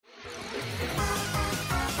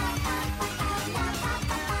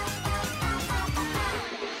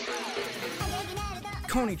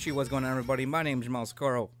Konnichiwa, what's going on, everybody? My name is Jamal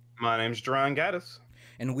Socorro, My name's Duran Gaddis.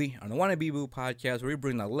 and we are the Wannabe Boo podcast, where we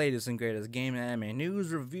bring the latest and greatest game and anime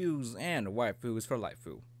news, reviews, and waifus for life.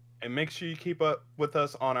 And make sure you keep up with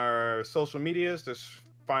us on our social medias. Just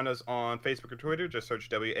find us on Facebook or Twitter. Just search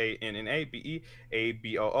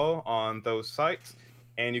WANNABEABOO on those sites.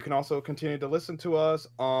 And you can also continue to listen to us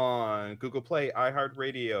on Google Play,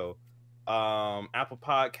 iHeartRadio, Apple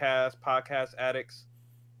Podcasts, Podcast Addicts,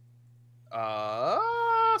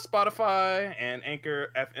 Spotify, and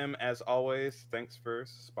Anchor FM as always. Thanks for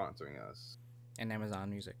sponsoring us. And Amazon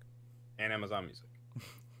Music. And Amazon Music.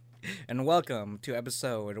 And welcome to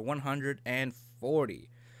episode 140.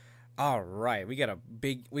 All right, we got a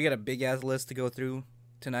big ass list to go through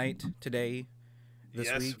today, this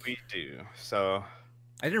yes, week. we do. So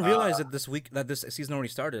I didn't realize that this season already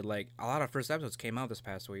started. Like, a lot of first episodes came out this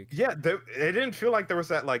past week. yeah, it didn't feel like there was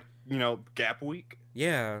that gap week.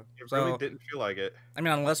 Yeah, It really didn't feel like it. I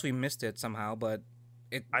mean, unless we missed it somehow, but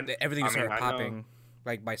everything started popping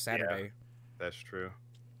like by Saturday. Yeah, that's true.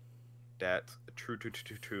 That's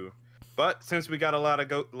true. But since we got a lot to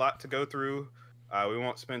go through, we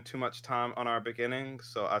won't spend too much time on our beginning.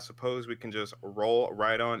 So I suppose we can just roll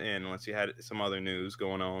right on in. Unless you had some other news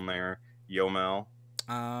going on there, Yomel.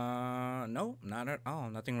 No, not at all.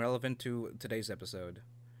 Nothing relevant to today's episode.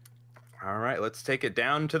 All right, let's take it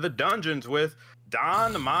down to the dungeons with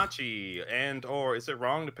Don Machi. Or is it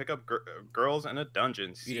wrong to pick up girls in a dungeon?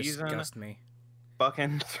 You Season disgust me.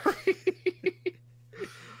 fucking 3.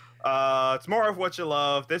 It's more of what you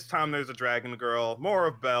love. This time there's a dragon girl, more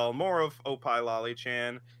of Belle, more of Opie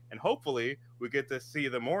Lolly-chan, and hopefully we get to see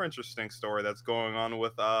the more interesting story that's going on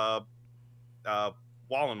with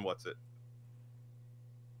Wallen. What's it?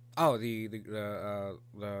 Oh, the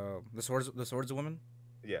swords woman.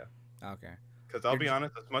 Yeah. Okay. Because I'll be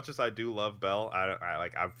honest, as much as I do love Belle, I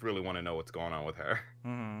really want to know what's going on with her.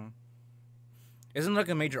 Mm-hmm. Isn't like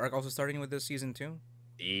a major arc also starting with this season too?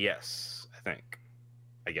 Yes, I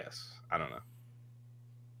guess. I don't know.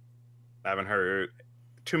 I haven't heard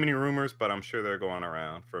too many rumors, but I'm sure they're going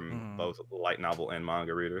around from both light novel and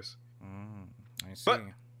manga readers. I see. But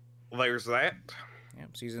there's that.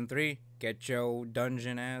 Yep, season 3. Get your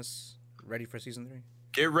dungeon ass ready for season 3.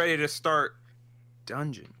 Get ready to start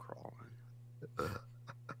dungeon crawling.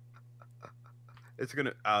 It's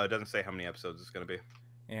gonna. It doesn't say how many episodes it's gonna be.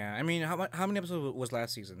 Yeah, I mean, how many episodes was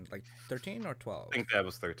last season? Like 13 or 12? I think that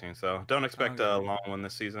was 13. So don't expect a long one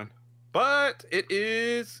this season. But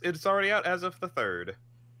it's already out as of the 3rd.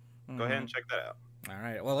 Go ahead and check that out. All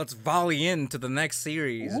right. Well, let's volley into the next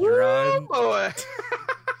series, Woo, Jerron. boy.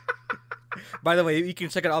 By the way, you can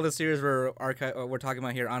check out all the series we're talking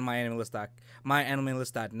about here on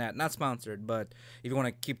myanimelist.net. Not sponsored, but if you want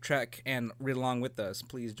to keep track and read along with us,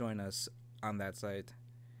 please join us on that site.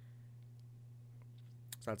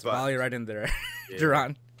 So let's volley right in there, yeah.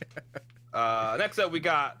 Jerron. Next up, we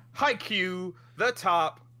got Haikyuu, the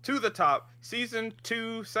top season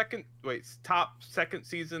 2, second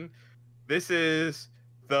season. This is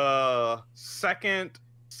the second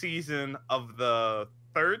season of the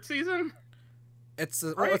 3rd season. It's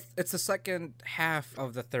the second half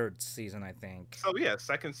of the 3rd season, I think. So yeah,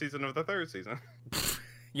 second season of the 3rd season.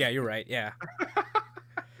 Yeah, you're right. Yeah.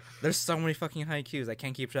 There's so many fucking Haikyuus. I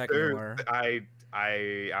can't keep track anymore.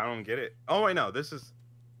 I don't get it. Oh wait, no, this is.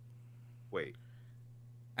 Wait.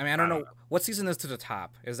 I mean, I don't know what season is To the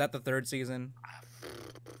Top. Is that the 3rd season?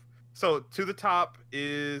 So To the Top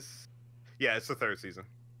is, yeah, it's the 3rd season.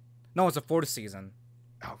 No, it's the 4th season.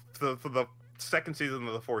 Oh, for the second season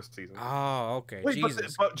of the 4th season. Oh, okay. Wait,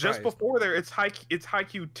 Jesus. but just before there, it's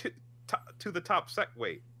Haikyuu To the Top.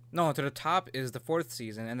 Wait. No, To the Top is the 4th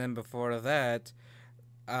season, and then before that,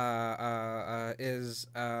 is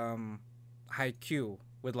Haikyuu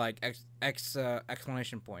with like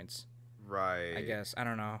exclamation points. Right. I guess. I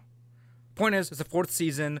don't know. Point is, it's the 4th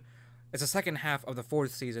season. It's the second half of the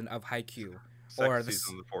 4th season of Haikyuu. Second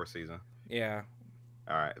season of the 4th season. Yeah.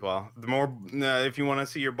 All right. Well, the more if you want to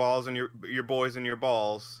see your balls and your boys and your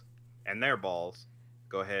balls and their balls,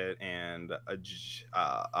 go ahead and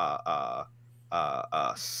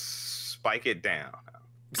spike it down.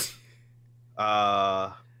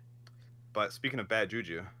 But speaking of bad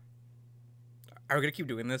juju, are we gonna keep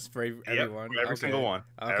doing this for everyone? Yep, every single one.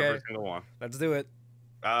 Okay. Every single one. Let's do it.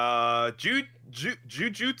 Jujutsu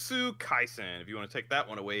Kaisen. If you want to take that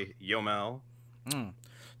one away, Yomel.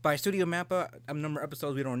 By Studio Mappa, number of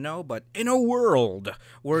episodes we don't know, but in a world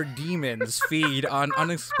where demons feed on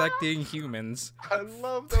unexpected humans. I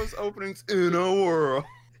love those openings. In a world.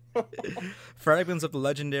 Fragments of the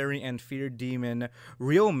legendary and feared demon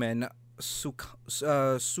Ryomen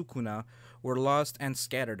Sukuna were lost and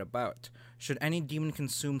scattered about. Should any demon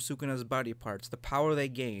consume Sukuna's body parts, the power they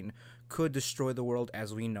gain could destroy the world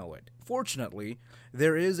as we know it. Fortunately,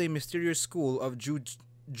 there is a mysterious school of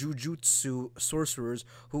jujutsu sorcerers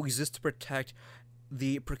who exist to protect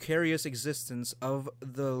the precarious existence of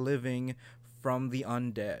the living from the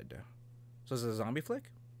undead. So is it a zombie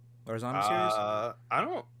flick? Or a zombie series? I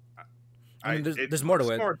don't. I mean, there's more to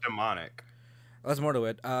it. It's more demonic. There's more to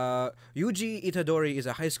it. Yuji Itadori is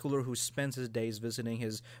a high schooler who spends his days visiting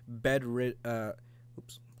his bedridden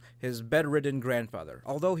grandfather.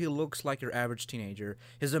 Although he looks like your average teenager,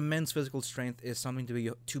 his immense physical strength is something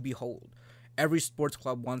to behold. Every sports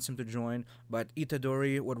club wants him to join, but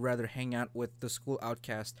Itadori would rather hang out with the school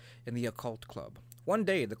outcast in the occult club. One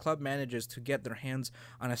day, the club manages to get their hands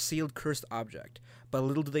on a sealed cursed object, but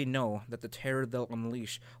little do they know that the terror they'll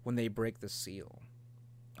unleash when they break the seal.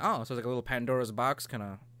 Oh, so it's like a little Pandora's box kind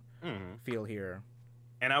of feel here.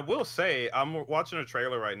 And I will say, I'm watching a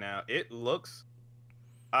trailer right now. It looks,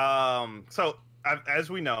 as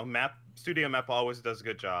we know, Studio Map always does a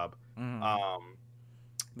good job.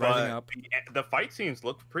 Rising up. The fight scenes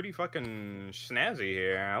look pretty fucking snazzy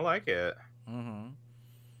here. I like it.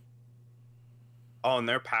 Oh, and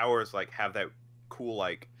their powers like have that cool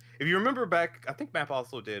like. If you remember back, I think Map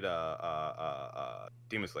also did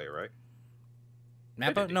Demon Slayer, right?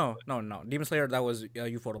 Mappa? No. Demon Slayer, that was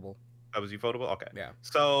Ufotable. That was Ufotable? Okay. Yeah.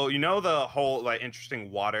 So, you know the whole like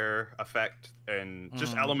interesting water effect and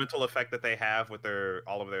just elemental effect that they have with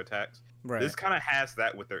all of their attacks? Right. This kind of has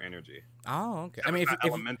that with their energy. Oh, okay. I mean, if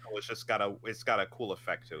elemental, it's just got a cool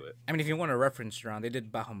effect to it. I mean, if you want a reference, John, they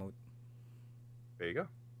did Bahamut. There you go.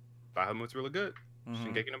 Bahamut's really good.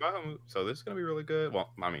 Shingeki no Bahamut. So this is gonna be really good.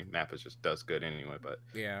 Well, I mean, Mappa just does good anyway, but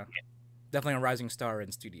yeah, definitely a rising star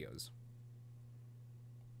in studios.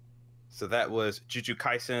 So that was Jujutsu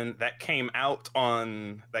Kaisen. That came out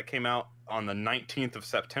on the 19th of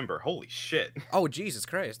September. Holy shit! Oh Jesus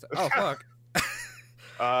Christ! Oh fuck!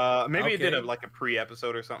 Maybe it did a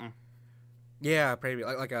pre-episode or something. Yeah, probably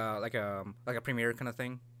like a premiere kind of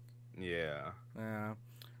thing. Yeah. Yeah.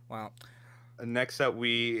 Wow. Next up,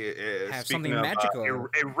 we have something magical.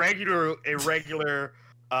 Irregular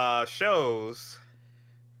shows.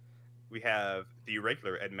 We have the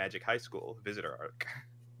Irregular at Magic High School Visitor Arc.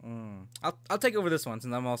 I'll take over this one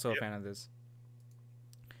since I'm also a fan of this.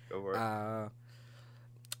 Go for it.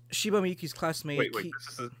 Shiba Miyuki's classmate. Wait,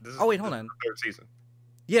 this is hold on. The third season.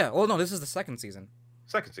 Yeah. Well, no, this is the second season.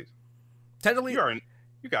 Second season. Technically,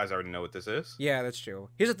 you guys already know what this is. Yeah, that's true.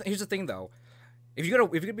 Here's the thing though. If you're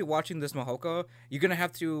gonna be watching this Mahoko, you're gonna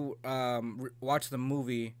have to watch the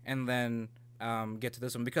movie and then get to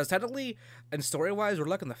this one because technically, and story wise, we're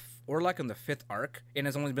like in the fifth arc, and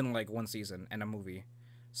it's only been like one season and a movie.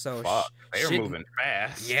 So they're moving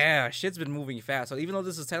fast. Yeah, shit's been moving fast. So even though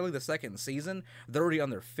this is technically the second season, they're already on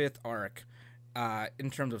their fifth arc, in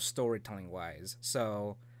terms of storytelling wise.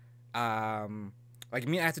 So, like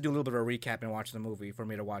me, I have to do a little bit of a recap and watch the movie for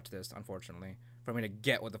me to watch this. Unfortunately. For me to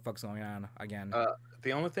get what the fuck's going on again.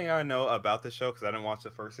 The only thing I know about this show, because I didn't watch the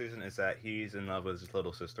first season, is that he's in love with his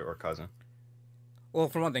little sister or cousin. Well,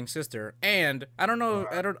 for one thing, sister, and I don't know.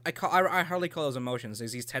 I hardly call those emotions.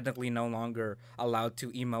 Is he's technically no longer allowed to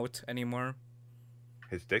emote anymore?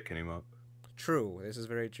 His dick can emote. True. This is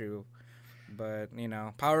very true. But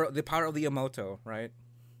the power of the emoto, right?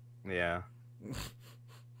 Yeah.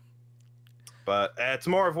 But it's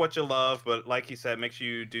more of what you love. But like he said, make sure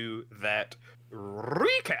you do that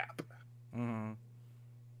recap.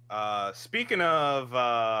 Speaking of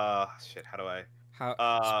shit, how do I?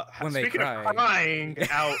 When they speaking of crying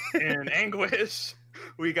out in anguish,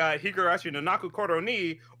 we got Higurashi no Naku Koro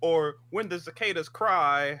ni, or when the cicadas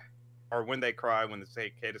cry, or when they cry, when the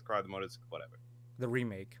cicadas cry, the motives, whatever. The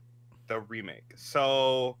remake.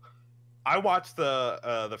 So, I watched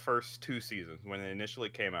the first two seasons when it initially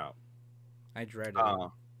came out. I dreaded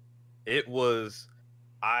it.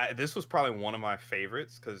 This was probably one of my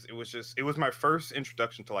favorites because it was my first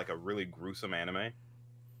introduction to like a really gruesome anime.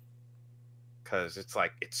 Because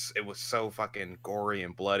it was so fucking gory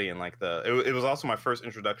and bloody, and like it was also my first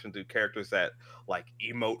introduction to characters that like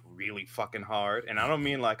emote really fucking hard. And I don't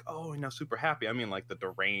mean like, oh, super happy. I mean like the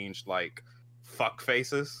deranged like fuck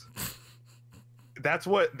faces. That's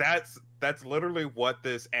literally what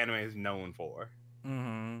this anime is known for.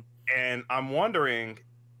 And I'm wondering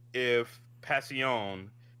if Passion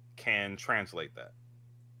can translate that.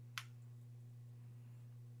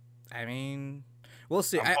 I mean, we'll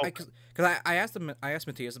see. Because I asked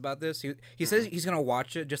Matthias about this. He says he's gonna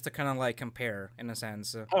watch it just to kind of like compare in a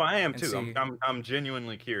sense. Oh, I am too. I'm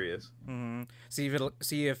genuinely curious. See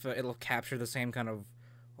if it'll capture the same kind of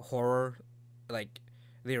horror, like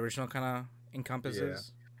the original kind of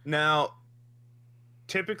encompasses. Now,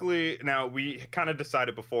 typically, now we kind of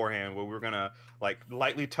decided beforehand where we were gonna like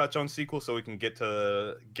lightly touch on sequels so we can get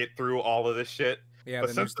through all of this shit. Yeah, But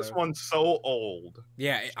the new since this stuff. one's so old,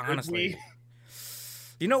 Yeah, should honestly. we-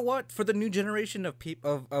 You know what? For the new generation of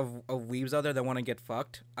of weebs out there that want to get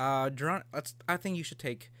fucked, I think you should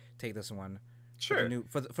take this one. sure,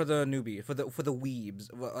 For the newbie, for the weebs,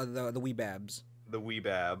 the weebabs. the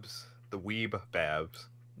weebabs, the weeb-babs.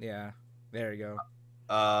 Yeah, there you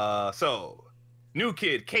go. So new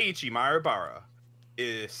kid Keiichi Maibara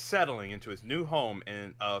is settling into his new home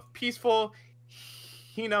in a peaceful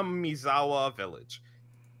Hinamizawa village.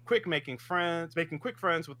 Making quick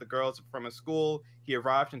friends with the girls from his school, he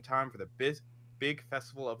arrived in time for the big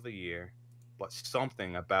festival of the year. But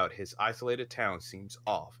something about his isolated town seems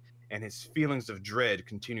off, and his feelings of dread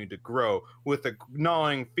continue to grow with a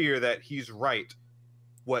gnawing fear that he's right.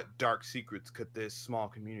 What dark secrets could this small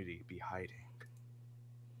community be hiding?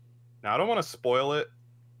 Now, I don't want to spoil it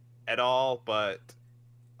at all, but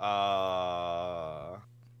I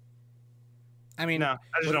mean, no,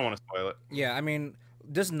 I just don't want to spoil it. yeah, I mean,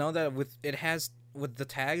 just know that with the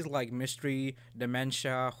tags like mystery,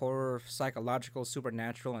 dementia, horror, psychological,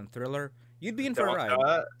 supernatural, and thriller, you'd be in for a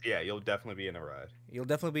ride. Yeah, you'll definitely be in a ride. You'll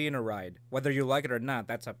definitely be in a ride, whether you like it or not.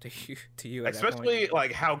 That's up to you. At that point. Especially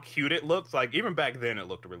like how cute it looks. Like even back then, it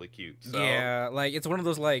looked really cute. So. Yeah, like it's one of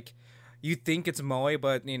those like you think it's moe,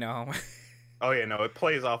 but you know. Oh yeah, no, it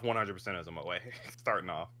plays off 100% as a moe starting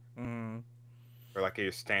off, or like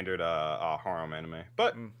your standard harem anime,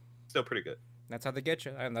 but still pretty good. That's how they get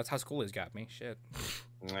you, and that's how school has got me. Shit.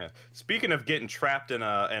 Yeah. Speaking of getting trapped in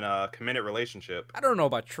a committed relationship, I don't know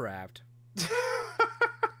about trapped.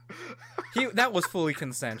 That was fully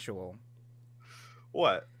consensual.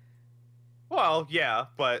 What? Well, yeah,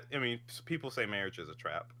 but I mean, people say marriage is a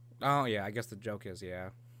trap. Oh yeah, I guess the joke is yeah.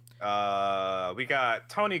 We got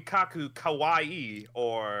Tonikaku Kawaii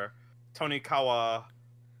or Tonikawa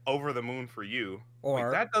Over the Moon for You. Or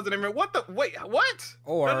wait, that doesn't even what?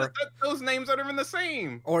 Or those names aren't even the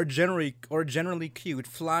same. Or generally cute.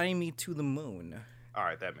 Fly me to the moon. All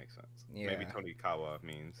right, that makes sense. Yeah. Maybe Tonikawa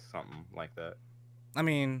means something like that. I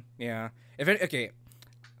mean, yeah. Okay.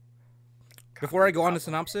 Before I go on to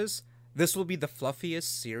synopsis, this will be the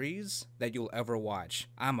fluffiest series that you'll ever watch.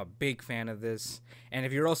 I'm a big fan of this, and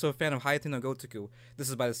if you're also a fan of Hayate no Gotoku, this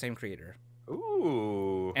is by the same creator.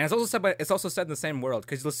 Ooh. And it's also set in the same world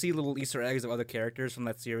because you'll see little Easter eggs of other characters from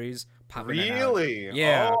that series popping in and out. Really?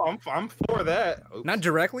 Yeah. Oh, I'm for that. Oops. Not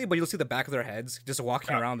directly, but you'll see the back of their heads just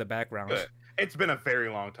walking around the background. Good. It's been a very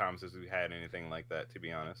long time since we had anything like that, to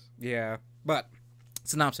be honest. Yeah, but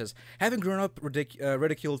synopsis: having grown up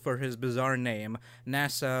ridiculed for his bizarre name,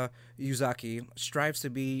 Nasa Yuzaki strives to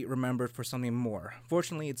be remembered for something more.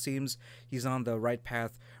 Fortunately, it seems he's on the right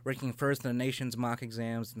path, ranking first in the nation's mock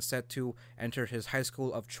exams and set to enter his high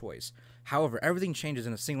school of choice. However, everything changes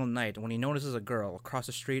in a single night when he notices a girl across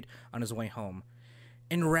the street on his way home.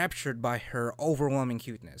 Enraptured by her overwhelming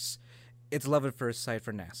cuteness, it's love at first sight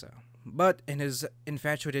for Nasa. But in his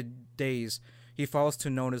infatuated days, he falls to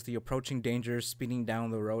notice the approaching dangers speeding down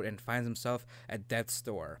the road and finds himself at death's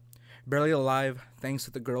door. Barely alive, thanks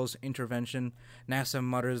to the girl's intervention, Nasa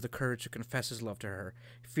mutters the courage to confess his love to her,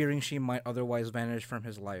 fearing she might otherwise vanish from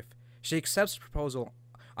his life. She accepts the proposal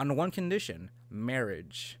on one condition: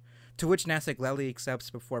 marriage, to which Nasa gladly accepts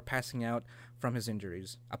before passing out from his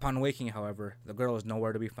injuries. Upon waking, however, the girl is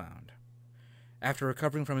nowhere to be found. After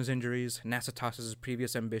recovering from his injuries, Nasa tosses his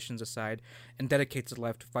previous ambitions aside and dedicates his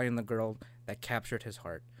life to finding the girl that captured his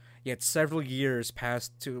heart. Yet several years pass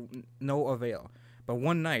to no avail. But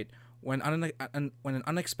one night, when an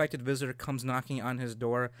unexpected visitor comes knocking on his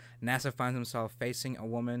door, Nasa finds himself facing a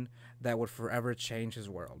woman that would forever change his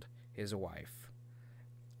world: his wife.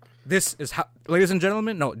 This is how, ladies and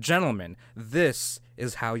gentlemen, no, gentlemen, this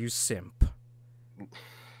is how you simp.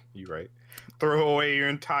 You right. Throw away your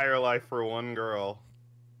entire life for one girl.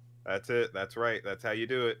 That's it. That's right. That's how you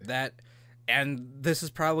do it. And this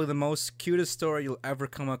is probably the most cutest story you'll ever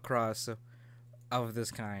come across of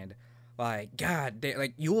this kind. Like, God,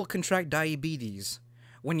 like you will contract diabetes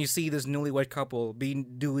when you see this newlywed couple doing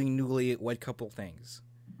newlywed couple things.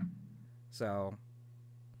 So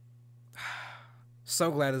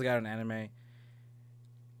glad this got an anime,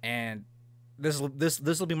 and this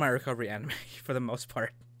will be my recovery anime for the most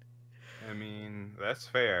part. I mean, that's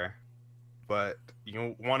fair. But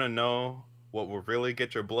you want to know what will really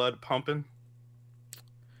get your blood pumping?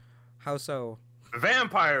 How so?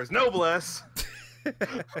 Vampires, no bless.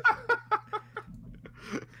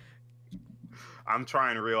 I'm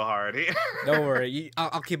trying real hard here. Don't worry.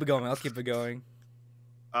 I'll keep it going.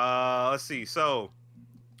 Let's see. So,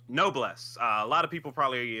 Noblesse. A lot of people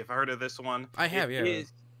probably have heard of this one. I have, yeah.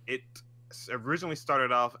 It originally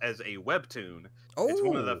started off as a webtoon. Oh, It's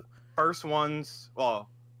one of the first ones. Well,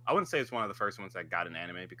 I wouldn't say it's one of the first ones that got an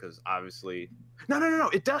anime because obviously, no.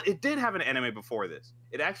 It did have an anime before this.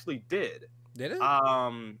 It actually did. Did it?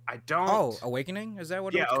 I don't. Oh, Awakening? Is that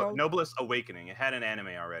what it's called? Noblesse Awakening. It had an anime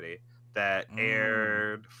already that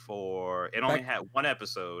aired for. It only had one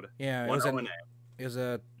episode. Yeah, it was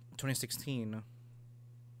a 2016.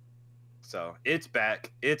 So it's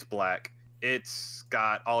back. It's black. It's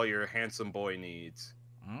got all your handsome boy needs.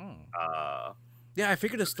 Yeah, I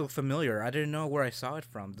figured it's still familiar. I didn't know where I saw it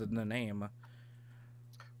from, the name.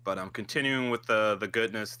 But I'm continuing with the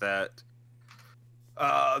goodness that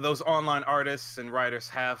those online artists and writers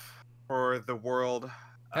have for the world.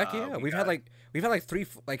 Heck yeah, we've had like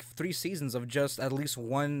three seasons of just at least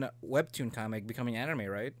one webtoon comic becoming anime,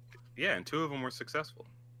 right? Yeah, and 2 of them were successful.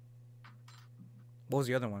 What was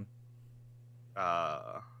the other one?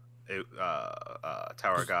 Tower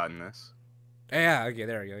of God in this. Yeah, okay,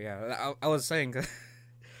 there you go. Yeah, I was saying.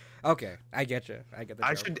 Okay, I get you. I get the.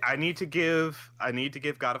 I need to give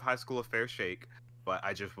God of High School a fair shake, but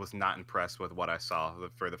I just was not impressed with what I saw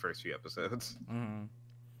for the first few episodes. All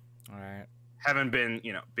right. Haven't been,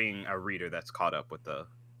 being a reader that's caught up with the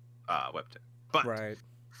webtoon, but right.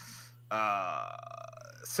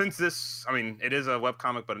 Since this, I mean, it is a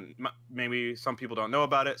webcomic, but maybe some people don't know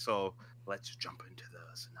about it, so let's jump into the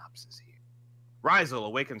synopsis here. Rizal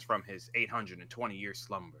awakens from his 820-year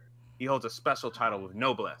slumber. He holds a special title of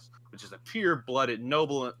Noblesse, which is a pure-blooded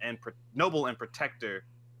noble and protector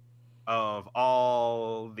of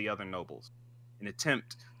all the other nobles. In an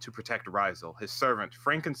attempt to protect Rizal, his servant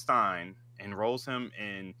Frankenstein enrolls him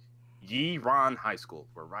in Yiran High School,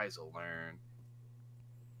 where Rizal learn.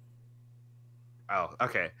 Oh,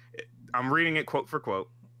 okay. I'm reading it quote for quote.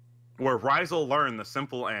 Where Rizal learned the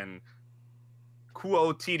simple and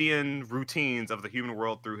quotidian routines of the human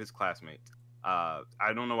world through his classmates. I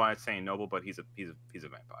don't know why it's saying noble, but he's a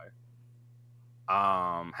vampire.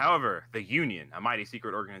 However, the Union, a mighty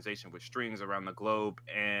secret organization with strings around the globe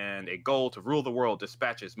and a goal to rule the world,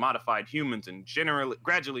 dispatches modified humans and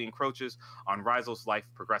gradually encroaches on Rizal's life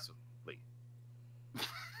progressively.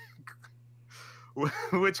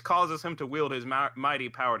 Which causes him to wield his mighty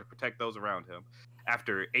power to protect those around him.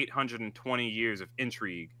 After 820 years of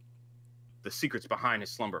intrigue, the secrets behind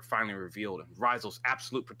his slumber are finally revealed, and Rizal's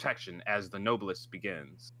absolute protection as the Noblesse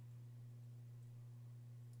begins.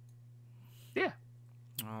 Yeah.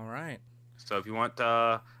 All right. So if you want,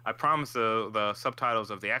 I promise the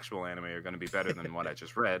subtitles of the actual anime are going to be better than what I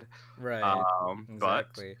just read. Right.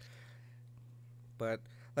 Exactly. But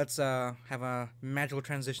let's have a magical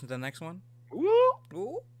transition to the next one.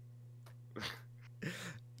 Ooh.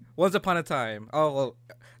 Once Upon a Time. Oh, well,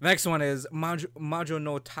 next one is Majo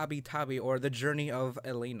no Tabi Tabi, or The Journey of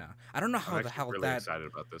Elena. I don't know how the hell really that. Excited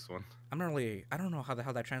about this one. I don't know how the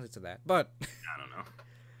hell that translates to that, but I don't know.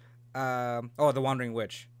 Oh, The Wandering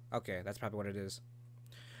Witch. Okay, that's probably what it is.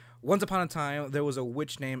 Once upon a time, there was a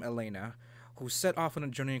witch named Elena who set off on a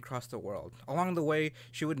journey across the world. Along the way,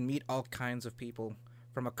 she would meet all kinds of people,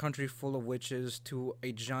 from a country full of witches to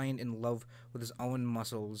a giant in love with his own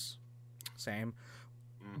muscles. Same.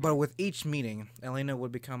 But with each meeting, Elena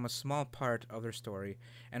would become a small part of their story,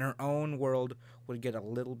 and her own world would get a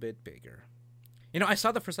little bit bigger. I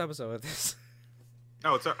saw the first episode of this.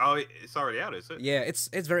 Oh, it's already out, is it? Yeah, it's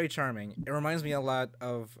very charming. It reminds me a lot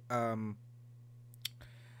of I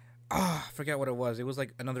forget what it was. It was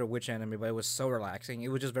like another witch anime, but it was so relaxing. It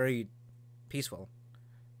was just very peaceful.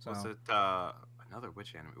 So. Was it another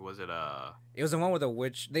witch anime? Was it It was the one with a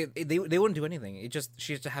witch. They wouldn't do anything.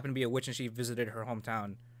 She just happened to be a witch, and she visited her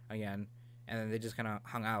hometown again, and then they just kind of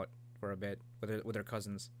hung out for a bit with her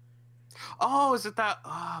cousins. Oh, is it that?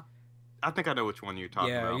 I think I know which one you're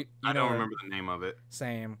talking about. I don't remember the name of it.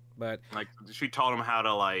 Same, but like she taught him how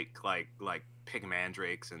to like pick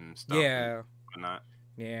mandrakes and stuff. Yeah. And whatnot.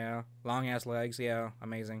 Yeah, long ass legs. Yeah,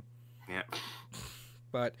 amazing. Yeah.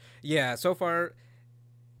 But yeah, so far,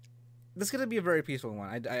 this is gonna be a very peaceful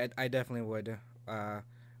one. I definitely would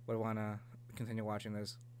want to continue watching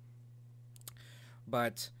this.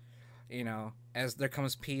 But as there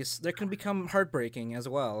comes peace, there can become heartbreaking as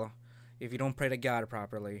well if you don't pray to God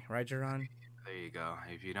properly, right, Jiran? There you go.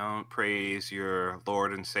 If you don't praise your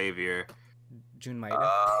Lord and Savior, Jun Maeda.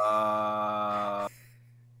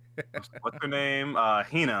 What's her name?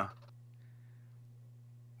 Hina.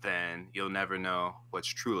 Then you'll never know what's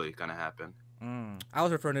truly gonna happen. I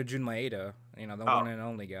was referring to Jun Maeda, the one and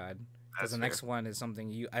only God. Because the next one is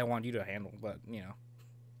something I want you to handle, but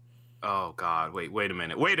Oh God! Wait a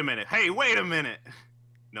minute! Hey, wait a minute!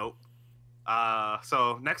 Nope.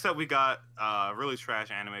 So next up we got really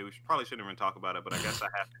trash anime. We probably shouldn't even talk about it, but I guess I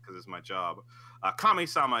have to because it's my job.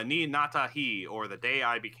 Kami-sama ni Natahi, or the day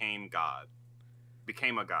I became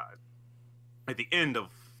a god. At the end of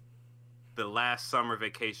the last summer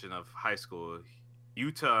vacation of high school,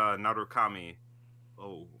 Yuta Narukami,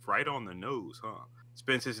 oh, right on the nose, huh?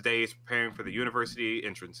 Spends his days preparing for the university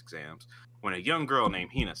entrance exams when a young girl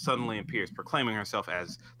named Hina suddenly appears, proclaiming herself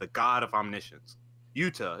as the god of omniscience.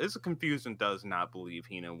 Yuta is confused and does not believe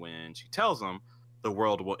Hina when she tells him the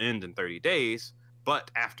world will end in 30 days. But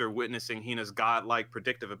after witnessing Hina's godlike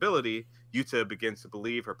predictive ability, Yuta begins to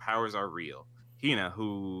believe her powers are real. Hina,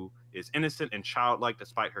 who is innocent and childlike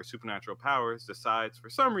despite her supernatural powers, decides for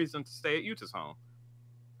some reason to stay at Yuta's home.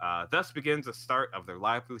 Thus begins the start of their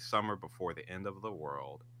lively summer before the end of the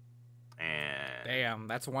world. And Damn,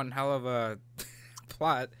 that's one hell of a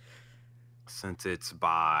plot. since it's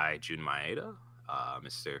by Jun Maeda,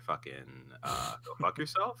 Mr. Fucking Go Fuck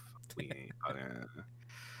Yourself, we ain't fucking...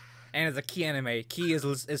 And it's a key anime. Key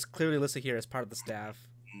is clearly listed here as part of the staff.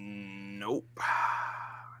 Nope.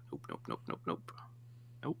 Nope.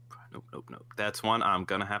 That's one I'm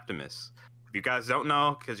gonna have to miss. If you guys don't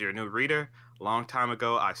know, because you're a new reader, a long time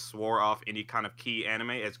ago I swore off any kind of key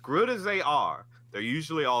anime. As good as they are, they're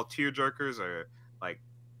usually all tearjerkers or like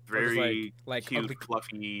very like cute, ugly,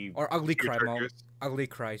 fluffy, or Ugly Cry tearjerkers. Ugly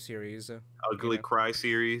Cry series. Ugly Cry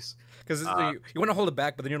series. Because you want to hold it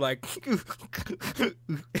back, but then you're like, Exactly.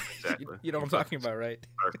 you know what I'm talking about, right?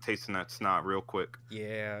 Start tasting that snot real quick.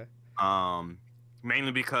 Yeah.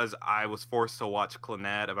 Mainly because I was forced to watch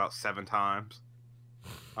Clannad about 7 times.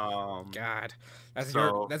 God, that's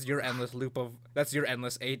so- your endless loop of that's your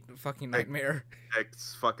endless 8 fucking nightmare.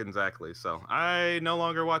 It's fucking exactly. So I no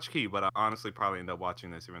longer watch Key, but I honestly probably end up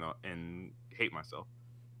watching this even though and hate myself.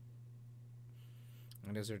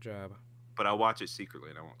 It is your job. But I watch it secretly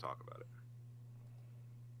and I won't talk about it.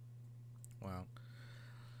 Wow.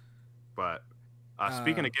 But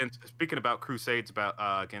speaking about crusades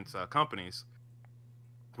against companies,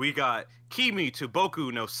 we got Kimi to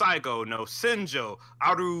Boku no Saigo no Senjo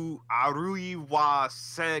Arui wa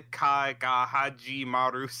Sekai ga Haji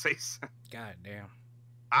Maru Seisen. God damn.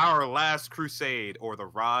 Our Last Crusade, or the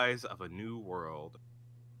Rise of a New World.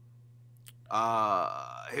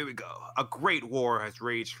 Here we go. A great war has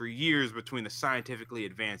raged for years between the scientifically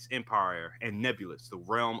advanced Empire and Nebulous, the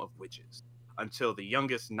realm of witches, until the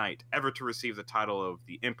youngest knight ever to receive the title of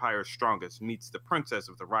the Empire's strongest meets the princess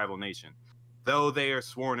of the rival nation. Though they are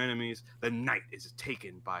sworn enemies, the knight is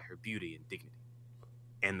taken by her beauty and dignity.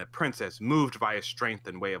 And the princess, moved by his strength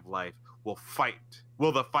and way of life, will fight.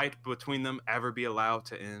 Will the fight between them ever be allowed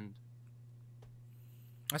to end?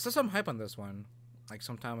 I saw some hype on this one, like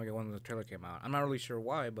some time ago when the trailer came out. I'm not really sure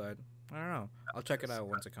why, but I don't know. I'll check it out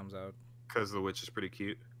once it comes out. Because the witch is pretty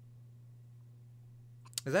cute.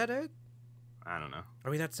 Is that it? I don't know.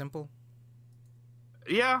 Are we that simple?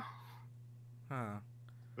 Yeah. Huh.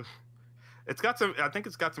 It's got some. I think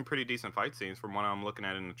it's got some pretty decent fight scenes from what I'm looking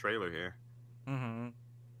at in the trailer here. Mm-hmm.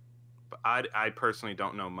 But I personally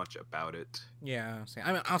don't know much about it. Yeah.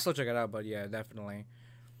 I mean, I'll still check it out, but yeah, definitely.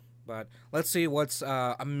 But let's see what's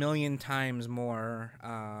a million times more,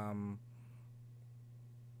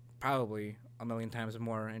 probably a million times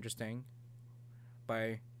more interesting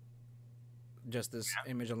by just this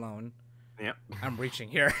image alone. Yep. I'm reaching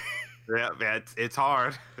here. Yeah, it's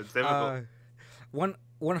hard. It's difficult.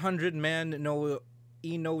 100 man no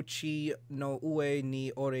inochi no ue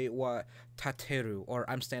ni ore wa tateru, or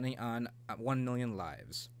I'm standing on 1 million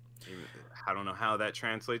lives. I don't know how that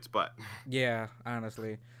translates, but yeah,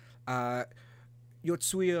 honestly. Yotsuya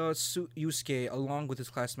Yusuke, along with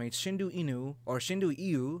his classmates Shindu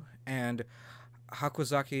Iu and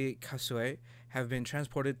Hakozaki Kasue, have been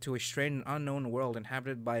transported to a strange and unknown world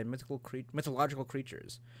inhabited by mythological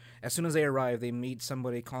creatures. As soon as they arrive, they meet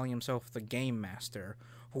somebody calling himself the Game Master,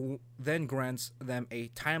 who then grants them a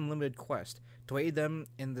time-limited quest. To aid them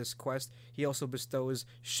in this quest, he also bestows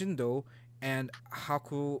Shindo and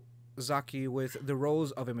Hakozaki with the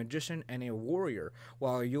roles of a magician and a warrior,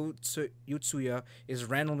 while Yotsuya is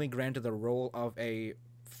randomly granted the role of a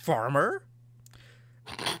farmer?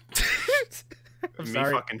 I'm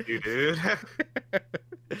sorry. Fucking dude.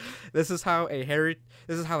 This is how a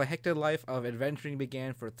hectic life of adventuring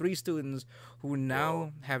began for 3 students who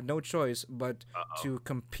now have no choice but to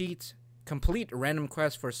complete random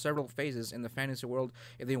quests for several phases in the fantasy world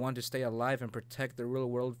if they want to stay alive and protect the real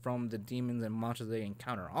world from the demons and monsters they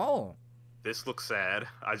encounter. Oh, this looks sad.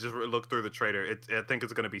 I just looked through the trailer. I think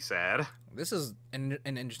it's gonna be sad. This is an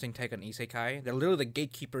interesting take on isekai. They're literally the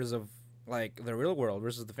gatekeepers of like the real world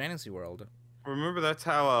versus the fantasy world. Remember that's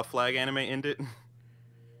how Flag Anime ended?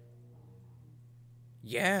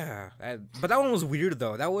 Yeah, but that one was weird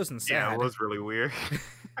though. That wasn't sad. Yeah, it was really weird.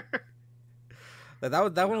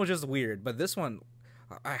 That one was just weird. But this one,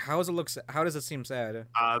 how does it look? How does it seem sad?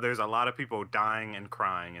 There's a lot of people dying and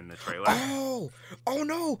crying in the trailer. Oh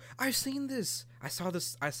no! I've seen this. I saw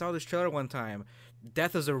this trailer one time.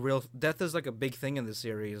 Death is like a big thing in the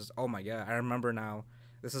series. Oh my god, I remember now.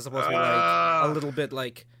 This is supposed to be like a little bit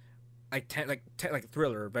like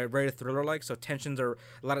thriller, very thriller like. So tensions are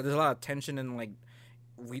there's a lot of tension and like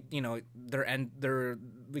we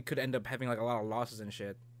could end up having like a lot of losses and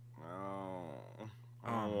shit. Oh,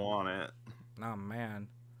 I don't want it. Oh man.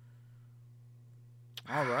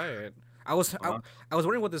 All right. I was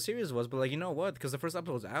wondering what the series was, but like, you know what? Because the first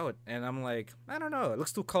episode was out, and I'm like, I don't know, it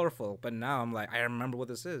looks too colorful. But now I'm like, I remember what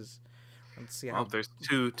this is. Let's see. Well, there's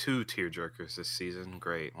two tearjerkers this season.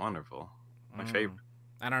 Great, wonderful, my favorite.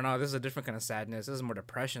 I don't know. This is a different kind of sadness. This is more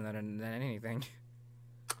depression than anything.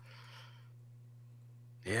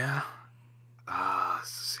 Yeah.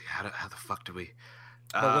 Let's see. How the fuck do we?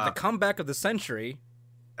 But with the comeback of the century.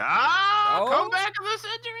 Comeback of the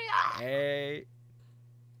century. Hey.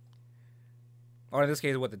 Or in this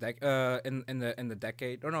case, what in the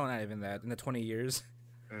decade? Or no, not even that. In the 20 years.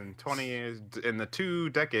 In 20 years, in the 2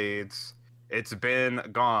 decades, it's been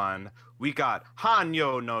gone. We got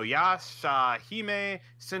Hanyo no Yashahime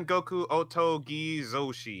Sengoku Oto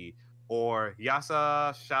Gizoshi, or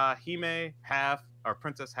Yashahime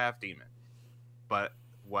Princess Half Demon. But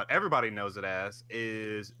what everybody knows it as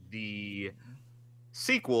is the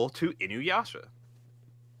sequel to Inuyasha.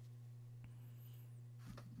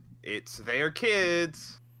 It's their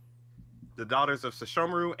kids, the daughters of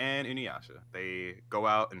Sesshomaru and Inuyasha. They go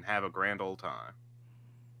out and have a grand old time.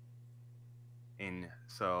 And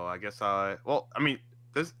so I guess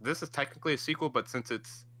this is technically a sequel, but since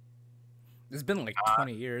it's been like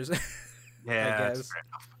 20 years. Yeah. I guess.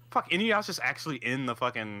 Fuck, Inuyasha's actually in the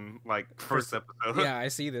fucking like first episode. Yeah, I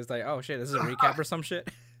see this. Like, oh shit, this is a recap or some shit.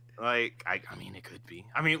 Like, I mean, it could be.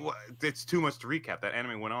 I mean, it's too much to recap. That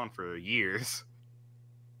anime went on for years.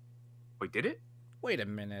 Wait, did it? Wait a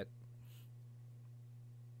minute.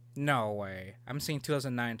 No way. I'm seeing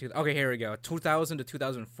 2009. Okay, here we go. 2000 to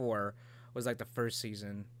 2004 was like the first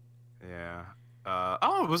season. Yeah.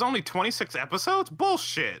 It was only 26 episodes?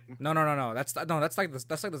 Bullshit. No. That's like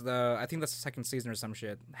the I think that's the second season or some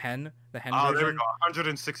shit. The Hen version. There we go.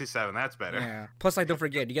 167. That's better. Yeah. Plus, like, don't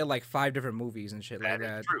forget, you get like 5 different movies and shit like that.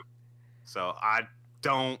 That is true. So I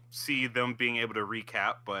don't see them being able to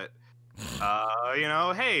recap, but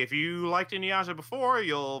hey, if you liked Inuyasha before,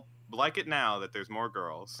 you'll like it now that there's more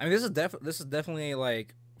girls. I mean, this is definitely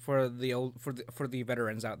like for the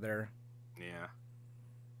veterans out there. Yeah.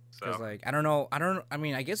 Because like I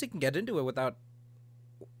mean, I guess you can get into it without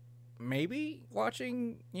maybe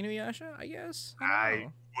watching Inuyasha. I guess I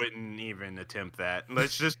wouldn't even attempt that.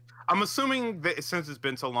 I'm assuming that since it's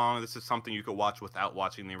been so long, this is something you could watch without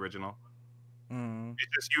watching the original. It's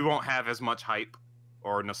just you won't have as much hype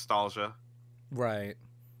or nostalgia. Right.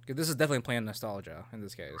 This is definitely playing nostalgia in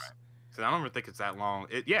this case. Right. So I don't even think it's that long.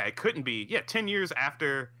 It couldn't be. Yeah, 10 years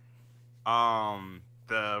after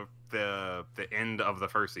the end of the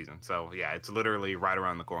first season. So yeah, it's literally right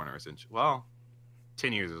around the corner. Essentially. Well,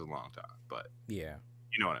 10 years is a long time, but yeah,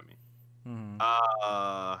 you know what I mean.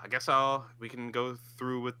 I guess we can go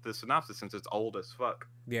through with the synopsis since it's old as fuck.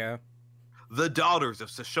 Yeah. The daughters of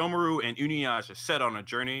Sesshomaru and Inuyasha set on a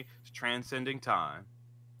journey to transcending time.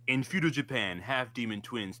 In feudal Japan, half-demon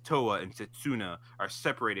twins Towa and Setsuna are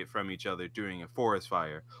separated from each other during a forest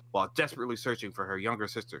fire. While desperately searching for her younger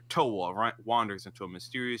sister, Towa wanders into a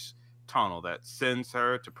mysterious tunnel that sends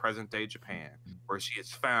her to present-day Japan, where she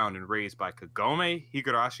is found and raised by Kagome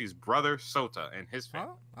Higarashi's brother Sota and his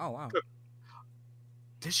family. Oh wow.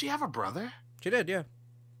 Did she have a brother? She did, yeah.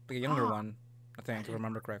 Like a younger one, I think, if I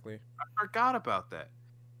remember correctly. I forgot about that.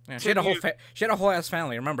 Yeah, she had a whole ass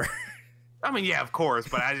family, remember? I mean, yeah, of course,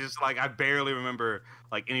 but I barely remember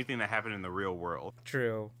like anything that happened in the real world.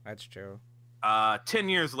 True, that's true. 10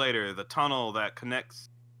 years later, the tunnel that connects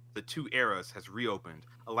the two eras has reopened,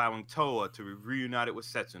 allowing Towa to be reunited with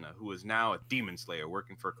Setsuna, who is now a demon slayer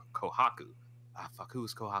working for Kohaku. Who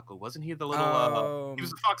was Kohaku? Wasn't he the little? He was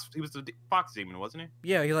the fox. He was the fox demon, wasn't he?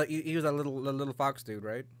 Yeah, he was that little fox dude,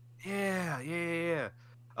 right? Yeah.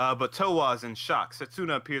 But Towa is in shock.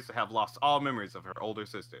 Setsuna appears to have lost all memories of her older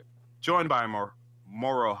sister. Joined by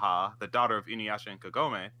Moroha, the daughter of Inuyasha and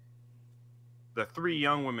Kagome, the three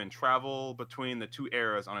young women travel between the two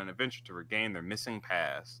eras on an adventure to regain their missing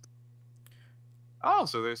past.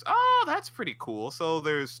 That's pretty cool. So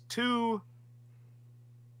there's two.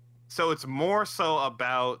 So it's more so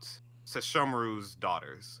about Sesshomaru's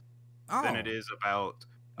daughters than it is about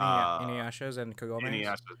Inuyasha's and Kagome's?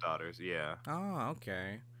 Inuyasha's daughters. Yeah. Oh,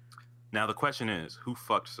 okay. Now the question is, who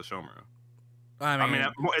fucked Sesshomaru? I mean,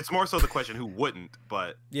 it's more so the question who wouldn't,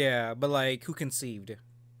 but yeah, but like, who conceived?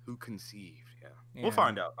 who conceived? Yeah. Yeah. We'll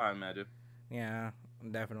find out. I imagine. Yeah,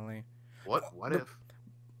 definitely. What if?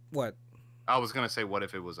 What? I was gonna say, what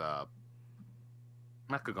if it was not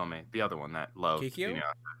Kagome, the other one that loved Kikyo?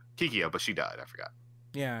 Kikyo, but she died. I forgot.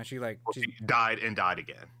 Yeah, she like Well, she died and died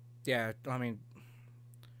again. yeah. I mean,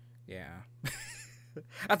 yeah.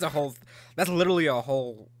 That's literally a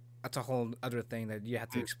whole. That's a whole other thing that you have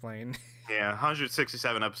to explain. Yeah,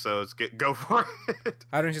 167 episodes. Go for it.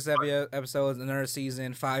 167 episodes, another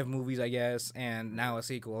season, 5 movies, I guess, and now a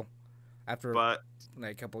sequel. After like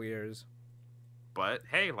a couple years. But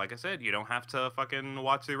hey, like I said, you don't have to fucking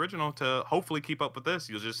watch the original to hopefully keep up with this.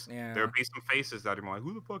 You'll just there'll be some faces that are like,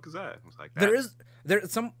 who the fuck is that? It's like that.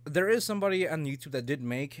 There is somebody on YouTube that did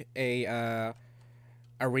make a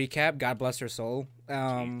recap. God bless her soul.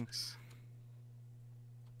 On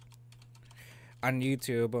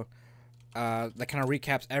YouTube, that kind of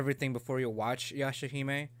recaps everything before you watch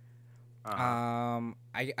Yashahime.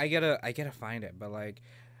 I gotta find it, but like.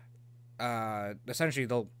 Essentially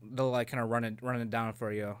they'll like kind of run it down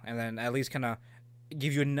for you, and then at least kind of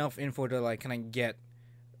give you enough info to like kind of get,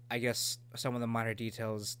 I guess, some of the minor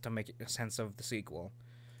details to make a sense of the sequel.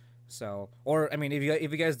 So, or I mean, if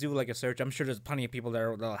you guys do like a search, I'm sure there's plenty of people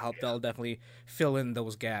that'll help. Yeah. They'll definitely fill in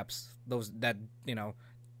those gaps, that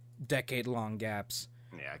decade long gaps.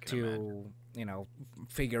 Yeah, I can imagine.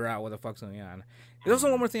 Figure out what the fuck's going on. There's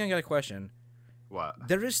also one more thing I got a question. What?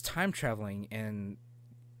 There is time traveling in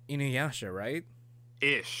Inuyasha, right?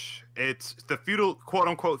 Ish. It's the feudal, quote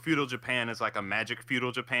unquote, feudal Japan is like a magic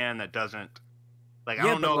feudal Japan that doesn't, like, I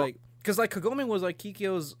don't know. Like, because like Kagome was like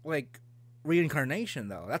Kikyo's like reincarnation,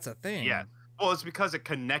 though. That's a thing. Yeah. Well, it's because it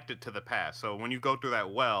connected to the past. So when you go through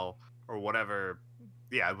that well or whatever,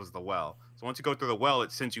 yeah, it was the well. So once you go through the well,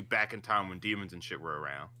 it sends you back in time when demons and shit were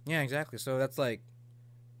around. Yeah, exactly. So that's like,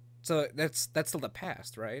 that's still the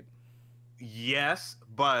past, right? Yes,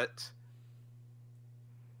 but.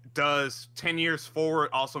 Does 10 years forward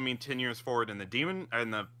also mean 10 years forward in the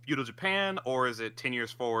feudal Japan, or is it 10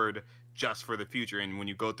 years forward just for the future? And when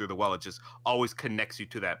you go through the well, it just always connects you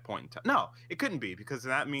to that point in time. No, it couldn't be, because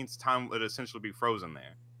that means time would essentially be frozen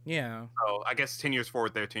there. Yeah. So I guess 10 years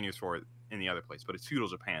forward there, 10 years forward in the other place. But it's feudal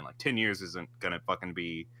Japan. Like 10 years isn't going to fucking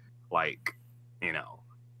be like,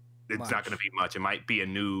 it's not going to be much. It might be a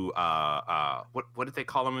new, what did they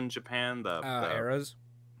call them in Japan? The eras?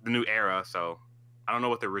 The new era. So I don't know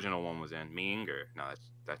what the original one was in. Ming or no,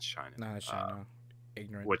 that's China. No, that's China.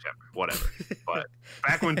 Ignorant. Whatever. But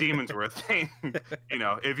back when demons were a thing,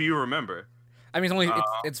 if you remember. I mean,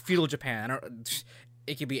 it's feudal Japan.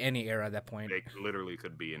 It could be any era at that point. It literally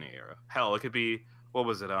could be any era. Hell, it could be, what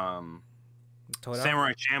was it? Toda?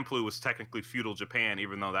 Samurai Champloo was technically feudal Japan,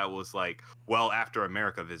 even though that was like well after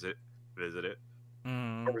America visited.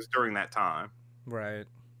 It was during that time. Right.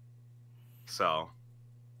 So.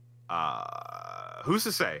 Who's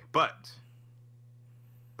to say? But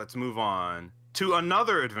let's move on to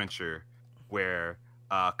another adventure where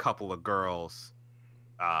a couple of girls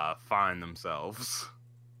find themselves.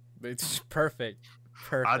 It's perfect.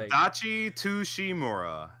 Adachi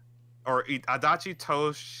Toshimura, or Adachi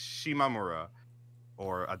Toshimamura,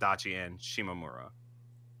 or Adachi and Shimamura.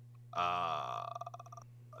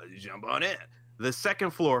 Jump on in. The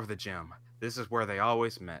second floor of the gym. This is where they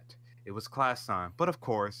always met. It was class time, but of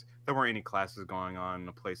course, there weren't any classes going on in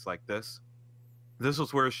a place like this. This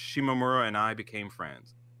was where Shimamura and I became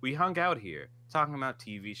friends. We hung out here, talking about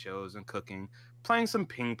TV shows and cooking, playing some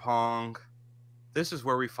ping pong. This is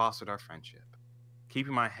where we fostered our friendship.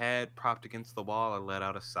 Keeping my head propped against the wall, I let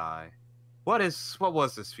out a sigh. What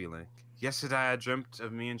was this feeling? Yesterday I dreamt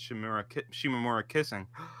of me and Shimamura kissing.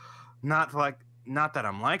 Not that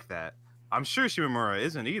I'm like that. I'm sure Shimamura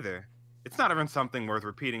isn't either. It's not even something worth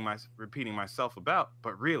repeating myself about,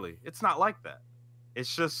 but really, it's not like that.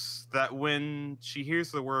 It's just that when she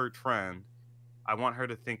hears the word friend, I want her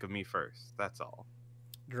to think of me first. That's all.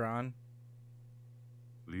 Dron.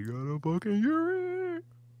 We got a fucking Yuri.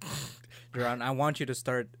 Dron, I want you to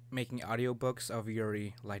start making audiobooks of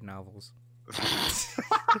Yuri light novels.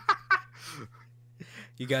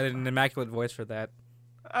 You got an immaculate voice for that.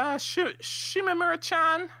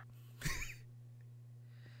 Shimamura-chan.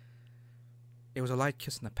 It was a light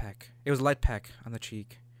kiss in the peck. It was a light peck on the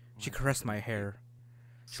cheek. She caressed my hair.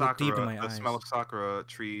 She looked deep in my eyes. The smell of sakura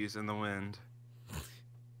trees in the wind.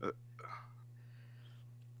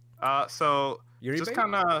 So Yuri just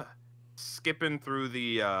kind of skipping through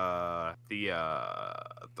the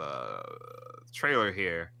the trailer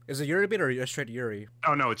here. Is it Yuri bit or a straight Yuri?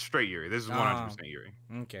 Oh no, it's straight Yuri. This is 100% Yuri.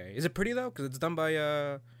 Okay. Is it pretty though? Because it's done by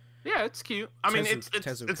Yeah, it's cute. I mean, it's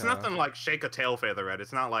Tezuka. nothing like shake a tail feather red.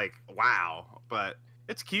 It's not like wow, but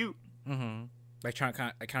it's cute. Mm-hmm. Like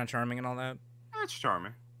kind of charming and all that. It's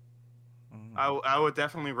charming. Mm. I would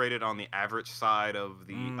definitely rate it on the average side of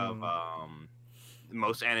the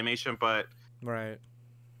most animation, but Right.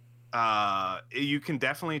 you can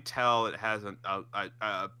definitely tell it has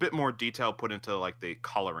a bit more detail put into like the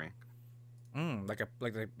coloring. Like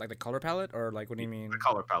the color palette, or like what do you mean? The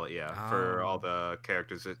color palette, yeah, for all the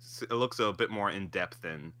characters. It looks a bit more in depth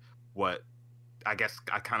than what I guess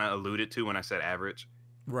I kind of alluded to when I said average.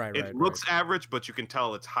 Right. It looks average, but you can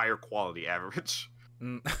tell it's higher quality average.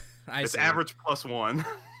 It's see. average plus 1.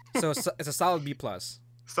 So it's a solid B plus.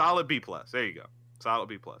 Solid B plus. There you go. Solid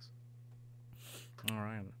B plus. All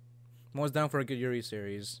right. I'm always down for a good Yuri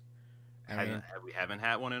series. We haven't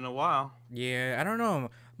had one in a while. Yeah, I don't know.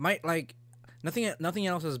 Might like nothing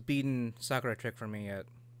else has beaten Sakura Trick for me yet.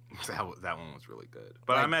 That one was really good,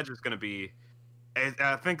 but Like, I imagine it's gonna be.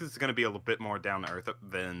 I think it's gonna be a little bit more down to earth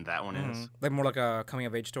than that one is. Like more like a coming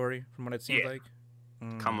of age story, from what it seems like.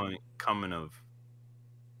 Coming of.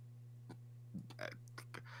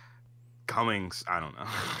 Cummings, I don't know.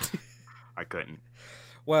 I couldn't.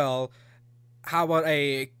 Well, how about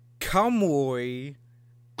a Kamui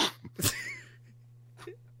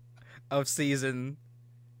of season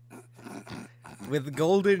with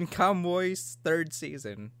Golden Kamui's third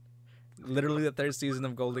season? Literally the third season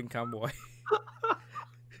of Golden Kamuy.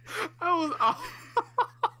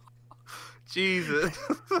 Jesus.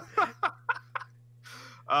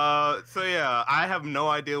 So yeah, I have no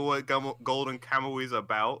idea what Golden Kamuy is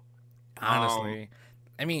about. Honestly,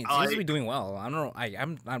 I mean, it seems to be doing well. I don't know.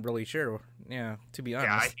 I'm not really sure. Yeah, to be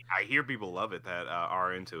honest. Yeah, I hear people love it that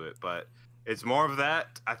are into it, but it's more of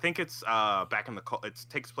that. I think it's back in the it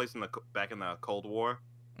takes place back in the Cold War.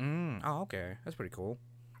 Oh, okay, that's pretty cool.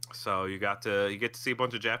 So you get to see a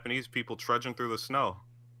bunch of Japanese people trudging through the snow.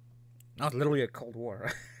 Oh, it's literally a Cold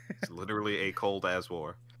War. It's literally a cold as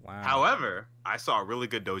war. Wow. However, I saw a really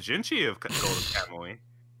good doujinshi of Golden Kamuy,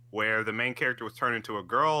 where the main character was turned into a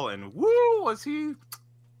girl, and woo, was he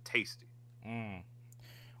tasty.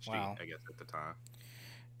 Wow. I guess at the time.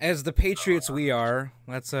 As the Patriots we are,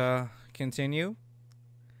 let's continue.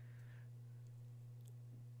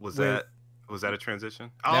 Was that a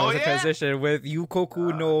transition? That was a transition with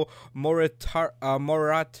Yukoku no Morati,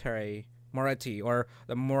 or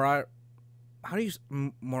the Morat. How do you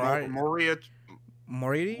Moriarty?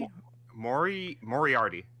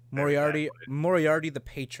 Moriarty the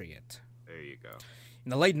Patriot. There you go. In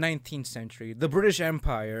the late 19th century, the British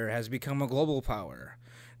Empire has become a global power.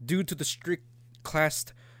 Due to the strict class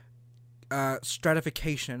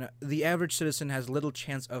stratification, the average citizen has little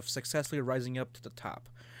chance of successfully rising up to the top,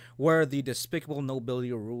 where the despicable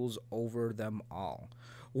nobility rules over them all.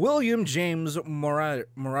 William James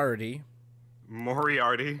Moriarty,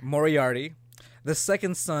 the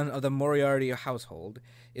second son of the Moriarty household,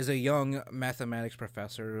 is a young mathematics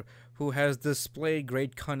professor who has displayed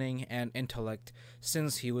great cunning and intellect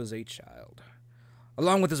since he was a child.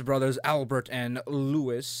 Along with his brothers Albert and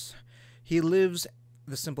Louis, he lives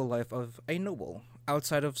the simple life of a noble.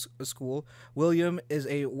 Outside of school, William is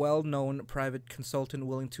a well-known private consultant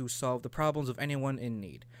willing to solve the problems of anyone in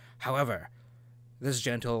need. However, this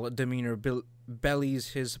gentle demeanor bellies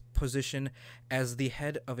his position as the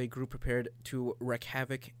head of a group prepared to wreak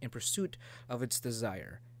havoc in pursuit of its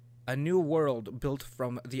desire. A new world built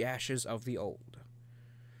from the ashes of the old.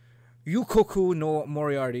 Yukoku no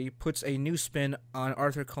Moriarty puts a new spin on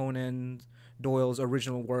Arthur Conan Doyle's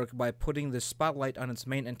original work by putting the spotlight on its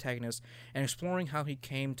main antagonist and exploring how he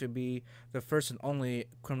came to be the first and only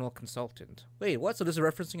criminal consultant. Wait, what? So this is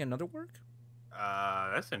referencing another work?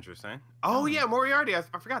 That's interesting. Oh yeah, Moriarty. I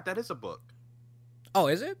forgot that is a book. Oh,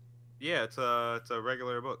 is it? Yeah, it's a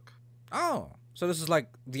regular book. Oh, so this is like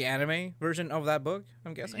the anime version of that book,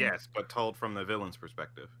 I'm guessing? Yes, but told from the villain's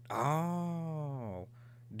perspective. Oh.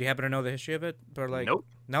 Do you happen to know the history of it? Or like Nope.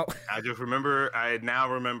 No. I now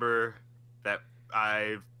remember that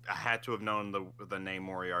I had to have known the name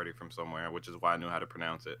Moriarty from somewhere, which is why I knew how to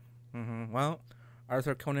pronounce it. Well,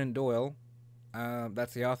 Arthur Conan Doyle,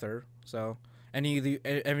 that's the author. So any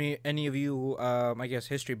of you, I guess,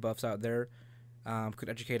 history buffs out there, could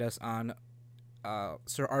educate us on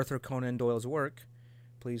Sir Arthur Conan Doyle's work,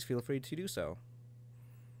 please feel free to do so.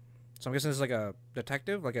 So I'm guessing this is like a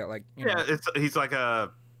detective, you know.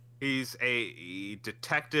 He's a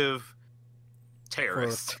detective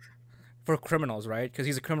terrorist for criminals, right? Because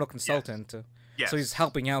he's a criminal consultant. Yes. So he's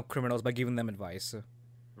helping out criminals by giving them advice.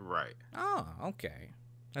 Right. Oh, okay.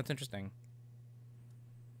 That's interesting.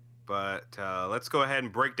 But let's go ahead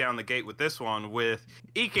and break down the gate with this one with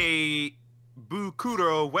Ikebukuro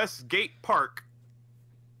Westgate Park.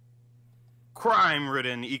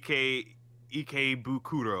 Crime-ridden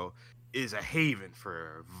Ikebukuro is a haven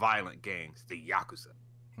for violent gangs, the Yakuza,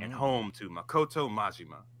 and home to Makoto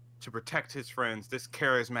Majima. To protect his friends, this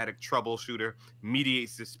charismatic troubleshooter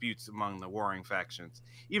mediates disputes among the warring factions,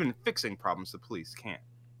 even fixing problems the police can't.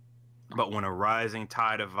 But when a rising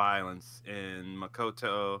tide of violence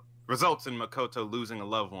results in Makoto losing a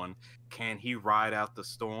loved one, can he ride out the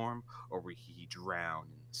storm, or will he drown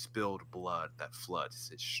in spilled blood that floods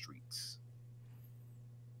his streets?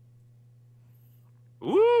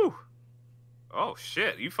 Ooh! Oh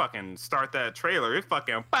shit! You fucking start that trailer, it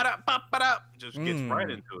fucking just gets right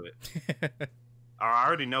into it. I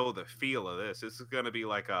already know the feel of this. This is gonna be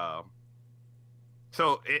like a.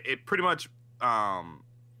 So it pretty much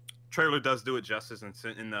trailer does do it justice in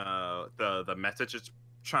the message it's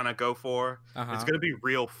trying to go for. It's gonna be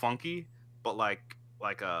real funky, but like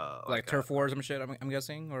turf wars and shit. I'm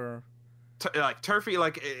guessing, or like turfy.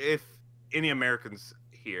 Like if any Americans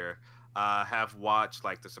here have watched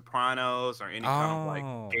like The Sopranos or any kind of like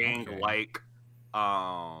gang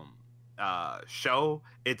show,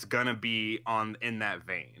 it's gonna be in that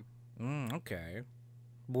vein. Okay.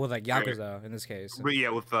 Well, like Yakuza in this case. But yeah,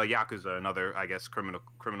 with Yakuza and other, I guess,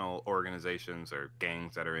 criminal organizations or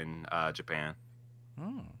gangs that are in Japan.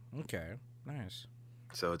 Okay, nice.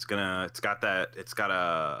 So it's got that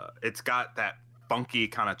funky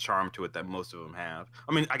kind of charm to it that most of them have.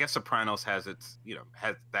 I mean, I guess Sopranos has that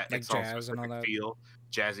like its own jazz and all that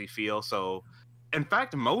jazzy feel. So, in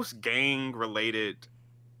fact, most gang related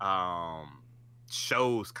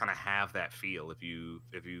shows kind of have that feel if you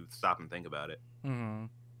stop and think about it.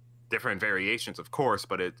 Different variations, of course,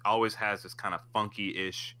 but it always has this kind of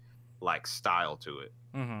funky-ish like style to it.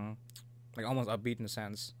 Like almost upbeat in a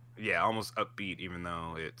sense. Yeah, almost upbeat, even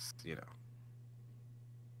though it's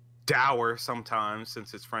dour sometimes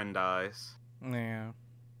since his friend dies. Yeah.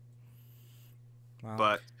 Well,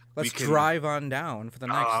 but let's drive on down for the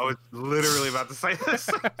next. I was literally about to say this.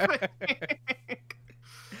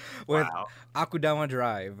 With Akudama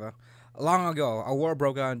Drive. Long ago, a war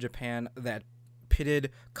broke out in Japan that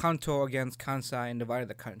pitted Kanto against Kansai and divided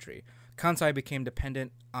the country. Kansai became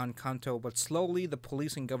dependent on Kanto, but slowly the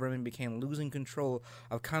police and government began losing control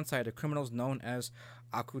of Kansai to criminals known as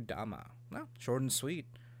Akudama. Well, short and sweet.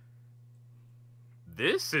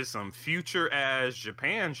 This is some future-ass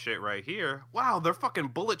Japan shit right here. Wow, their fucking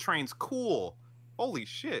bullet train's cool. Holy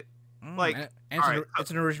shit.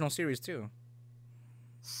 It's an original series, too.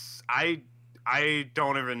 I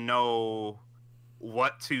don't even know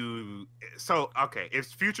what to... So, okay,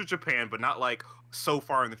 it's future Japan, but not like so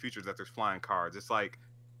far in the future that there's flying cars. It's like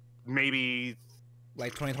maybe...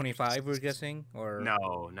 Like 2025, we're guessing? Or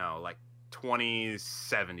No, like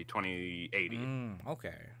 2070, 2080.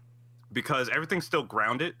 Okay. Because everything's still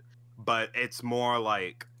grounded, but it's more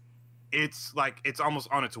like it's almost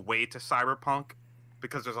on its way to cyberpunk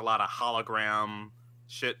because there's a lot of hologram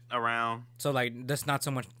shit around. So like that's not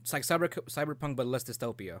so much. It's like cyberpunk, but less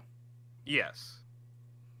dystopia. Yes.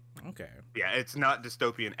 Okay. Yeah, it's not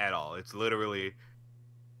dystopian at all. It's literally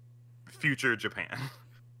future Japan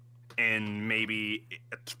in maybe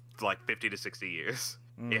like 50 to 60 years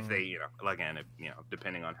if they,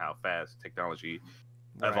 depending on how fast technology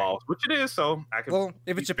evolves, which it is. So I could. Well,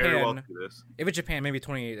 if it's Japan, very well do this. If it's Japan, maybe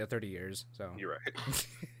 28 to 30 years. So you're right.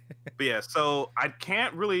 But yeah, so I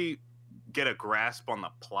can't really get a grasp on the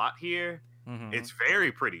plot here. It's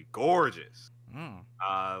very pretty gorgeous.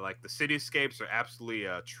 Like the cityscapes are absolutely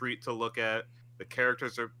a treat to look at. The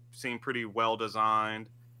characters seem pretty well designed.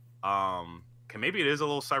 Maybe it is a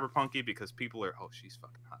little cyberpunky because people are. Oh, she's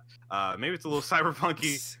fucking hot. Maybe it's a little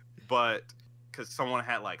cyberpunky, but because someone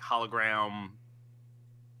had like hologram.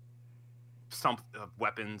 Some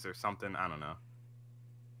weapons or something. I don't know.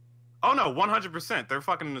 Oh no, 100%. They're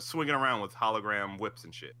fucking swinging around with hologram whips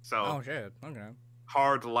and shit. So. Oh shit. Okay.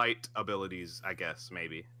 Hard light abilities, I guess,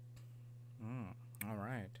 maybe. All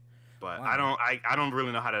right. But wow. I don't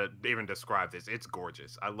really know how to even describe this. It's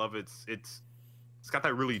gorgeous. I love it. It's got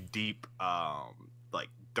that really deep, like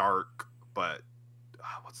dark, but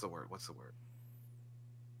what's the word?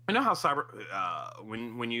 I know how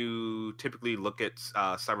when you typically look at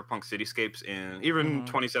cyberpunk cityscapes in even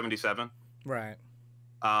 2077, right?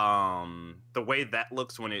 The way that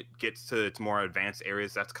looks when it gets to its more advanced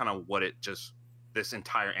areas, that's kind of what this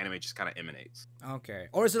entire anime just kind of emanates. Okay,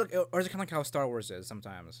 or is it kind of like how Star Wars is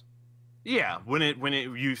sometimes? Yeah, when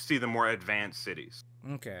you see the more advanced cities.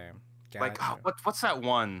 Okay, gotcha. Like what's that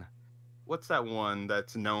one? what's that one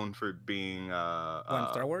that's known for being One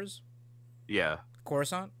Star Wars? yeah,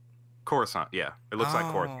 Coruscant? Coruscant. Yeah, it looks like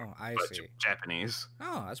Coruscant, Oh, I but see. Japanese.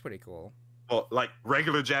 Oh, that's pretty cool. Well, like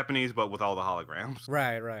regular Japanese, but with all the holograms.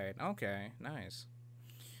 Right, right. Okay, nice.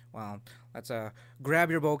 Well, let's grab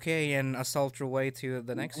your bouquet and assault your way to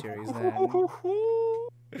the next series then.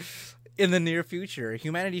 In the near future,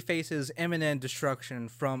 humanity faces imminent destruction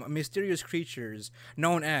from mysterious creatures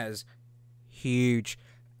known as huge.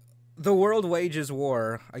 The world wages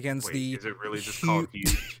war against Wait, the is it really just called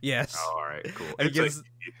huge? yes, Oh, all right, cool. against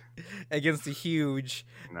against the huge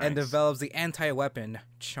and Nice. develops the anti-weapon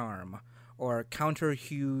charm or counter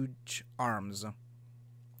huge arms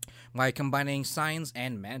by combining science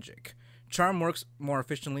and magic. Charm works more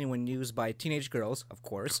efficiently when used by teenage girls, of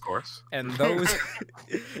course, Of course. and those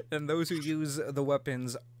and those who use the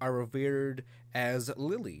weapons are revered as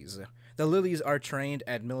lilies. The lilies are trained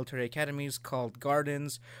at military academies called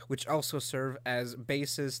gardens, which also serve as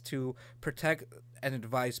bases to protect and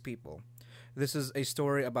advise people. This is a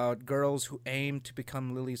story about girls who aim to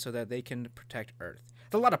become lilies so that they can protect Earth.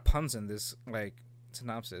 There's a lot of puns in this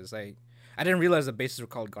synopsis. I didn't realize the bases were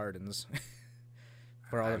called gardens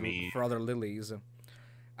for all their lilies.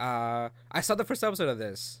 I saw the first episode of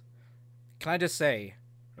this. Can I just say,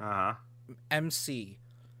 Uh huh. MC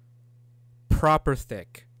proper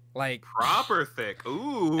thick, like Proper thick.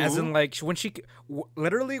 Ooh. as in like when she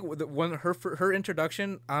literally when her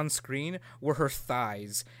introduction on screen were her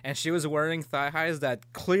thighs, and she was wearing thigh highs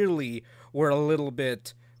that clearly were a little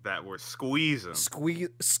bit that we're squeezing.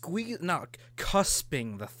 no,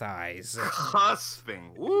 cusping the thighs.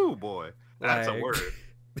 Cusping. Ooh, boy. That's a Like- word.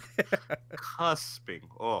 Cusping.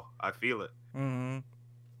 Oh, I feel it. hmm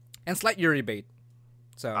And slight Yuri bait.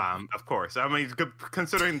 So Of course. I mean,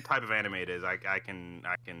 considering the type of anime it is, I can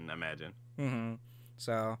imagine.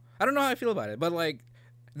 So I don't know how I feel about it, but like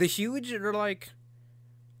the huge are like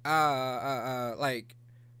like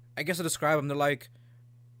I guess to describe them, they're like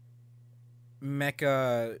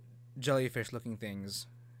mecha jellyfish looking things.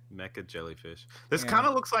 Mecha jellyfish. This Yeah. kind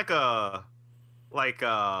of looks like a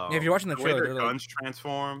if you're watching the way trailer, their they're like- guns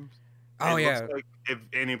transform. Oh it yeah, looks like if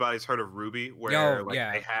anybody's heard of Ruby, where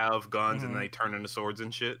yeah. they have guns and Mhm. they turn into swords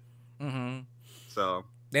and shit. mm-hmm. So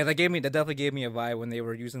Yeah, they definitely gave me a vibe when they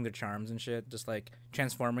were using their charms and shit, just like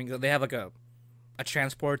transforming. They have like a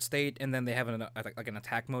transport state, and then they have an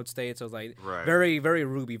attack mode state. So it's like right, very very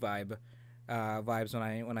Ruby vibes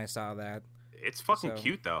when I saw that. it's fucking so-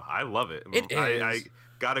 cute though. I love it. It I is.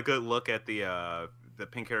 got a good look at the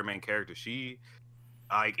pink hair main character. She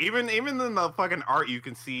like even in the fucking art, you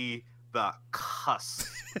can see the cusp.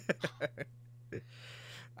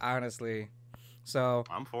 Honestly, so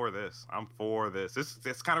I'm for this.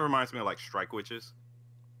 This kind of reminds me of like Strike Witches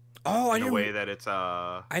I in a didn't way that it's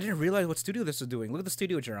I didn't realize what studio this is doing. Look at the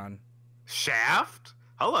studio you're on. Shaft.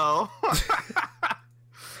 Hello.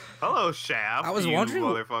 Hello, Shaft. I was you wondering-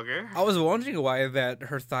 motherfucker. I was wondering why that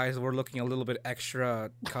her thighs were looking a little bit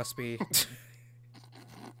extra cuspy.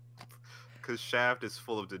 Because Shaft is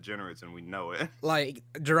full of degenerates and we know it. Like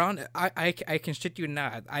Duran, I can shit you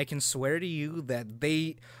not. I can swear to you that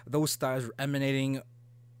those thighs were emanating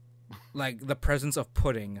like the presence of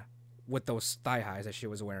pudding with those thigh highs that she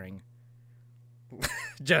was wearing.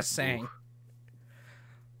 Just saying.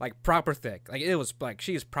 Like proper thick. Like it was like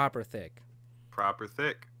she's proper thick. Proper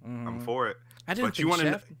thick. I'm Mhm. for it. I didn't but you think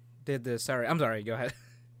wanna Chef did this. Sorry, I'm sorry. Go ahead.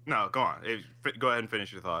 No, go on. Go ahead and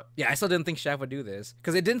finish your thought. Yeah, I still didn't think Shaft would do this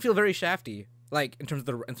because it didn't feel very Shafty. Like in terms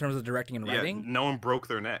of the directing and writing. Yeah, no one broke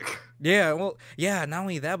their neck. Yeah, well, yeah. Not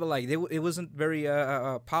only that, but like it wasn't very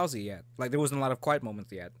pausey yet. Like there wasn't a lot of quiet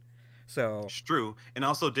moments yet. So It's true, and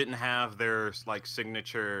also didn't have their like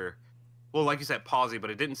signature. Well, like you said, pausey, but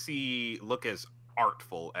it didn't look as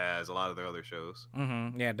artful as a lot of their other shows.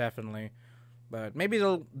 yeah, definitely. But maybe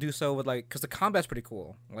they'll do so with like because the combat's pretty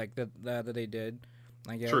cool. Like that they did,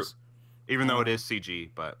 I guess. True. Even though it is CG,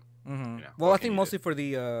 but Well, I what can think you mostly for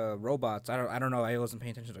the robots. I don't know. I wasn't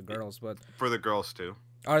paying attention to girls, but for the girls too.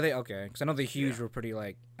 are they okay? Because I know the huge Yeah. were pretty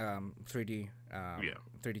like 3D. Yeah.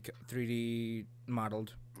 3D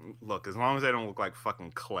modeled. Look, as long as they don't look like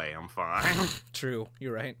fucking clay, I'm fine. True,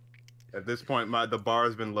 you're right. At this point, the bar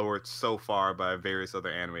has been lowered so far by various other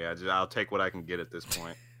anime. I'll take what I can get at this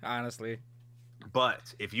point. Honestly.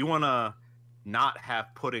 But if you want to not have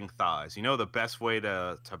pudding thighs, you know the best way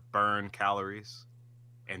to burn calories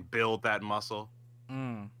and build that muscle?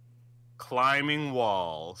 Mm. Climbing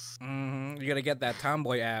walls. You gotta get that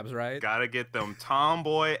tomboy abs, right? Gotta get them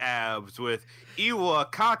tomboy abs with Iwa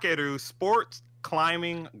Kakeru sports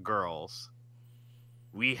climbing girls.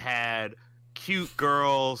 We had cute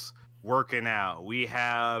girls working out. We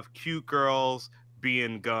have cute girls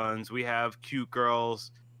being guns. We have cute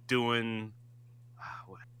girls doing.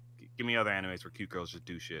 Give me other animes where cute girls just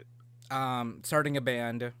do shit. Starting a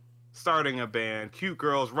band. Starting a band. Cute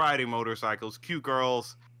girls riding motorcycles. Cute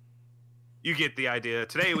girls. You get the idea.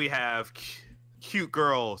 Today we have cute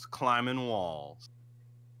girls climbing walls.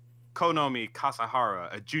 Konomi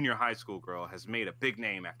Kasahara, a junior high school girl, has made a big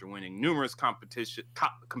name after winning numerous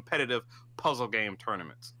competitive puzzle game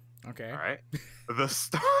tournaments. Okay. All right.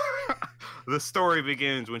 The story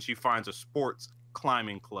begins when she finds a sports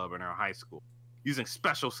climbing club in her high school, using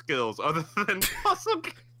special skills other than puzzle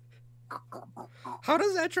games. How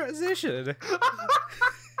does that transition?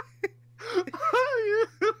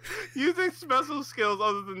 Using special skills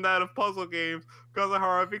other than that of puzzle games,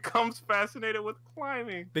 Kasahara becomes fascinated with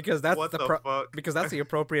climbing. Because that's what the fuck? Because that's the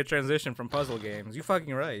appropriate transition from puzzle games. You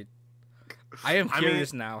fucking right. I am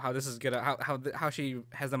curious now how this is gonna how she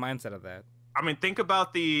has the mindset of that. I mean, think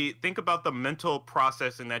about the mental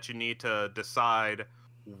processing that you need to decide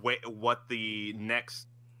what the next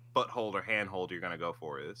foothold or handhold you're gonna go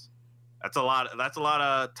for is. That's a lot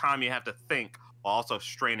of time you have to think while also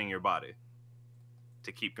straining your body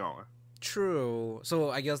to keep going. True. So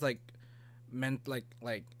I guess like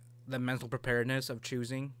the mental preparedness of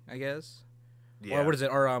choosing, I guess. Yeah. Or what is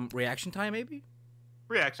it? Or reaction time maybe?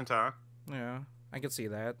 Reaction time. Yeah, I could see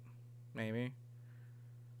that. Maybe.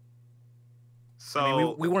 So I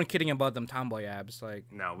mean, we weren't kidding about them tomboy abs, like.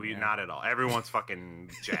 No, not at all. Everyone's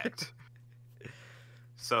fucking jacked.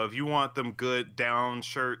 So if you want them good down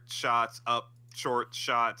shirt shots, up short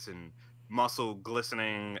shots, and muscle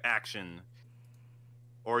glistening action,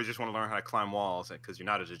 or you just want to learn how to climb walls because you're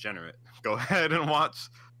not a degenerate, go ahead and watch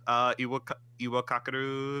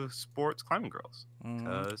Iwakakaru Sports Climbing Girls,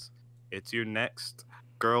 because it's your next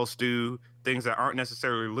girls do things that aren't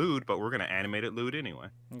necessarily lewd, but we're going to animate it lewd anyway.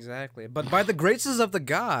 Exactly. But by the graces of the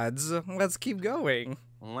gods, let's keep going.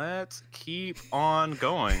 Let's keep on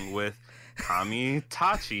going with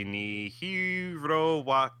Kamitachi ni Hiro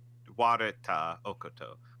Wareta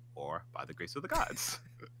Okoto, or By the Grace of the Gods.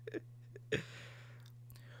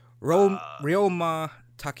 Ryoma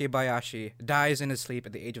Takebayashi dies in his sleep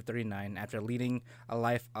at the age of 39 after leading a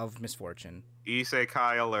life of misfortune.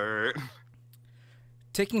 Isekai alert.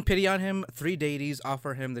 Taking pity on him, 3 deities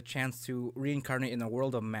offer him the chance to reincarnate in the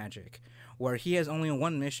world of magic, where he has only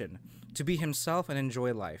one mission, to be himself and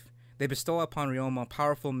enjoy life. They bestow upon Ryoma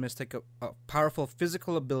powerful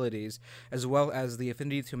physical abilities, as well as the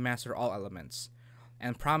affinity to master all elements,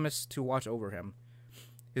 and promise to watch over him.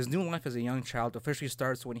 His new life as a young child officially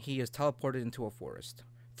starts when he is teleported into a forest.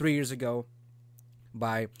 3 years ago,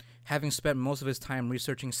 by having spent most of his time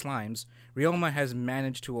researching slimes, Ryoma has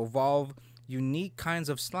managed to evolve unique kinds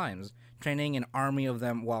of slimes, training an army of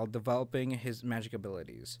them while developing his magic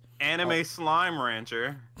abilities. Anime slime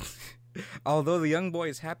rancher. Although the young boy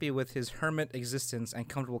is happy with his hermit existence and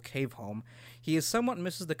comfortable cave home, he somewhat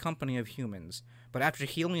misses the company of humans. But after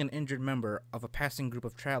healing an injured member of a passing group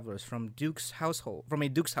of travelers from a duke's household,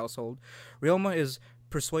 Ryoma is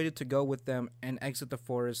persuaded to go with them and exit the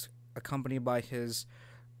forest, accompanied by his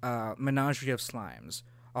menagerie of slimes.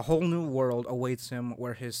 A whole new world awaits him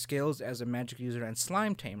where his skills as a magic user and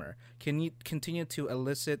slime tamer can continue to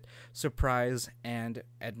elicit surprise and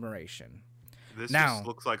admiration. This just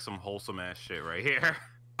looks like some wholesome ass shit right here.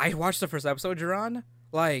 I watched the first episode, Jerron.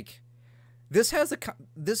 Like, this has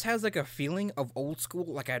like a feeling of old school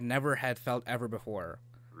like I never had felt ever before.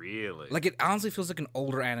 Really? Like, it honestly feels like an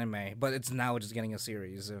older anime, but it's now just getting a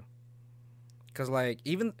series. Cause like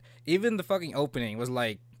even the fucking opening was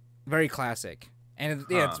like very classic. And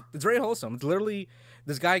it's very wholesome. It's literally,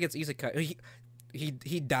 this guy gets isekai.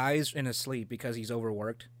 He dies in his sleep because he's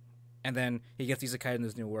overworked, and then he gets isekai in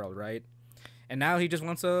this new world, right? And now he just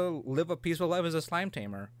wants to live a peaceful life as a slime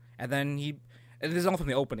tamer. And then and this is all from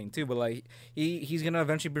the opening too, but like he's gonna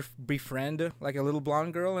eventually befriend like a little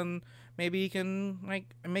blonde girl, and maybe he can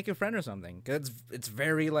like make a friend or something. Cause it's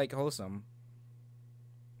very like wholesome.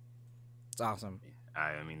 It's awesome.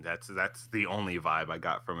 I mean, that's the only vibe I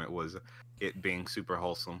got from it, was it being super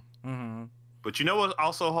wholesome. Mm-hmm. But you know what's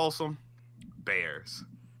also wholesome? Bears.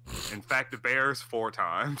 In fact, the bears 4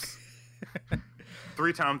 times.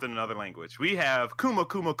 3 times in another language. We have Kuma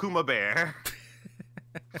Kuma Kuma Bear.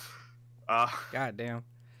 God damn.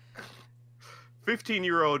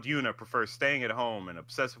 15-year-old Yuna prefers staying at home and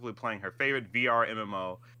obsessively playing her favorite VR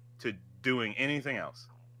MMO to doing anything else.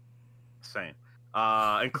 Same.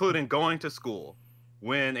 Including going to school.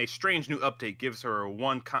 When a strange new update gives her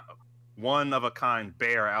one of a kind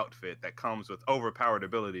bear outfit that comes with overpowered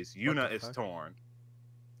abilities, Yuna is torn.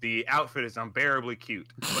 The outfit is unbearably cute,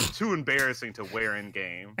 but too embarrassing to wear in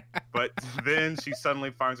game. But then she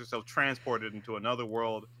suddenly finds herself transported into another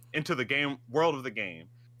world, into the world of the game,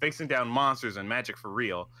 facing down monsters and magic for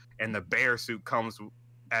real. And the bear suit comes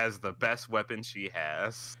as the best weapon she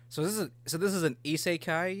has. So this is an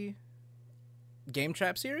isekai game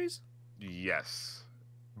trap series? Yes,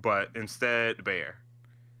 but instead bear.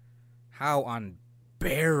 How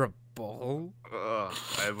unbearable. Ugh,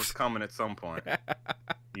 it was coming at some point.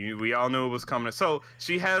 We all knew it was coming. So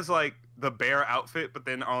she has like the bear outfit, but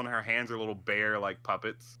then on her hands are little bear like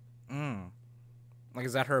puppets. Like,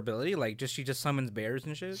 is that her ability? Like, she just summons bears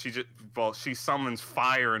and shit? She summons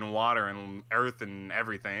fire and water and earth and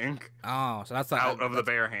everything. Oh, so that's out of the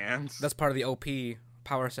bear hands. That's part of the OP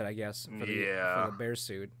power set, I guess. For the bear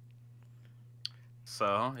suit.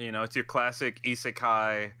 So, it's your classic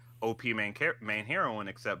isekai OP main heroine,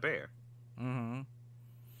 except bear. Mm-hmm.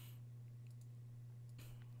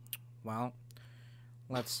 Well,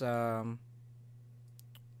 let's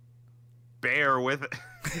bear with it.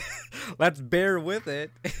 Let's bear with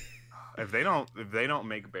it. If they don't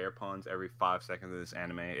make bear puns every 5 seconds of this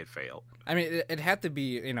anime, it failed. I mean, it had to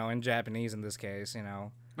be, in Japanese in this case,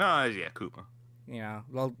 No, yeah, Kuma.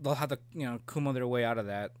 They'll have to, Kuma their way out of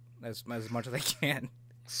that as much as they can.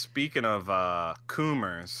 Speaking of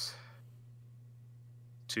Kumers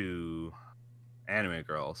to anime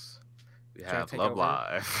girls, we have Love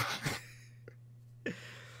Live.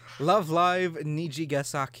 Love Live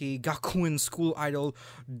Nijigasaki Gakuen School Idol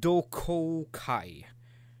Dokokai.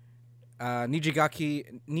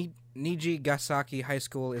 Nijigasaki High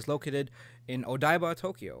School is located in Odaiba,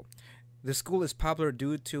 Tokyo. The school is popular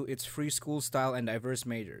due to its free school style and diverse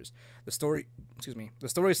majors. The story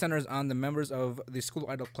centers on the members of the school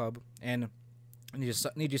idol club and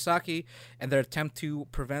Nijigasaki and their attempt to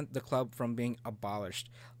prevent the club from being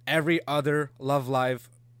abolished. Every other Love Live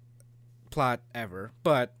plot ever,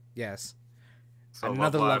 but yes, so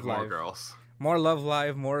another Love Live, more girls, more Love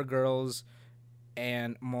Live, more girls,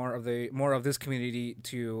 and more of this community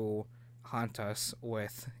to haunt us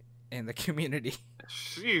with in the community.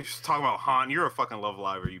 You just talking about haunt. You're a fucking Love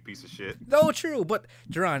Liver, you piece of shit. No, true, but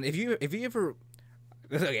Duran, if you ever,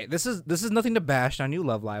 okay, this is nothing to bash on you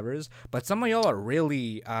Love Livers, but some of y'all are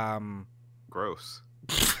really gross.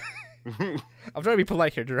 I'm trying to be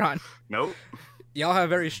polite here, Duran. Nope. Y'all have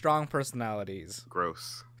very strong personalities.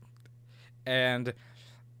 Gross. And,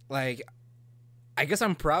 like, I guess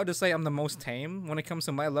I'm proud to say I'm the most tame when it comes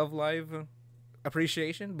to my Love Live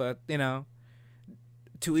appreciation, but,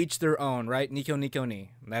 to each their own, right? Nico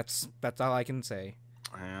ni. That's all I can say.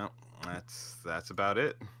 Yeah, that's about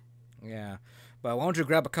it. Yeah. But why don't you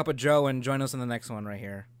grab a cup of Joe and join us in the next one right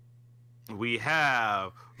here? We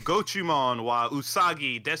have Gochumon wa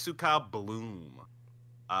Usagi Desuka Bloom.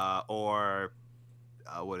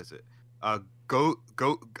 What is it?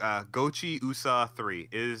 Gochi Usa 3.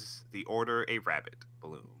 Is the order a rabbit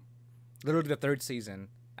balloon? Literally the third season.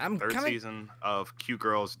 Season of Cute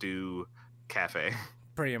Girls Do Cafe.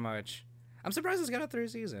 Pretty much. I'm surprised it's got a third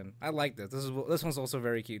season. I like this. This one's also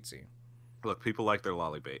very cutesy. Look, people like their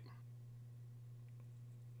lollybait.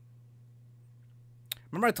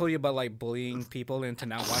 Remember I told you about like bullying people into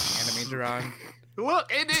not watching anime, Duran?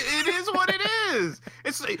 Look, it is what it is.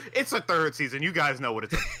 It's a third season. You guys know what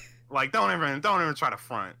it's like. Don't even try to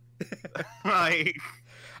front. Like,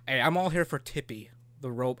 hey, I'm all here for Tippy,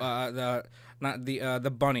 the rope, the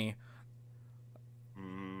bunny.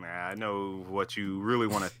 I know what you really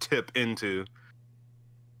want to tip into.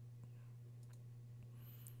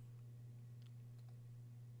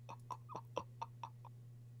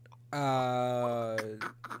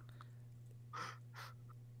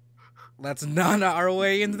 Let's na our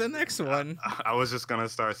way into the next one. I was just gonna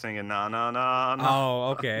start singing na na na na.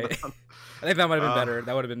 Oh, okay. I think that might have been better.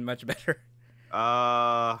 That would have been much better.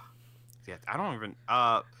 Yeah, I don't even.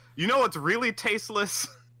 You know what's really tasteless?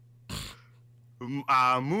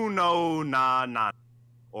 Muno na na,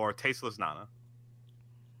 or tasteless nana.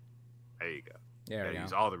 There you go. Yeah,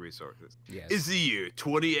 use all the resources. Yes. It's the year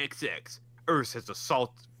 20XX. Earth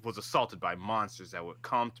was assaulted by monsters that would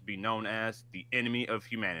come to be known as the enemy of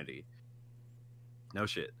humanity. No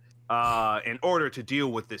shit. In order to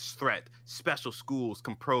deal with this threat, special schools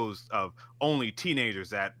composed of only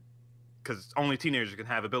teenagers because only teenagers can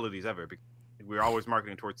have abilities ever. We're always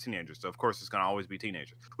marketing towards teenagers, so of course it's going to always be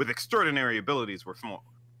teenagers. With extraordinary abilities were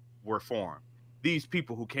formed. These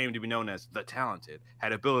people who came to be known as the talented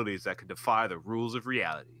had abilities that could defy the rules of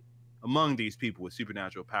reality. Among these people with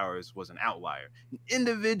supernatural powers was an outlier, an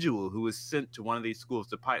individual who was sent to one of these schools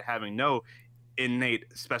despite having no innate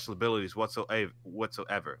special abilities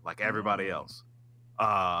whatsoever, like everybody else.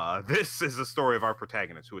 This is the story of our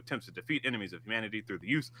protagonist who attempts to defeat enemies of humanity through the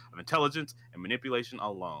use of intelligence and manipulation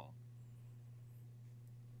alone.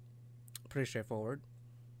 Pretty straightforward.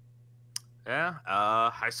 Yeah.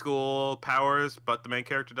 High school powers, but the main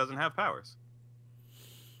character doesn't have powers.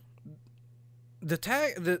 The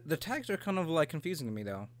tags are kind of like confusing to me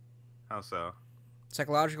though. How so?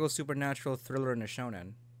 Psychological, supernatural, thriller, and a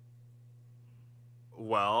shonen.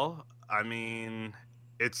 Well, I mean,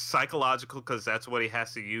 it's psychological because that's what he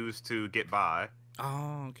has to use to get by.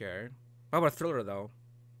 Oh, okay. How about thriller though?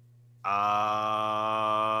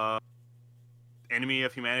 Enemy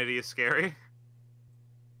of humanity is scary.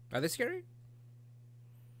 Are they scary?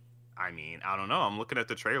 I mean, I don't know. I'm looking at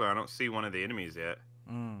the trailer. I don't see one of the enemies yet.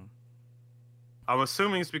 Mm. I'm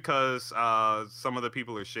assuming it's because some of the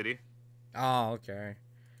people are shitty. Oh, okay.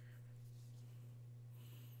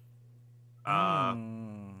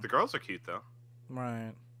 The girls are cute though.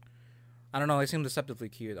 Right. I don't know. They seem deceptively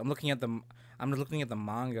cute. I'm looking at the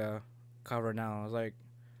manga cover now. I was like,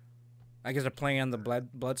 I guess they're playing on the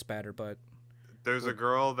blood spatter, but there's a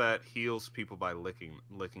girl that heals people by licking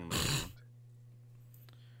the wound.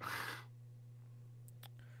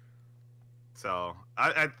 So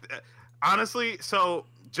I honestly, so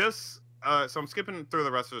I'm skipping through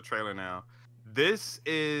the rest of the trailer now. This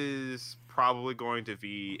is probably going to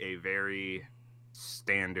be a very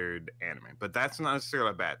standard anime, but that's not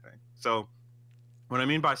necessarily a bad thing. So what I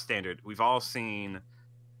mean by standard, we've all seen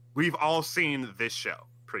this show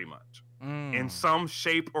pretty much in some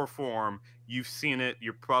shape or form. You've seen it.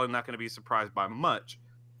 You're probably not going to be surprised by much,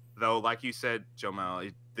 though. Like you said,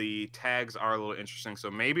 Jomel, the tags are a little interesting,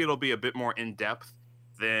 so maybe it'll be a bit more in depth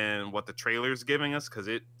than what the trailer's giving us, because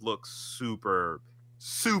it looks super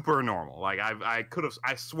normal. Like I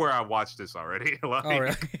swear I watched this already. Like, oh,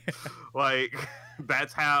 really? like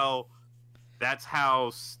that's how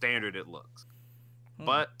standard it looks.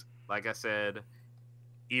 But like I said,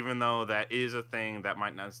 even though that is a thing, that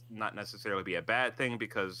might not necessarily be a bad thing,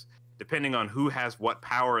 because depending on who has what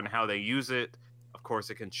power and how they use it, of course,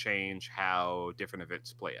 it can change how different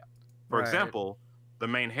events play out. For example, the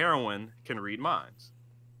main heroine can read minds.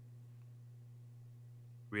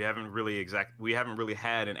 We haven't really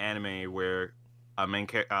had an anime where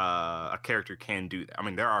a character can do that. I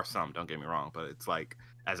mean, there are some, don't get me wrong, but it's like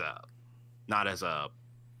not as a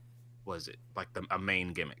a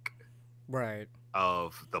main gimmick, right,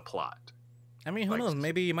 of the plot. I mean, who knows?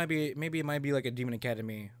 Maybe it might be like a Demon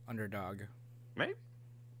Academy underdog.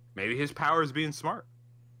 Maybe his power is being smart.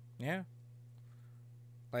 Yeah.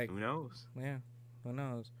 Like, who knows? Yeah, who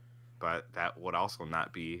knows? But that would also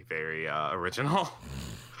not be very original.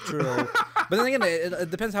 True. But then again,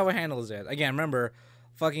 it depends how it handles it. Again, remember,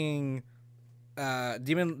 fucking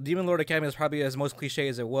Demon Lord Academy is probably as most cliche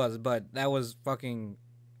as it was, but that was fucking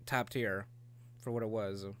top tier for what it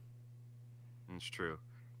was. It's true.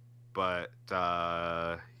 But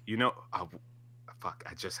I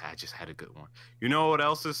just had a good one. You know what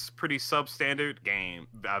else is pretty substandard?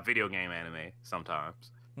 Video game anime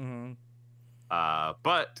sometimes. Mm-hmm.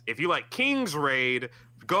 But if you like King's Raid,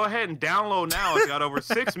 go ahead and download now. It's got over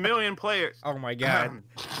 6 million players. Oh my god.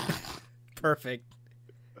 Perfect.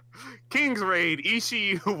 King's Raid,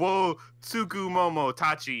 Ishi wo Tsukumomo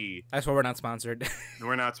Tachi. That's why we're not sponsored.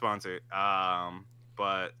 We're not sponsored.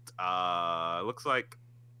 But looks like,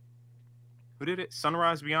 who did it?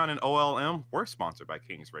 Sunrise Beyond and OLM were sponsored by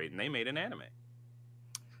King's Raid, and they made an anime.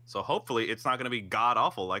 So hopefully it's not going to be god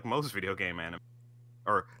awful like most video game anime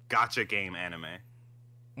or gacha game anime.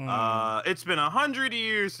 It's been 100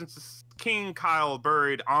 years since King Kyle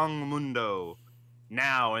buried Ang Mundo.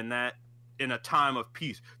 Now, in a time of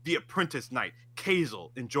peace, the apprentice knight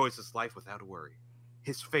Kazel enjoys his life without a worry.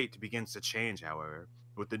 His fate begins to change, however,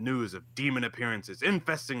 with the news of demon appearances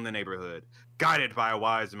infesting the neighborhood. Guided by a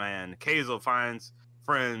wise man, Kazel finds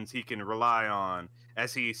friends he can rely on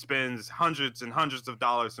as he spends hundreds and hundreds of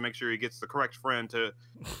dollars to make sure he gets the correct friend to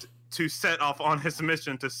set off on his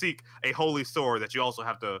mission to seek a holy sword that you also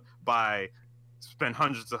have to spend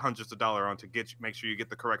hundreds of dollars on to make sure you get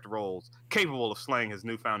the correct rolls, capable of slaying his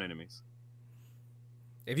newfound enemies.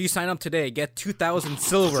 If you sign up today, get 2,000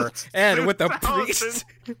 silver, and with the priest,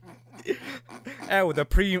 and with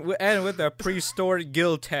the pre-stored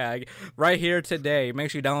guild tag right here today.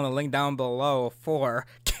 Make sure you download the link down below for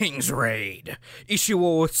King's Raid.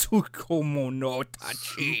 Ishiwo Tsukumo no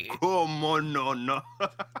Tachi. Tsukumo no.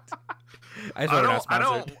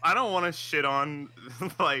 I don't want to shit on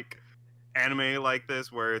like anime like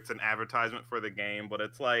this where it's an advertisement for the game, but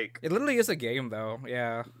it's like it literally is a game though.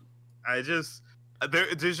 Yeah.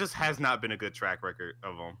 There just has not been a good track record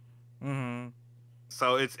of them. Mm-hmm.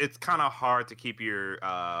 So it's kind of hard to keep your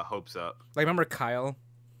hopes up. Like, remember Kyle?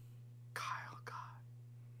 God.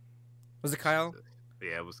 Was it Kyle?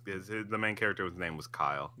 Yeah, it was. The main character's name was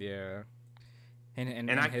Kyle. Yeah. And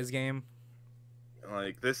his game?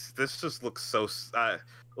 Like this just looks so.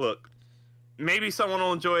 Look, maybe someone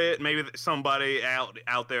will enjoy it. Maybe somebody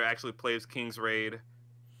out there actually plays King's Raid.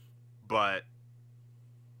 But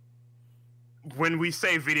when we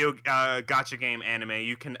say video gotcha game anime,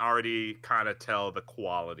 you can already kind of tell the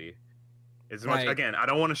quality. As much again, I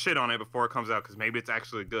don't want to shit on it before it comes out because maybe it's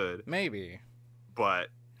actually good. Maybe, but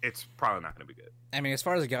it's probably not going to be good. I mean, as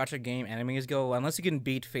far as gotcha game animes go, unless you can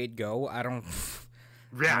beat Fate Go, I don't.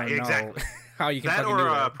 Yeah, I don't exactly. know how you can that fucking or do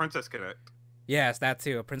that. Princess Connect. Yes, that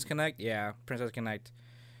too. Prince Connect. Yeah, Princess Connect.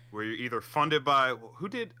 Where you're either funded by who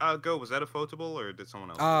did Go? Was that Ufotable or did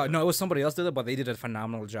someone else? No, it was somebody else did it, but they did a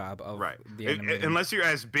phenomenal job of the animation. Unless you're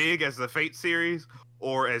as big as the Fate series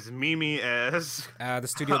or as Mimi as the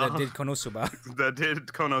studio that did Konosuba. that did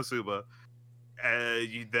Konosuba,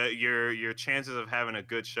 your chances of having a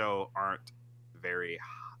good show aren't very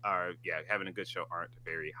having a good show aren't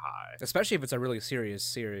very high. Especially if it's a really serious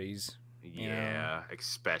series. Yeah,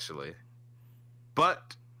 especially.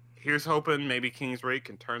 But here's hoping maybe King's Raid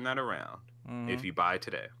can turn that around if you buy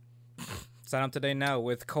today. Sign up today now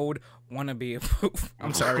with code wannabe.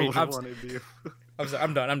 I'm sorry. I'm sorry.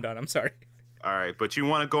 I'm done. I'm sorry. All right, but you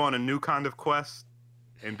want to go on a new kind of quest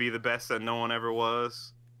and be the best that no one ever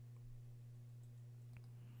was?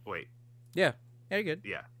 Wait. Yeah, you're good.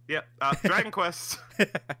 Yeah. Dragon Quest.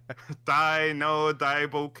 Daiboken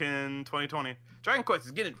 2020. Dragon Quest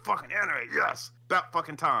is getting fucking anime. Yes, about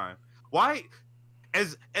fucking time. Why?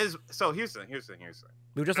 So here's the thing.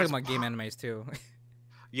 We were just talking about game animes too.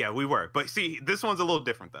 Yeah, we were. But see, this one's a little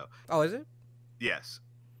different though. Oh, is it? Yes.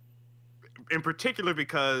 In particular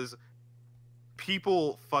because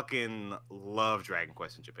people fucking love Dragon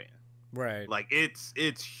Quest in Japan. Right. Like it's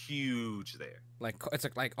huge there. Like it's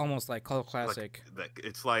like almost like cult classic.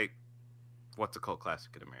 It's like what's a cult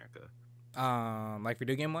classic in America? Like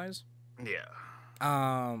video game wise? Yeah.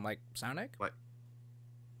 Like Sonic? Like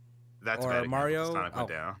that's or Mario? Sonic went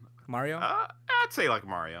down. Mario? I'd say like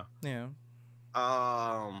Mario. Yeah.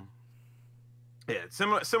 Yeah,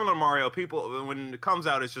 similar to Mario. People when it comes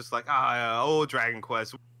out, it's just like old Dragon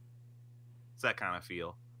Quest. It's that kind of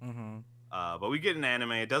feel. Mm-hmm. But we get an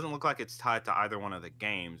anime. It doesn't look like it's tied to either one of the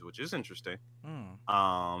games, which is interesting.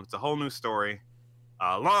 It's a whole new story.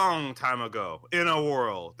 A long time ago, in a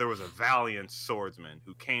world, there was a valiant swordsman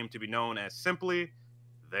who came to be known as simply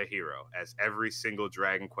the hero, as every single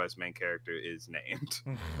Dragon Quest main character is named.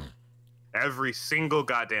 Every single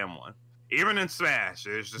goddamn one. Even in Smash,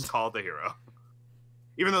 it's just called the hero.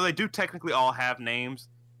 Even though they do technically all have names,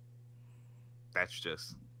 that's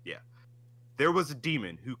just, yeah. There was a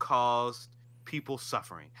demon who caused people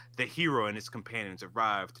suffering. The hero and his companions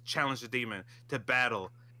arrived to challenge the demon to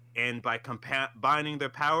battle, and by combining their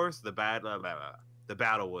powers, the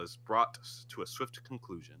battle was brought to a swift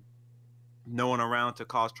conclusion. No one around to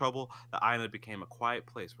cause trouble, the island became a quiet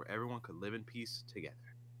place where everyone could live in peace together.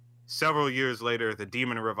 Several years later, the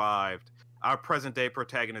demon revived. Our present-day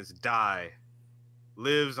protagonist, Dai,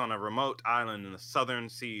 lives on a remote island in the southern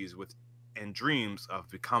seas and dreams of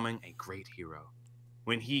becoming a great hero.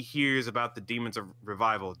 When he hears about the demon's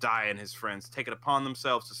revival, Dai and his friends take it upon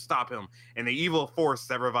themselves to stop him and the evil force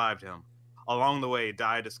that revived him. Along the way,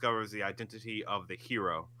 Dai discovers the identity of the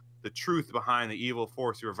hero, the truth behind the evil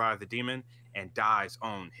force who revived the demon, and Dai's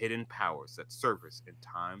own hidden powers that surface in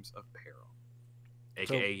times of peril.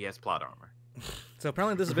 AKA he has plot armor. So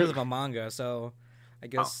apparently this is based on a manga, so I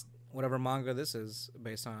guess whatever manga this is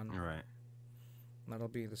based on. Right. That'll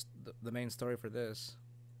be the main story for this.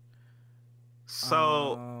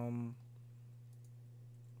 So...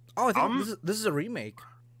 I think this is a remake.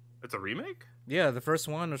 It's a remake? Yeah, the first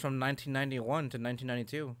one was from 1991 to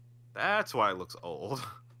 1992. That's why it looks old.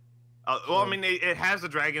 I mean, it has the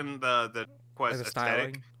dragon, the quest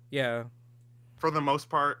aesthetic. Yeah. For the most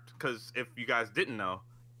part, because if you guys didn't know,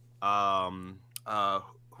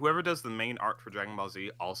 whoever does the main art for Dragon Ball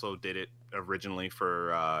Z also did it originally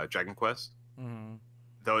for Dragon Quest. Mm-hmm.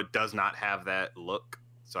 Though it does not have that look,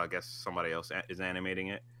 so I guess somebody else is animating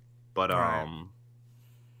it. But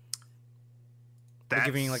they're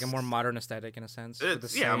giving like a more modern aesthetic in a sense.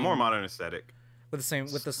 A more modern aesthetic with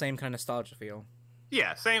the same kind of nostalgia feel.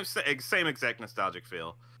 Yeah, same exact nostalgic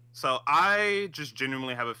feel. So I just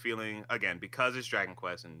genuinely have a feeling, again, because it's Dragon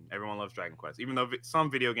Quest and everyone loves Dragon Quest, even though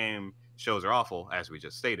some video game shows are awful, as we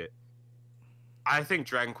just stated, I think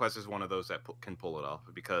Dragon Quest is one of those that can pull it off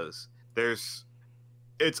because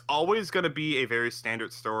it's always going to be a very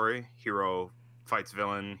standard story. Hero fights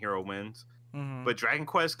villain, hero wins. Mm-hmm. But Dragon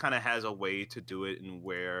Quest kind of has a way to do it in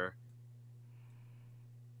where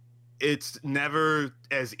it's never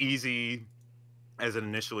as easy as it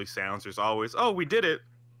initially sounds. There's always, we did it.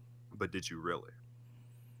 But did you really?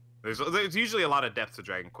 There's usually a lot of depth to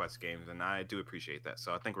Dragon Quest games, and I do appreciate that.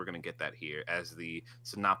 So I think we're gonna get that here, as the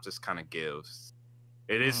synopsis kind of gives.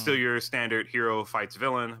 It is still your standard hero fights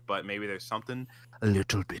villain, but maybe there's something a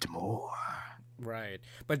little bit more. Right.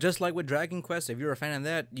 But just like with Dragon Quest, if you're a fan of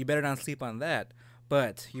that, you better not sleep on that.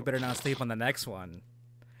 But you better not sleep on the next one.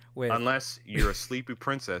 Unless you're a sleepy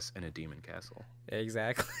princess in a demon castle.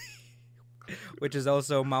 Exactly. Which is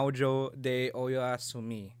also Maojo de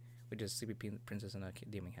Oyasumi, which is Sleepy Princess in a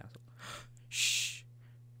Demon Castle. Shh.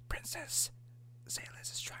 Princess.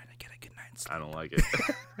 Zayless is trying to get a good night's sleep. I don't like it.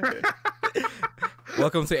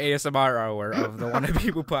 Welcome to ASMR Hour of the Wanna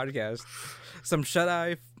People podcast. Some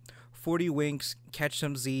shut-eye, 40 winks, catch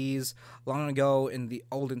some Z's. Long ago in the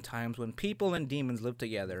olden times when people and demons lived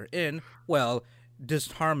together in, well,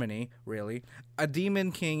 disharmony, really. A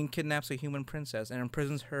demon king kidnaps a human princess and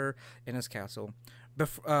imprisons her in his castle.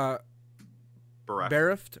 Bereft.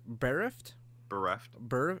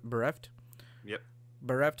 Yep.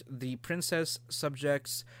 Bereft, the princess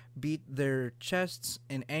subjects beat their chests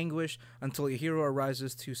in anguish until a hero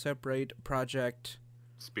arises to separate Project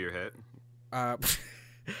Spearhead.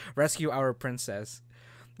 Rescue our princess.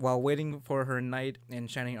 While waiting for her knight in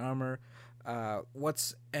shining armor,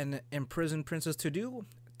 what's an imprisoned princess to do?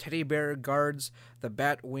 Teddy bear guards the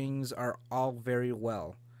bat wings are all very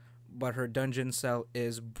well, but her dungeon cell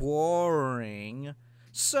is boring.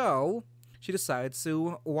 So she decides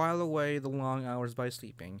to while away the long hours by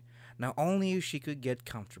sleeping. Now only she could get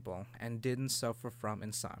comfortable and didn't suffer from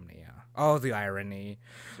insomnia. Oh, the irony.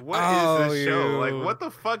 What is this show? Like, what the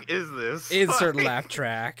fuck is this? Insert like, laugh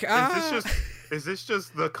track. Is this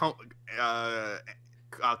just the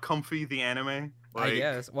Comfy the anime? Like, I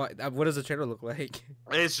guess. What does the trailer look like?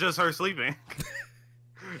 It's just her sleeping.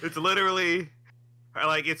 It's literally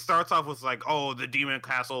like it starts off with like, oh, the demon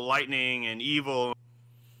castle, lightning and evil.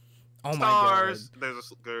 Oh stars. My god!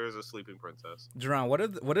 There's a sleeping princess. Jerron,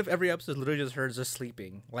 what if every episode literally just her just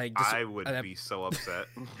sleeping? Like I would be so upset.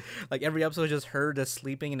 Like every episode just her just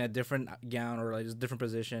sleeping in a different gown or like just different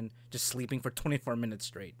position, just sleeping for 24 minutes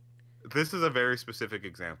straight. This is a very specific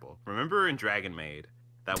example. Remember in Dragon Maid,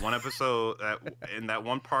 that one episode, in that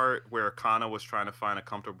one part where Kana was trying to find a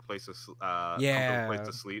comfortable place to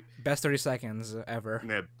sleep. Best 30 seconds ever.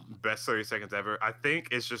 Yeah, best 30 seconds ever. I think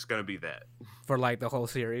it's just gonna be that for like the whole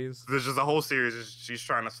series. There's just a whole series. She's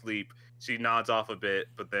trying to sleep. She nods off a bit,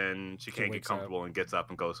 but then she can't get comfortable and gets up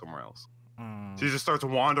and goes somewhere else. She just starts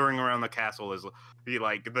wandering around the castle as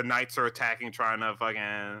the knights are attacking, trying to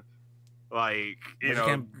fucking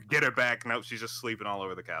get her back. Nope, she's just sleeping all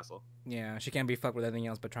over the castle. Yeah, she can't be fucked with anything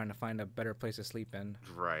else but trying to find a better place to sleep in.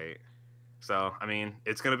 Right. So, I mean,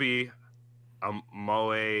 it's going to be a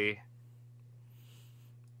moe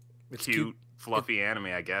cute, fluffy anime,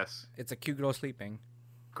 I guess. It's a cute girl sleeping.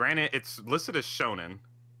 Granted, it's listed as shonen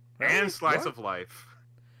and slice of life.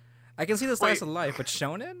 I can see the slice of life, but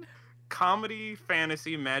shonen? Comedy,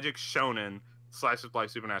 fantasy, magic, shonen, slice of life,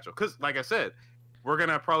 supernatural. Because, like I said, we're going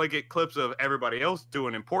to probably get clips of everybody else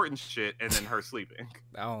doing important shit and then her sleeping.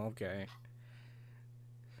 Oh, okay.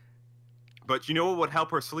 But you know what would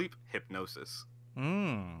help her sleep? Hypnosis.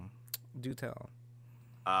 Do tell.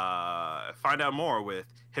 Find out more with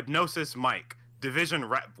Hypnosis Mike. Division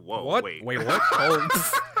rap. Whoa, what? Wait, what? Oh.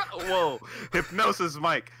 Whoa. Hypnosis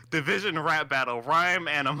Mike. Division rap battle. Rhyme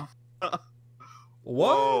anime. What?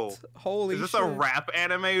 Whoa. Holy shit. Is this a rap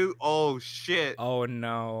anime? Oh, shit. Oh,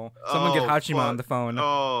 no. Someone get Hachima on the phone.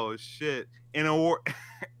 Oh, shit. In a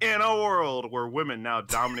world where women now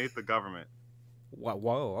dominate the government.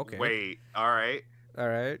 Whoa, okay. Wait, all right.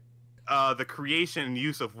 The creation and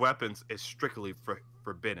use of weapons is strictly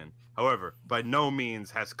forbidden. However, by no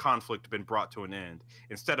means has conflict been brought to an end.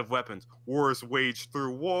 Instead of weapons, wars waged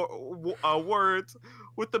through words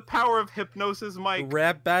with the power of Hypnosis Mike.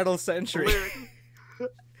 Rap battle century.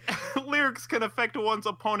 Lyrics can affect one's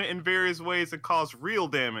opponent in various ways and cause real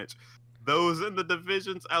damage. Those in the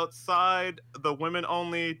divisions outside the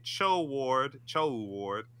women-only Cho Ward,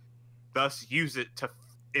 thus use it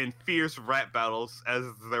in fierce rap battles as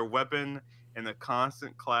their weapon in the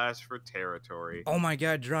constant clash for territory. Oh my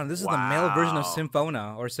god, John, this is the male version of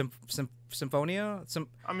Symphona or Symphonia?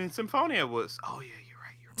 I mean, Symphonia was... Oh, yeah, you're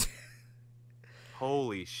right.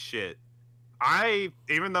 Holy shit.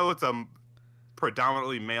 Even though it's a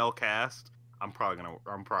predominantly male cast, I'm probably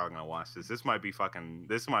gonna watch this. This might be fucking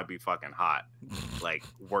hot. Like,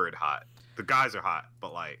 word hot. The guys are hot,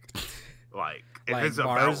 but like if it's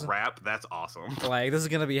bars? about rap, that's awesome. Like, this is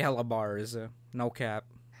gonna be hella bars. No cap.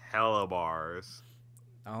 Hella bars.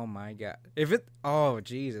 Oh my god. Oh,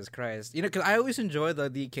 Jesus Christ. You know, because I always enjoy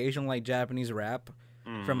the occasional, like, Japanese rap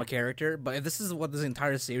from a character, but if this is what this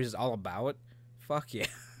entire series is all about, fuck yeah.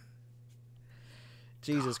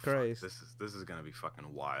 Jesus fuck, Christ. This is gonna be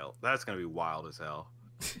fucking wild. That's gonna be wild as hell.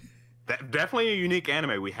 That definitely a unique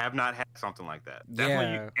anime. We have not had something like that.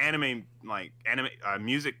 Definitely anime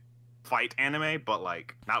music fight anime, but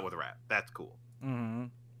like not with rap. That's cool. Mm-hmm.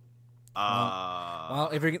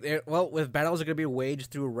 If battles are gonna be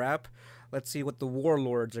waged through rap, let's see what the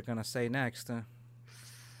warlords are gonna say next. And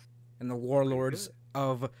the warlords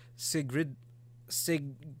of Sigrid,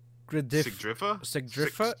 Sigdrifa,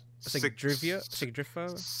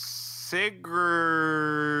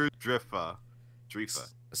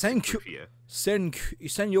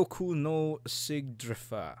 Senyoku no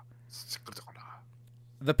Sigdrifa.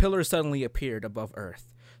 The pillar suddenly appeared above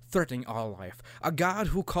Earth, threatening all life. A god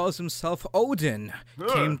who calls himself Odin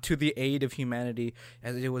came to the aid of humanity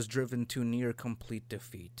as it was driven to near complete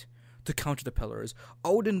defeat. To counter the pillars,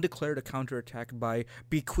 Odin declared a counterattack by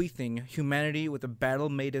bequeathing humanity with the battle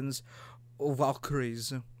maidens,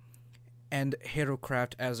 Valkyries, and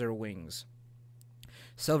Herocraft as their wings.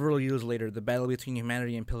 Several years later, the battle between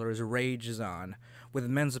humanity and pillars rages on, with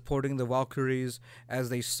men supporting the Valkyries as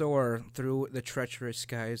they soar through the treacherous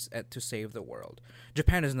skies to save the world.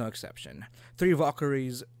 Japan is no exception. 3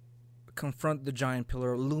 Valkyries confront the giant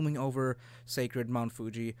pillar looming over sacred Mount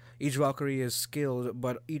Fuji. Each Valkyrie is skilled,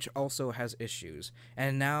 but each also has issues.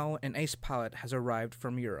 And now an ace pilot has arrived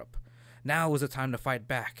from Europe. Now is the time to fight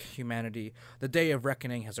back, humanity. The day of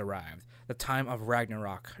reckoning has arrived. The time of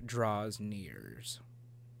Ragnarok draws nears.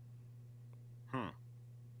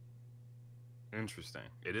 Interesting.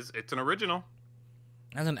 It's an original.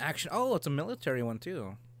 As an action. Oh, it's a military one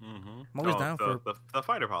too. Mm-hmm. I'm always down for the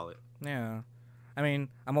fighter pilot. Yeah. I mean,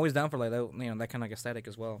 I'm always down for like that, that kind of like aesthetic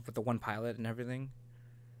as well, with the one pilot and everything.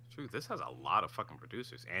 True, this has a lot of fucking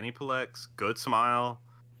producers. Aniplex, Good Smile.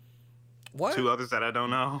 What? 2 others that I don't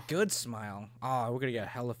know. Good Smile. Oh, we're gonna get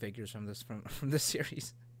hella figures from this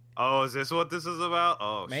series. Oh, is this what this is about?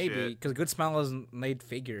 Oh, maybe because Good Smile has made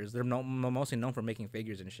figures. They're mostly known for making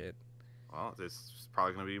figures and shit. Well, this is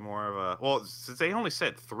probably gonna be more of a. Well, since they only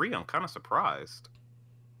said 3, I'm kind of surprised.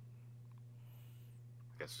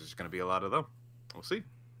 I guess there's gonna be a lot of them. We'll see.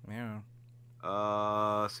 Yeah.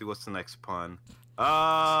 See what's the next pun.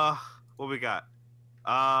 What we got?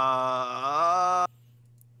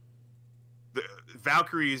 The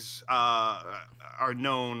Valkyries are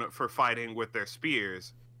known for fighting with their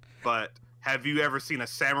spears, but have you ever seen a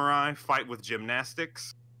samurai fight with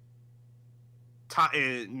gymnastics?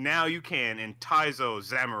 Now you can in Taizo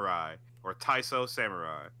Samurai or Taiso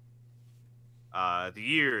Samurai. The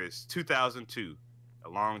year is 2002, a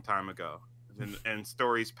long time ago. And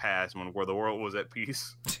stories past where the world was at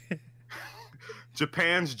peace.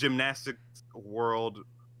 Japan's gymnastics world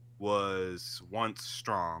was once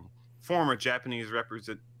strong. Former Japanese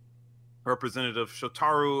representative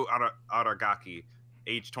Shotaro Aragaki,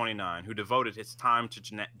 age 29, who devoted his time to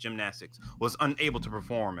gymnastics, was unable to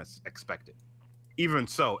perform as expected. Even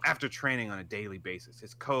so, after training on a daily basis,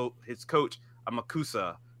 his coach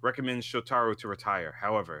Amakusa recommends Shotaro to retire.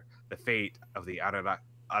 However, the fate of the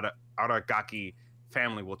Aragaki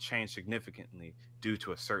family will change significantly due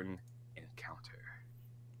to a certain encounter.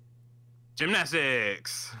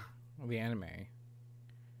 Gymnastics! The anime.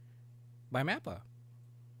 By Mappa.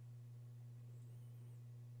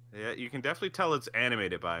 Yeah, you can definitely tell it's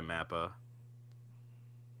animated by Mappa.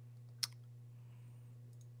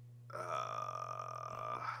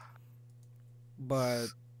 But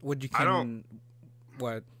what?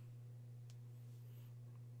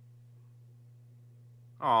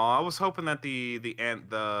 Oh, I was hoping that the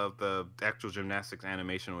actual gymnastics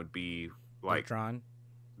animation would be like drawn.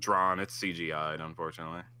 It's CGI'd,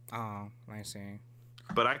 unfortunately. Oh, I see.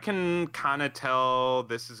 But I can kind of tell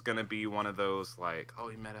this is gonna be one of those like, oh,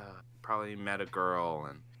 he probably met a girl,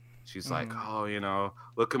 and she's like, oh,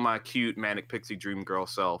 look at my cute manic pixie dream girl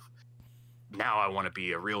self. Now I want to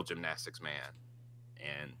be a real gymnastics man,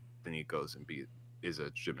 and then he goes and is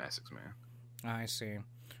a gymnastics man. I see.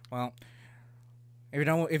 Well,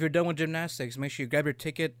 if you're done with gymnastics, make sure you grab your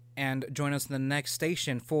ticket and join us in the next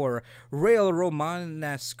station for Rail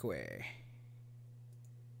Romanesque.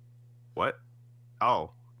 What?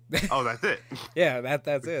 Oh, that's it. Yeah,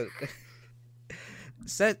 that's it.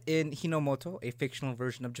 Set in Hinomoto, a fictional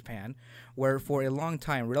version of Japan, where for a long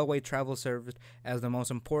time railway travel served as the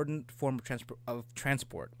most important form of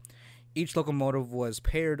transport. Each locomotive was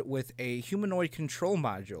paired with a humanoid control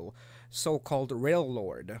module, so-called Rail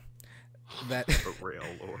Lord, that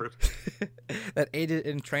that aided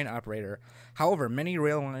in train operator. However, many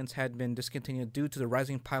rail lines had been discontinued due to the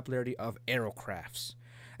rising popularity of aerocrafts,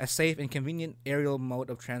 a safe and convenient aerial mode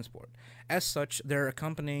of transport. As such, their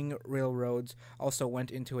accompanying railroads also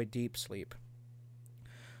went into a deep sleep.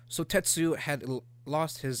 So Tetsu had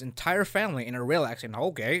lost his entire family in a rail accident.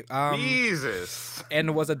 Okay. Jesus.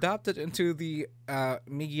 And was adopted into the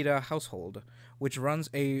Migita household, which runs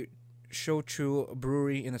a shochu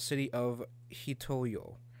brewery in the city of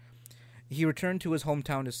Hitoyo. He returned to his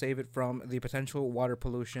hometown to save it from the potential water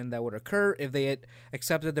pollution that would occur if they had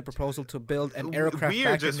accepted the proposal to build an aircraft We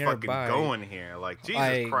are factory just nearby. fucking going here. Like,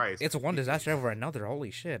 Jesus Christ. It's one disaster over another.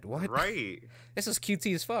 Holy shit. What? Right. This is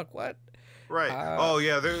QT as fuck. What? Right. Oh,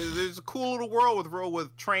 yeah. There's a cool little world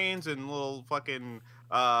with trains and little fucking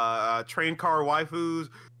train car waifus.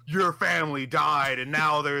 Your family died, and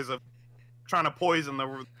now there's a trying to poison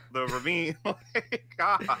the ravine.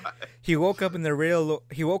 God. He woke up the rail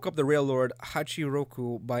lord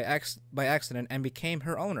Hachiroku by accident and became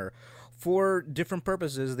her owner. For different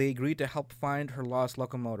purposes, they agreed to help find her lost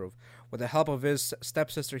locomotive. With the help of his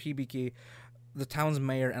stepsister Hibiki, the town's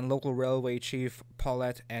mayor, and local railway chief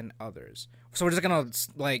Paulette, and others. So we're just gonna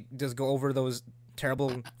just go over those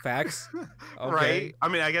terrible facts, okay. Right? I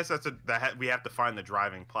mean, I guess we have to find the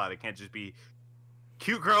driving plot. It can't just be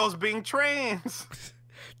cute girls being trains.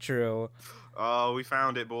 True. Oh, we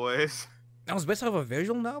found it, boys. That was based off a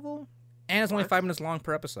visual novel, and it's only 5 minutes long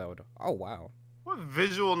per episode. Oh wow. What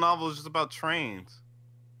visual novel is just about trains?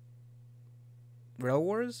 Rail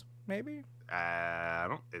Wars, maybe. I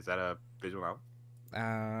don't. Is that a visual novel?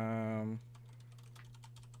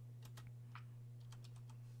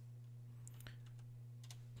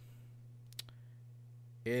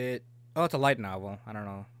 It's a light novel. I don't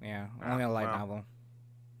know. Yeah, only a light novel.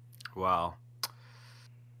 Well,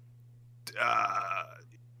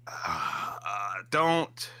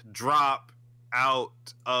 don't drop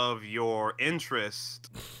out of your interest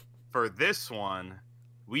for this one.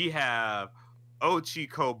 We have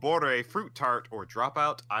Ochikobore Fruit Tart, or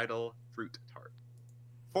Dropout Idol Fruit Tart.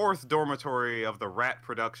 4th dormitory of the rat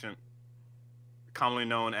production, commonly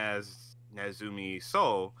known as Nezumi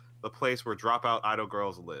So, the place where dropout idol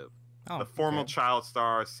girls live. The formal child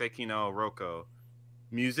star Sekino Roko,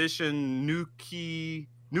 musician Nukui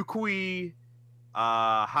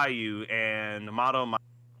Hayu, and model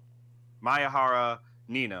Mayahara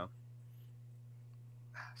Nino.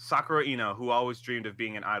 Sakura Ino, who always dreamed of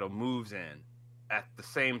being an idol, moves in. At the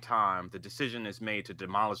same time, the decision is made to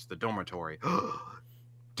demolish the dormitory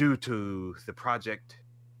due to the project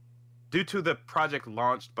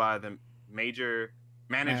launched by the manager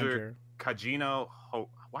Kajino.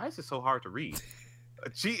 Why is it so hard to read?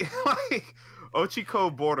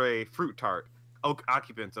 Ochikobore Fruit Tart.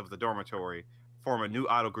 Occupants of the dormitory form a new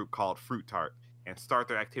idol group called Fruit Tart and start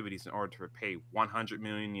their activities in order to repay 100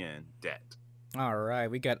 million yen debt. All right,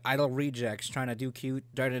 we got idol rejects trying to do cute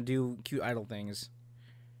idol things.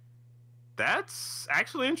 That's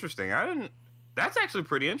actually interesting. That's actually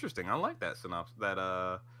pretty interesting. I like that synopsis.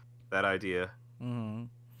 That idea. Mm-hmm.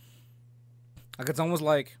 Like it's almost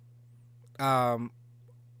like, kind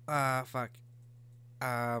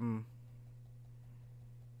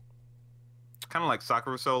of like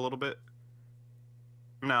Sakura-so a little bit.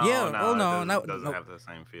 No, yeah. It doesn't have the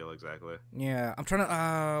same feel exactly. Yeah, I'm trying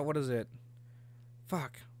to. What is it?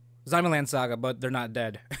 Fuck. Zombieland Saga, but they're not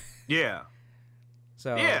dead. Yeah.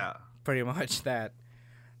 So yeah, pretty much that.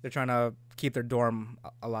 They're trying to keep their dorm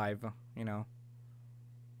alive. You know.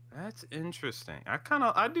 That's interesting. I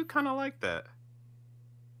do kind of like that.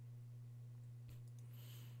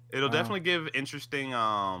 It'll definitely give interesting.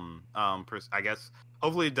 I guess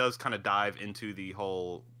hopefully it does kind of dive into the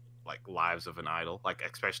whole like lives of an idol, like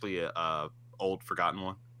especially a old forgotten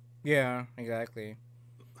one. Yeah, exactly.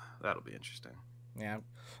 That'll be interesting. Yeah,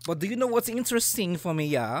 but do you know what's interesting for me?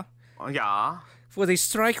 Yeah. Yeah. For the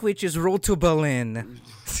Strike Witches Road to Berlin.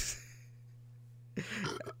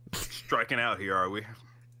 Striking out here, are we?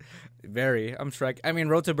 Very. I mean,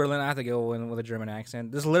 Road to Berlin, I have to go in with a German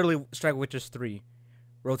accent. This is literally Strike Witches 3.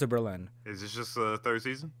 Road to Berlin. Is this just the 3rd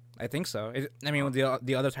season? I think so.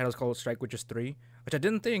 The other title is called Strike Witches 3, which I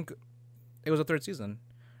didn't think it was a 3rd season.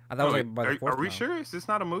 I thought it was like by the 4th. Are we sure? Is this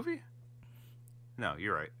not a movie? No,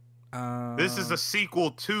 you're right. This is a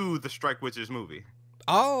sequel to the Strike Witches movie.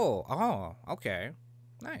 Oh, okay.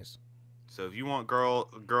 Nice. So if you want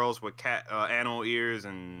girls with animal ears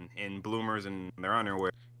and bloomers and their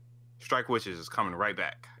underwear, Strike Witches is coming right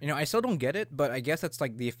back. You know, I still don't get it, but I guess that's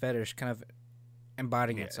like the fetish kind of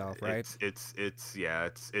embodying itself, right? It's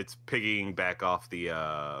piggying back off the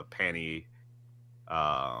panty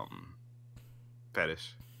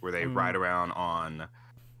fetish where they ride around on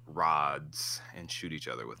rods and shoot each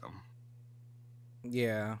other with them.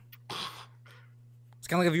 Yeah. It's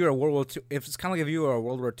kind of like if you were a World War II. It's kind of like if you were a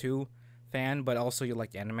World War II fan, but also you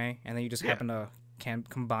like anime, and then you just happen to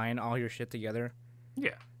combine all your shit together.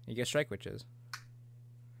 Yeah. You get Strike Witches.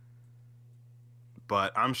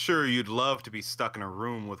 but I'm sure you'd love to be stuck in a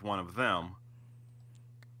room with one of them.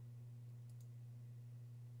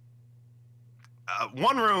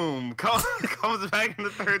 One Room comes back in the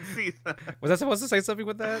third season. Was I supposed to say something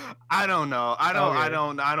with that? I don't know. I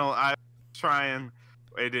Okay. was trying.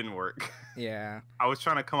 It didn't work. Yeah, I was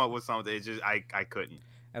trying to come up with something. It just I couldn't.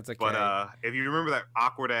 that's okay. But if you remember that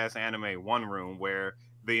awkward ass anime One Room where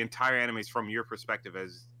the entire anime is from your perspective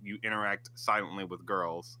as you interact silently with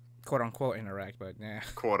girls, Quote unquote interact, but yeah.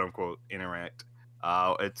 quote unquote interact.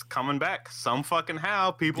 It's coming back some fucking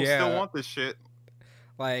how. People Yeah. still want this shit.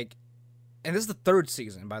 Like, and this is the third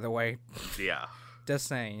season, by the way. Yeah. Just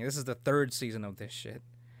saying, this is the third season of this shit.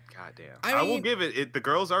 Goddamn. I I will mean- give it. The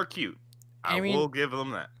girls are cute. I mean- will give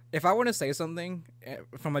them that. If I want to say something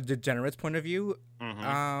from a degenerate's point of view,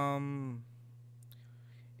 Mhm.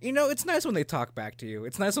 you know, it's nice when they talk back to you.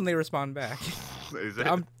 It's nice when they respond back. Is it?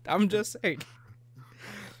 I'm just saying.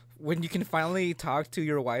 When you can finally talk to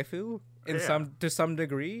your waifu Yeah. to some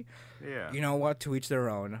degree, Yeah. you know what? To each their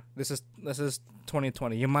own. This is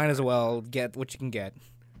 2020. You might as well get what you can get.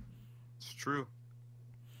 It's true.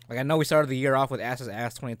 Like, I know we started the year off with Ass's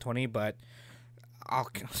Ass 2020, but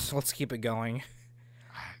let's keep it going.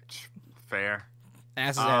 Fair.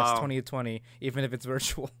 Ass's Ass 2020, even if it's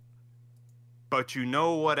virtual. But you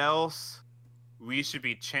know what else we should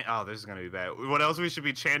be oh, this is gonna be bad. What else we should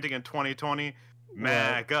be chanting in 2020?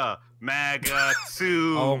 MAGA, MAGA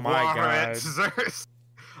 2. Oh my God. Xerxes.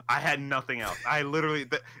 I had nothing else. I literally,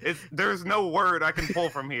 there's no word I can pull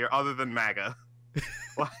from here other than MAGA.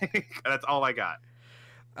 Like, that's all I got.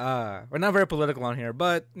 We're not very political on here,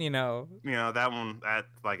 but you know, That one. That,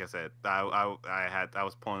 like I said, I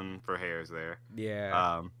was pulling for hairs there.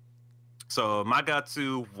 yeah, So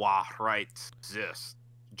Magatsu Wahrheit Zist,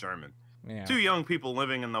 German. yeah. Two young people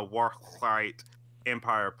living in the Wahrheit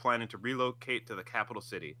Empire planning to relocate to the capital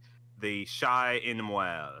city, the Shai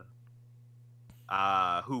Inmuel,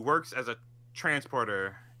 who works as a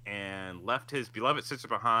transporter and left his beloved sister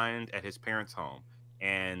behind at his parents' home.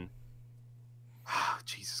 And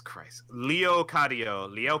Jesus Christ, Leo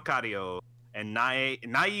Cadio, and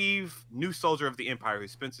naive new soldier of the Empire who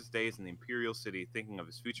spends his days in the Imperial City thinking of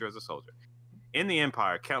his future as a soldier. In the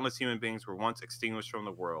Empire, countless human beings were once extinguished from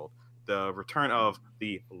the world. The return of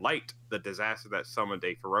the Light, the disaster that summoned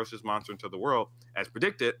a ferocious monster into the world, as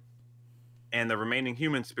predicted, and the remaining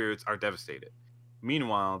human spirits are devastated.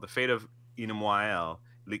 Meanwhile, the fate of Inamuael,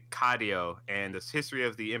 Cadio, and the history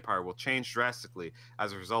of the Empire will change drastically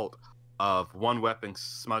as a result of one weapon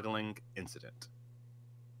smuggling incident.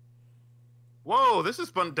 Whoa, this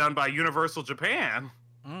is done by Universal Japan.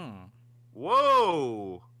 Mm.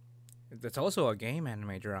 Whoa. That's also a game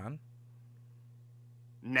anime, John.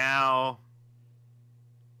 Now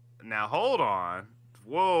hold on.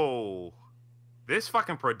 Whoa. This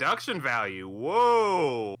fucking production value.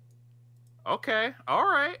 Whoa. Okay. All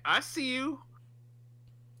right. I see you.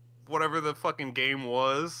 Whatever the fucking game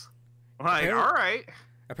was. Like, Apparently- all right.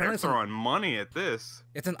 They're Apparently, throwing money at this.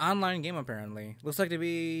 it's an online game. Apparently, looks like to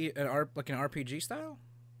be an RPG style.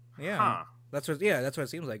 Yeah, Huh. that's what it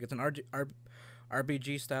seems like. It's an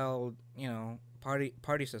RPG style, you know,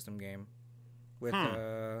 party system game. With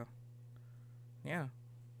yeah.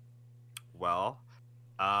 Well,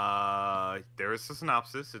 there's a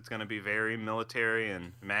synopsis. It's going to be very military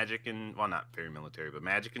and magic and, well, not very military, but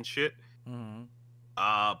magic and shit. Mm-hmm.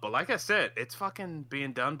 But like I said, it's fucking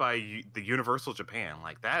being done by the Universal Japan.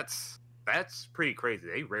 Like, that's pretty crazy.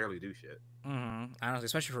 They rarely do shit. Mm-hmm. Honestly,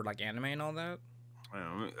 especially for like anime and all that.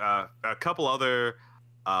 A couple other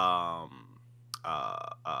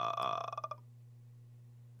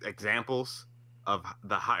examples of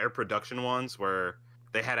the higher production ones where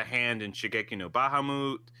they had a hand in Shigeki no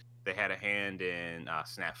Bahamut, they had a hand in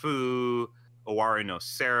Snafu, Owari no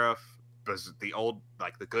Seraph, the old,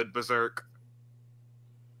 like the good Berserk,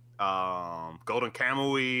 Golden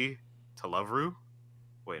Kamui, Telovru.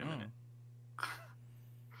 Wait a minute.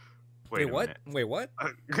 Wait, what? Wait, what?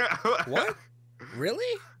 What?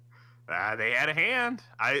 Really? They had a hand.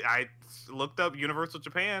 I looked up Universal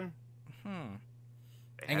Japan. Hmm.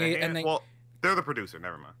 They had a hand. Well, they're the producer.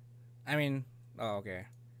 Never mind. I mean, oh, okay.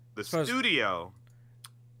 The studio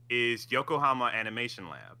is Yokohama Animation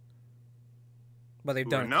Lab. But they've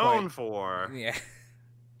who done are known for yeah.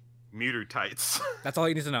 Meter Tights. That's all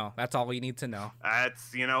you need to know. That's all you need to know.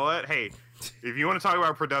 That's, you know what? Hey, if you want to talk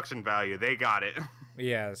about production value, they got it.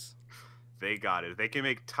 Yes. They got it. If they can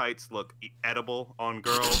make tights look edible on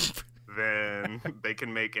girls, then they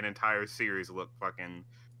can make an entire series look fucking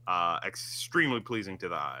extremely pleasing to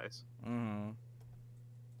the eyes. Mm-hmm.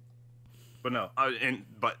 But no,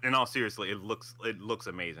 but in all seriously, it looks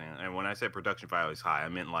amazing. And when I say production value is high, I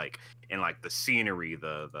meant like in like the scenery,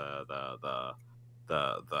 the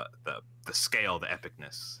scale, the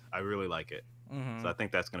epicness. I really like it. Mm-hmm. So I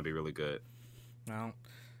think that's gonna be really good. Well,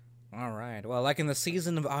 all right. Well, like in the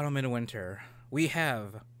season of autumn and winter, we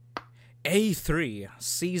have A3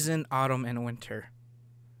 season autumn and winter.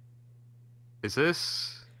 Is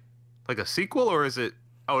this like a sequel or is it?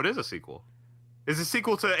 Oh, it is a sequel. Is a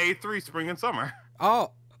sequel to A3 Spring and Summer.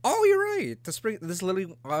 Oh, you're right. The spring. This is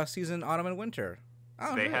literally season autumn and winter.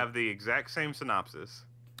 Oh, They good. have the exact same synopsis.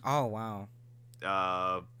 Oh, wow.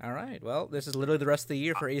 All right. Well, this is literally the rest of the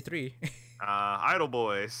year for A3. Idol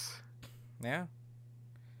Boys. Yeah.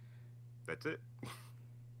 That's it.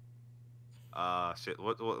 Shit.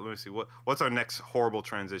 What? Let me see. What's our next horrible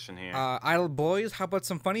transition here? Idle boys. How about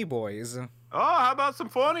some funny boys? Oh, how about some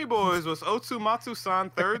funny boys? Was Otsumatsu-san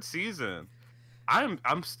third season?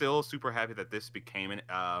 I'm still super happy that this became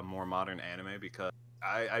a more modern anime because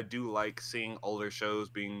I do like seeing older shows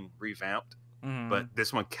being revamped, Mhm. but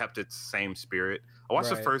this one kept its same spirit. I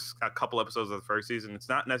watched Right. a couple episodes of the first season. It's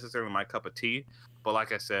not necessarily my cup of tea, but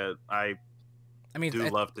like I said, I I mean, do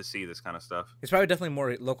love to see this kind of stuff. it's probably definitely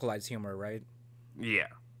more localized humor, right? Yeah,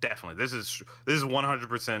 definitely. This is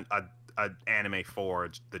 100% a anime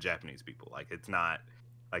for the Japanese people. Like it's not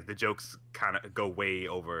like the jokes kind of go way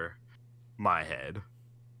over my head.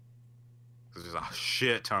 There's a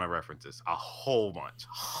shit ton of references, a whole bunch.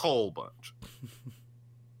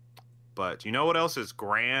 But you know what else is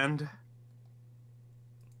grand?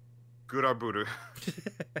 Guraburu.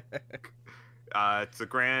 It's a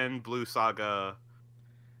Grand Blue Saga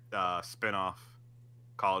spinoff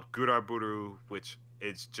called Guraburu, which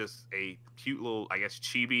is just a cute little, I guess,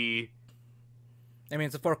 chibi. I mean,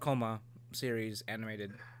 it's a 4-Koma series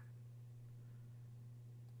animated.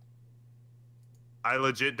 I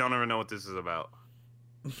legit don't even know what this is about.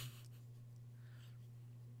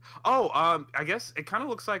 Oh, I guess it kind of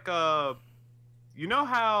looks like you know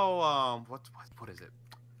how what is it?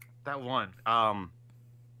 That one.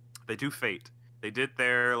 They do Fate. They did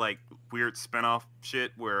their like weird spinoff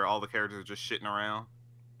shit where all the characters are just shitting around.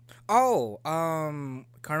 Oh,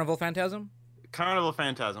 Carnival Phantasm? Carnival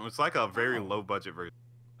Phantasm. It's like a very Oh. low budget version.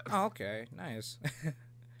 Oh, okay. Nice.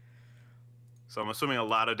 So I'm assuming a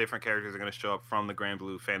lot of different characters are going to show up from the Grand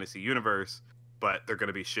Blue Fantasy universe, but they're going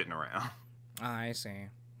to be shitting around. I see.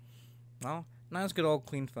 Well, nice, good old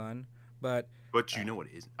clean fun. But But you know what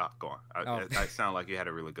it is. Go on. Oh. I sound like you had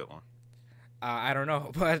a really good one. I don't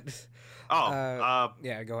know. But Oh,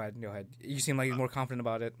 yeah, go ahead. Go ahead. You seem like you're more confident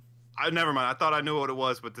about it. never mind. I thought I knew what it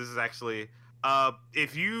was, but this is actually,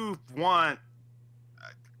 if you want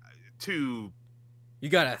to, You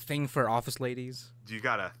got a thing for office ladies?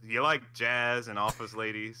 you like jazz and office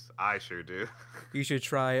ladies? I sure do. You should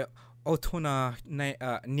try Otona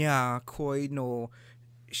nya koi no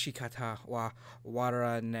shikata wa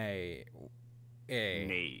wara ne.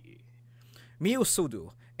 Nay. Mio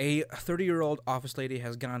Sudu, a 30-year-old office lady,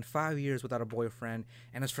 has gone 5 years without a boyfriend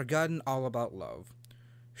and has forgotten all about love.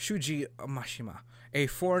 Shuji Mashima, a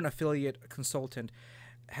foreign affiliate consultant,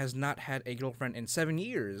 has not had a girlfriend in 7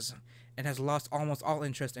 years and has lost almost all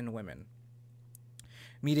interest in women.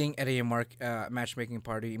 Meeting at a matchmaking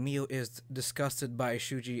party, Mio is disgusted by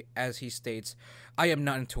Shuji as he states, "I am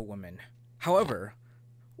not into women." However,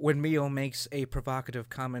 when Mio makes a provocative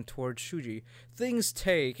comment towards Shuji, things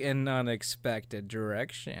take an unexpected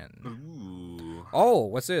direction. Ooh. Oh,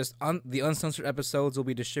 what's this? The uncensored episodes will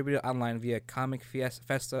be distributed online via Comic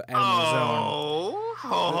Festa Anime Zone. Oh,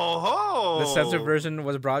 ho, ho, ho. The censored version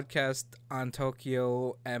was broadcast on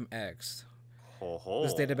Tokyo MX. Ho, ho.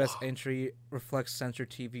 This database entry reflects censored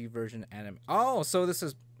TV version anime. Oh, so this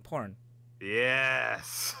is porn.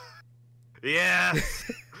 Yes.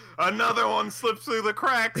 Yes. Another one slips through the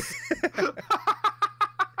cracks.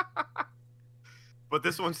 But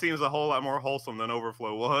this one seems a whole lot more wholesome than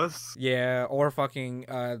Overflow was. Yeah, or fucking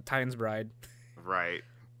Titan's Bride. Right.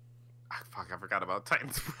 Fuck, I forgot about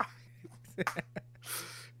Titan's Pride.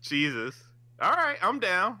 Jesus. All right, I'm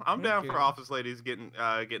down. I'm down for Okay. office ladies getting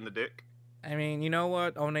the dick. I mean, you know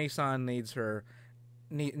what? One-san needs her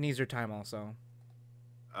time also.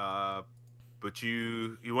 But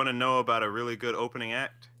you want to know about a really good opening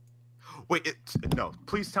act? Wait, no.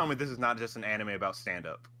 Please tell me this is not just an anime about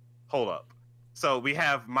stand-up. Hold up. So we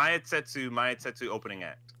have Maya-Tetsu opening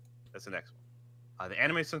act. That's the next one. The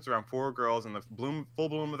anime centers around 4 girls in the full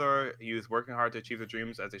bloom of their youth, working hard to achieve their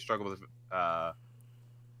dreams as they struggle with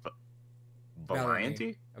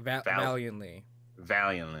valiancy? Valiantly.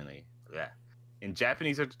 Valiantly. Yeah. In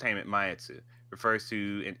Japanese entertainment, Maiatsu, refers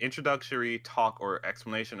to an introductory talk or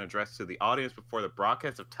explanation addressed to the audience before the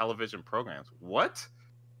broadcast of television programs. What?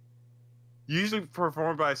 Usually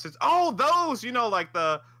performed by oh, those, like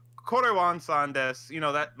the Korewan Sandes,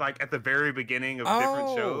 that like at the very beginning of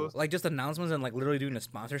different shows. Like just announcements and like literally doing the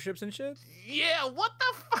sponsorships and shit? Yeah, what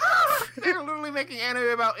the fuck? They're literally making anime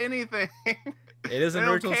about anything. It is an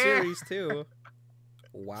original series too.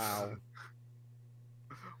 Wow.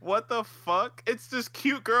 What the fuck? It's just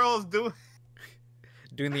cute girls doing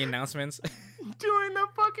the announcements. Doing the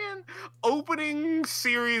fucking opening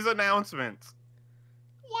series announcements.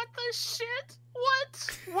 What the shit?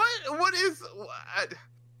 What is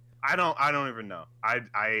I don't even know.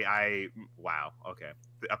 I wow. Okay.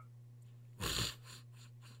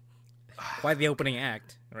 Quite the opening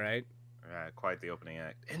act, right? Quite the opening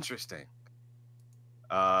act. Interesting.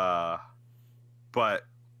 But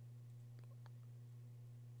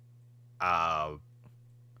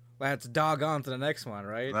let's dog on to the next one,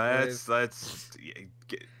 right? Let's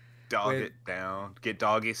get it down. Get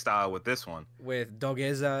doggy style with this one. With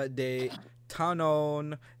Dogeza de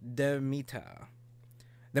Tanon de Mita.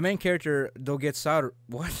 The main character, Dogesaru,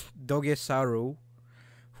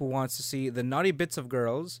 who wants to see the naughty bits of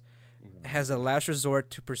girls, has a last resort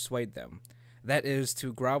to persuade them. That is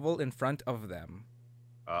to grovel in front of them.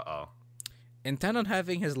 Uh-oh. Intent on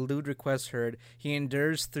having his lewd requests heard, he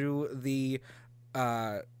endures through the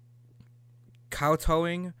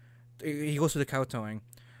kowtowing. He goes through the kowtowing.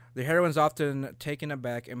 The heroine's often taken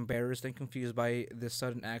aback, embarrassed, and confused by this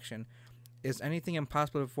sudden action. Is anything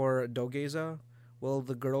impossible for Dogeza? Will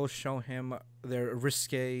the girls show him their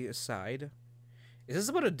risque side? Is this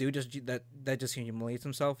about a dude that just humiliates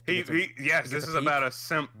himself? Yes, this is about a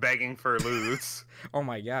simp begging for lewds. Oh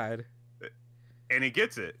my god. And he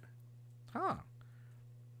gets it. Huh.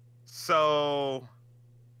 So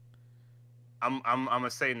I'm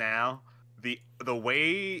gonna say now, the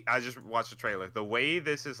way I just watched the trailer, the way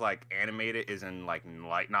this is like animated is in like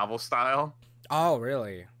light novel style. Oh,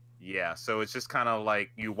 really? Yeah, so it's just kind of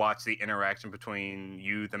like you watch the interaction between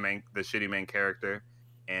you, the shitty main character,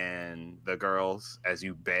 and the girls as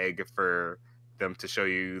you beg for them to show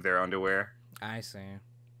you their underwear. I see.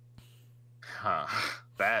 Huh.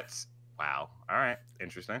 That's wow. All right,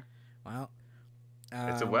 interesting. Well,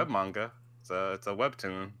 it's a web manga. It's a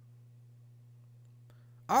webtoon.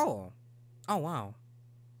 Oh wow.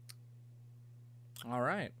 All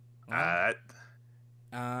right. Well,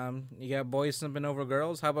 you got boys slipping over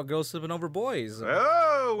girls. How about girls slipping over boys?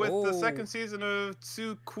 The second season of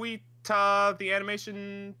Tsukuita, the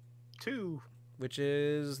animation 2, which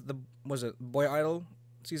is was it Boy Idol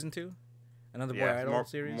season 2? Another Boy Idol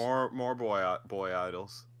series. More boy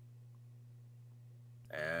idols,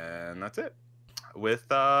 and that's it with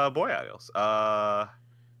Boy Idols.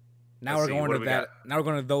 Now we're going to that. Now we're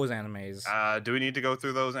going to those animes. Do we need to go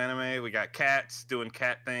through those anime? We got cats doing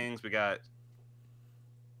cat things. We got.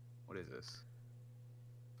 What is this?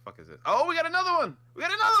 The fuck is this? Oh, we got another one.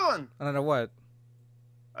 Another what?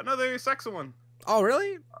 Another sex one. Oh,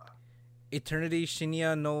 really? Eternity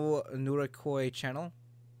Shinya no Nurakoi channel?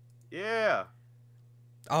 Yeah.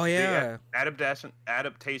 Oh, yeah. The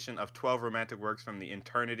adaptation of 12 romantic works from the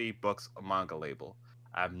Eternity Books manga label.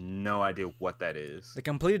 I have no idea what that is. The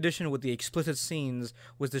complete edition with the explicit scenes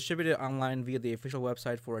was distributed online via the official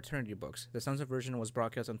website for Eternity Books. The censored version was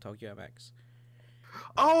broadcast on Tokyo MX.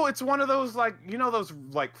 Oh, it's one of those those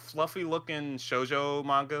fluffy looking shoujo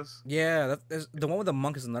mangas. Yeah, the one with the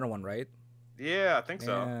monk is another one, right? Yeah, I think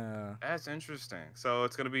so. Yeah. That's interesting. So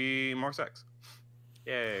it's gonna be more sex.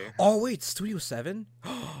 Yay. Oh wait, Studio 7?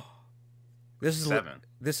 This is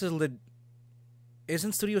 7.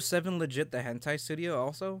 Isn't Studio 7 legit the hentai studio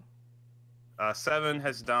also? 7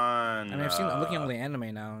 has done. I mean, I'm looking at the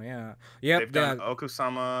anime now. Yeah. Yep. They've done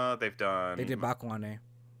Okusama. They did Bakuane.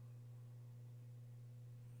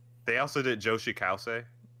 They also did Joshi Kause.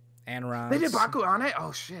 And Rance. They did Bakuane?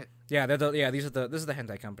 Oh shit. Yeah, this is the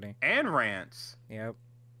hentai company. And Rance. Yep.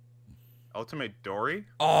 Ultimate Dory?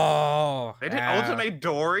 Oh. They did Ultimate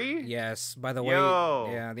Dory? Yes. By the way,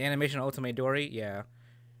 yeah, the animation of Ultimate Dory, yeah.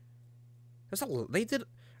 They did.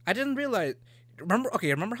 I didn't realize.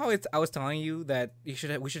 Remember how I was telling you that we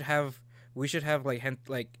should have like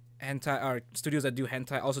hentai or studios that do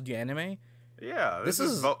hentai also do anime? Yeah, this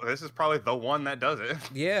is probably the one that does it.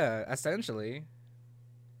 Yeah, essentially.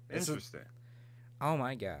 Interesting. Oh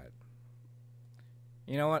my god.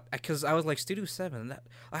 You know what? Because I was like Studio 7.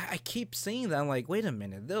 I keep seeing that. I'm like, wait a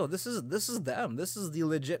minute, though. This is them. This is the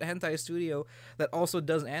legit hentai studio that also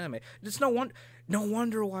does anime. It's no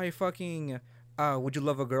wonder why fucking Would you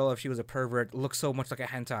love a girl if she was a pervert? Looks so much like a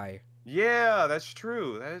hentai. Yeah, that's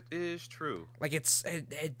true. That is true. Like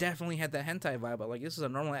it definitely had that hentai vibe. But like this is a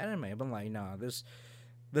normal anime. But I'm like, nah, there's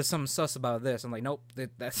some sus about this. I'm like, nope,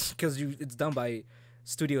 that's because it's done by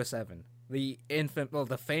Studio 7, the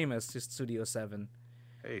famous Studio 7.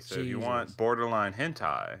 Hey, so if you want borderline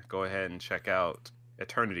hentai, go ahead and check out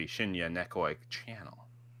Eternity Shinya Nekoi channel.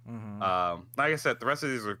 Like I said, the rest of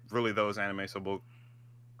these are really those anime. So we'll,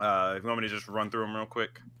 if you want me to just run through them real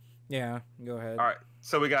quick. Yeah, go ahead. All right.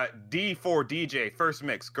 So we got D4DJ, first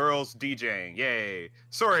mix, girls DJing, yay.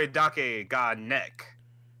 Sorry, Dake ga Neck.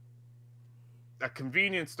 A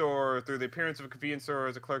convenience store, through the appearance of a convenience store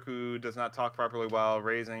as a clerk who does not talk properly while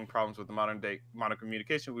raising problems with the modern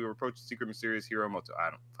communication, we will approach the secret mysterious hero Moto. I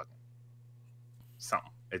don't fucking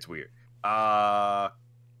something. It's weird. Kairo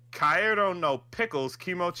no Pickles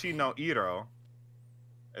Kimochi no Iro.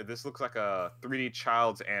 This looks like a 3D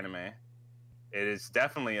Child's anime. It is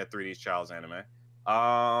definitely a 3D Child's anime.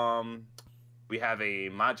 We have a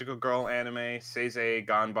Magical Girl anime, Seisei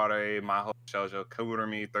Ganbare Maho Shoujo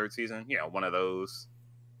Kurumi, 3rd season. You know, one of those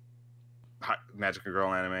Magical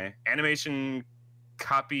Girl anime. Animation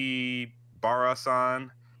Capybara-san,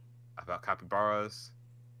 about capybaras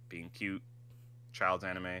being cute. Child's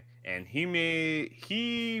anime. And Himitsu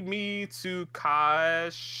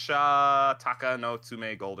Kasha Taka no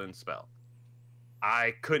Tsume Golden Spell.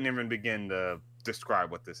 I couldn't even begin to describe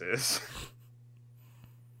what this is.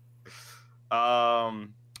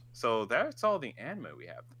 So that's all the anime we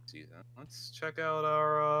have this season. Let's check out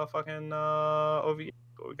our fucking OVA.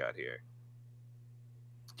 What we got here?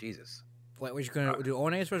 Jesus. What, we're gonna do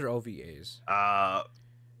ONAs first or OVAs?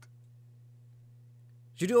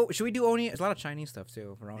 Should we do ONA? It's a lot of Chinese stuff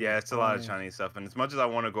too. Yeah, it's a lot of Chinese stuff, and as much as I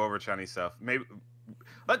want to go over Chinese stuff, maybe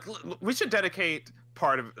we should dedicate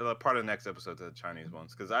part of the next episode to the Chinese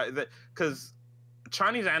ones, because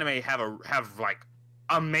Chinese anime have like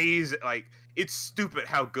amazing, like, it's stupid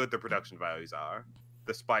how good the production values are,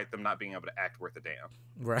 despite them not being able to act worth a damn.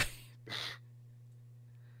 Right.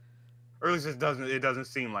 Or at least it doesn't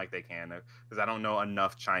seem like they can, because I don't know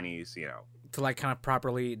enough Chinese, you know, to like kind of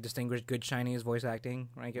properly distinguish good Chinese voice acting,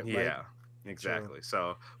 right? Yeah, exactly. True.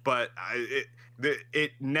 So, but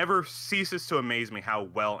it never ceases to amaze me how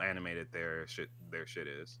well animated their shit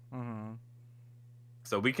is. Mm-hmm.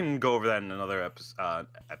 So we can go over that in another episode.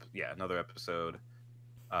 Another episode,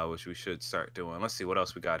 which we should start doing. Let's see what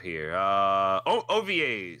else we got here.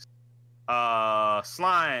 OVAs. The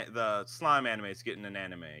slime anime is getting an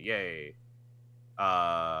anime. Yay.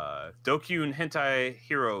 Dokyun Hentai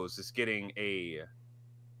Heroes is getting an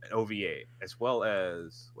OVA, as well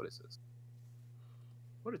as, what is this?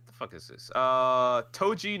 What the fuck is this?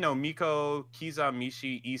 Toji no Miko Kiza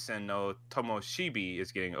Mishi Isen no Tomoshibi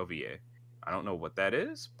is getting OVA. I don't know what that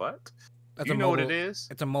is, but you know what it is.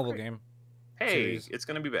 It's a mobile game. Hey, series. It's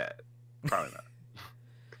gonna be bad. Probably not.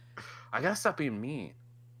 I gotta stop being mean.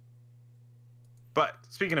 But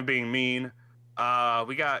speaking of being mean,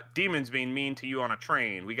 we got demons being mean to you on a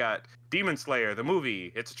train. We got Demon Slayer, the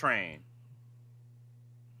movie. It's a train.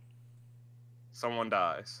 Someone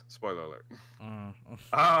dies. Spoiler alert.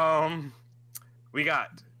 We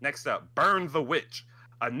got, next up, Burn the Witch.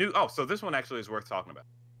 So this one actually is worth talking about.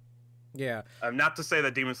 Yeah. Not to say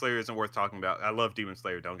that Demon Slayer isn't worth talking about. I love Demon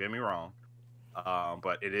Slayer, don't get me wrong.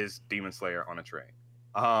 But it is Demon Slayer on a train.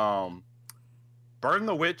 Burn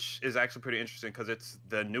the Witch is actually pretty interesting because it's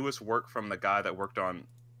the newest work from the guy that worked on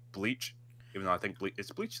Bleach. Even though I think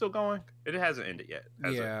is Bleach still going? It hasn't ended yet.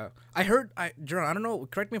 Yeah, I heard. Jerome, I don't know.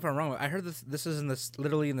 Correct me if I'm wrong. I heard this is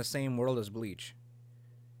literally in the same world as Bleach.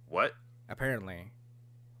 What? Apparently.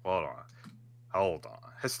 Hold on.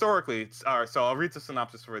 Historically, all right. So I'll read the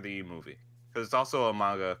synopsis for the movie because it's also a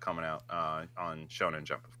manga coming out on Shonen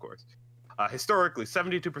Jump, of course. Historically,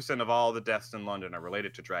 72% of all the deaths in London are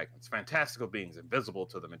related to dragons, fantastical beings invisible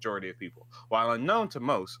to the majority of people. While unknown to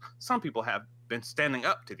most, some people have been standing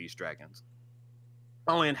up to these dragons.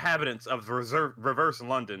 Only inhabitants of reverse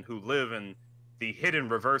London who live in the hidden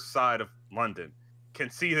reverse side of London can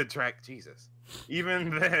see the Jesus.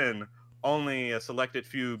 Even then, only a selected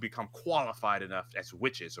few become qualified enough as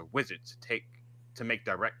witches or wizards to make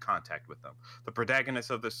direct contact with them. The protagonists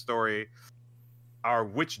of this story are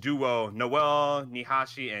witch duo Noelle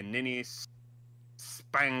Nihashi and Nini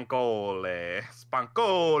Spankole.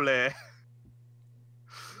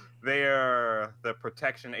 They are the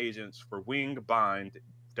protection agents for Wingbind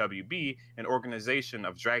WB, an organization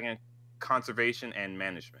of dragon conservation and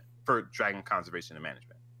management.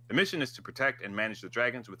 The mission is to protect and manage the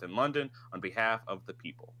dragons within London on behalf of the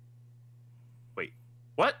people. Wait,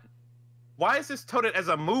 what? why is this touted as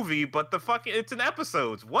a movie, but it's in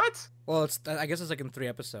episodes? What? Well, I guess it's like in 3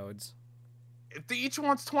 episodes. Each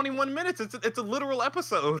one's 21 minutes. It's a literal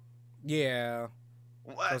episode. Yeah.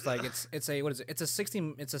 What? So it's like it's a what is it? It's a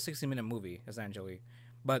 60-minute movie essentially,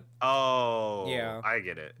 but oh yeah, I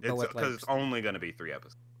get it. But It's with, because like, it's only gonna be 3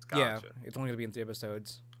 episodes. Gotcha. yeah, it's only gonna be in 3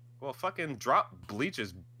 episodes. Well, fucking drop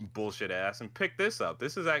Bleach's bullshit ass and pick this up.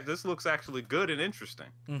 This looks actually good and interesting.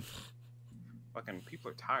 Fucking people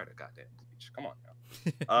are tired of goddamn Bleach. Come on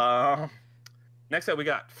now. Next up we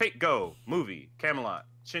got Fate Go movie Camelot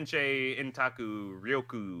Shinchei Intaku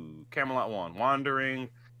Ryoku Camelot 1 Wandering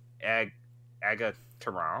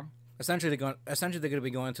Agataram. Essentially, they're gonna be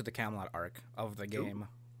going to the Camelot arc of the game.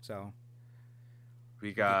 So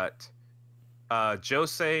we got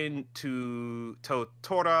Josei to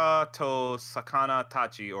Tora to Sakana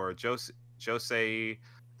Tachi, or Josei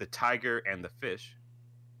the Tiger and the Fish.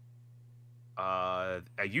 A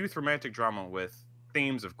youth romantic drama with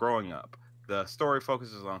themes of growing up. The story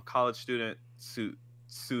focuses on college student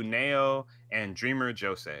Tsuneo and dreamer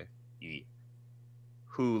Josei,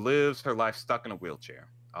 who lives her life stuck in a wheelchair.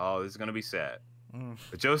 Oh, this is gonna be sad.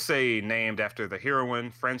 Josei, named after the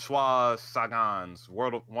heroine Françoise Sagan's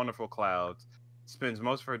World of Wonderful Clouds, spends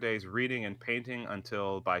most of her days reading and painting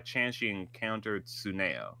until by chance she encountered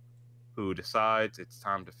Tsuneo, who decides it's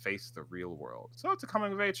time to face the real world. So it's a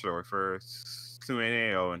coming of age story for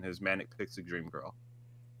Tsuneo and his manic pixie dream girl.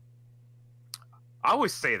 I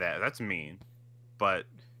always say that. That's mean. But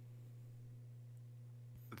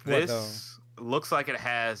this looks like it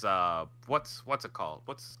has what's it called?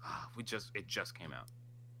 It just came out.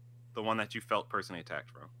 The one that you felt personally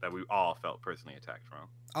attacked from. That we all felt personally attacked from.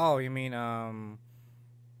 Oh, you mean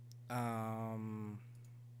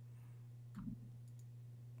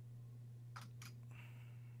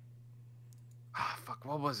fuck,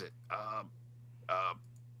 what was it? I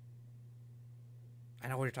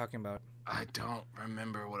know what you're talking about. I don't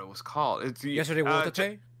remember what it was called. It's Yesterday with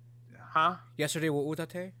Utate? Huh? Yesterday with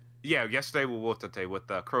Utate? Yeah, Yesterday with Utate with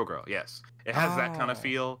the Crow Girl. Yes, it has that kind of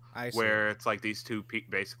feel where it's like these two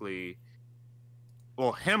basically,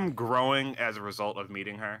 well, him growing as a result of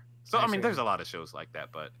meeting her. So I mean, there's a lot of shows like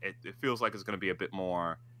that, but it feels like it's going to be a bit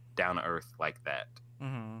more down to earth like that.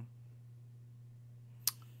 Mm-hmm.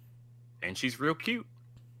 And she's real cute,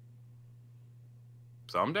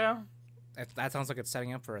 so I'm down. That sounds like it's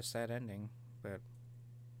setting up for a sad ending, but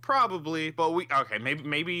probably. But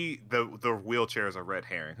maybe the wheelchair is a red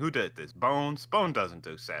herring. Who did this? Bones. Bone doesn't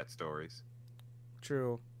do sad stories.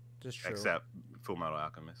 True, just true. Except Fullmetal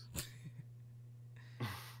Alchemist.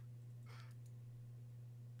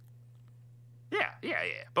 Yeah.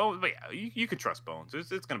 Bones. But yeah, you can trust Bones.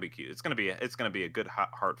 It's gonna be cute. It's gonna be a good,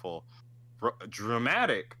 heartful,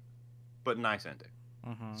 dramatic, but nice ending.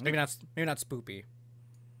 Mm-hmm. Maybe not spoopy.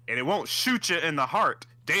 And it won't shoot you in the heart.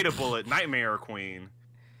 Data Bullet, Nightmare Queen.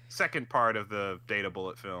 Second part of the Data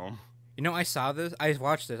Bullet film. You know, I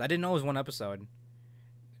watched this. I didn't know it was one episode.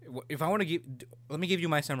 If I want to let me give you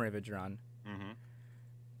my summary of it, Jerron. Mm-hmm.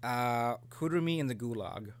 Kurumi in the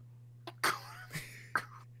Gulag.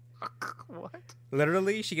 What?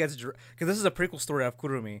 Literally, she gets because this is a prequel story of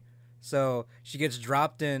Kurumi, so she gets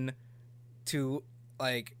dropped in to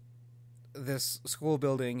like this school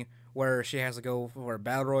building where she has to go for a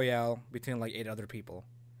battle royale between like 8 other people.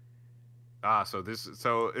 So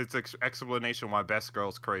it's explanation why Best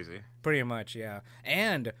Girl's crazy. Pretty much, yeah.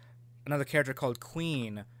 And another character called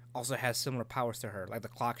Queen also has similar powers to her, like the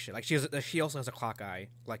clock shit. Like she also has a clock eye,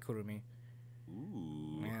 like Kurumi.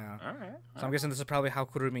 Ooh. Yeah. All right. So I'm guessing this is probably how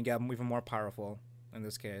Kurumi got even more powerful in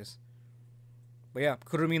this case. But yeah,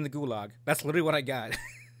 Kurumi in the Gulag. That's literally what I got.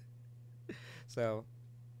 So.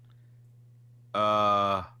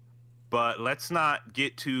 But let's not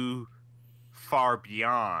get too far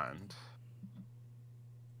beyond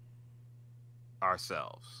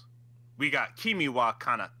ourselves. We got Kimi wa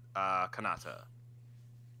Kanata.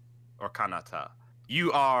 Or Kanata.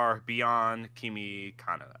 You are beyond Kimi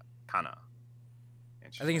Kana.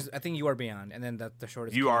 I think you are beyond, and then the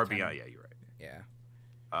shortest. You are beyond. Yeah, you're right. Yeah.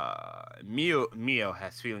 Mio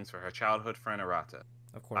has feelings for her childhood friend Arata.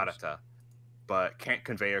 Of course. Arata, but can't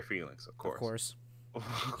convey her feelings. Of course. Of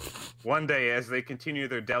course. One day, as they continue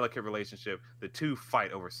their delicate relationship, the two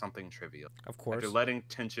fight over something trivial. Of course. After letting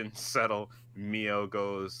tension settle, Mio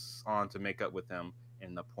goes on to make up with him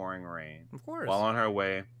in the pouring rain. Of course. While on her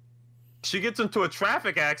way, she gets into a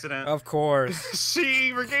traffic accident. Of course.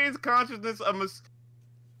 She regains consciousness.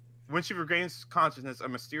 When she regains consciousness, a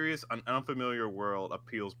mysterious and unfamiliar world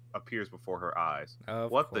appears before her eyes.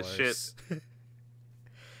 What the shit?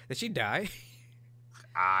 Did she die?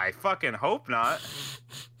 I fucking hope not.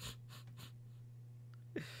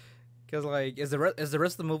 Because like, is the rest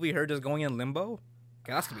of the movie her just going in limbo?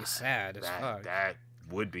 'Cause that's gonna be sad as fuck. That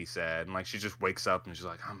would be sad. And like she just wakes up and she's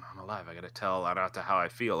like, I'm alive. I gotta tell Arata how I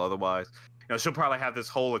feel. Otherwise, she'll probably have this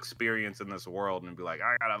whole experience in this world and be like,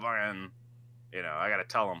 I gotta fucking, I gotta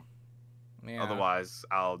tell him. Yeah. Otherwise,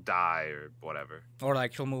 I'll die or whatever. Or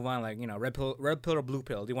like she'll move on, like red pill or blue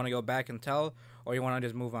pill. Do you want to go back and tell, or you want to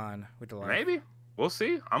just move on with the life? Maybe we'll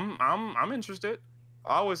see. I'm interested.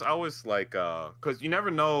 I always like because you never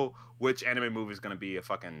know which anime movie is gonna be a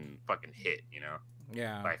fucking hit.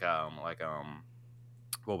 Yeah. Like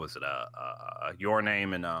what was it? Your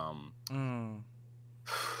Name and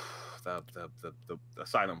the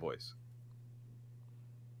Silent Voice.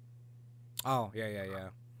 Oh yeah.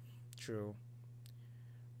 True.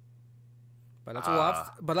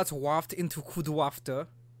 But let's waft into Kudwafta.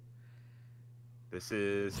 This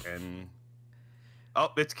is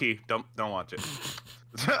it's Key. Don't watch it.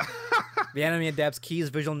 The anime adapts Key's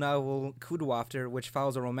visual novel Kudwafter, which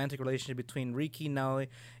follows a romantic relationship between Riki Naoi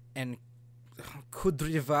and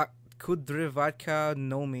Kudrivatka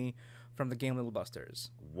Nomi from the game Little Busters.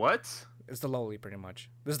 What? It's the lowly, pretty much.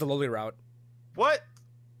 This is the lowly route. What?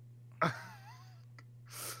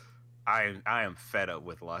 I am fed up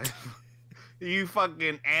with life. You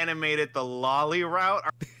fucking animated the lolly route?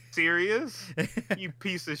 Are you serious? You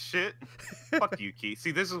piece of shit. Fuck you, Key.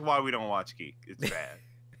 See, this is why we don't watch Key. It's bad.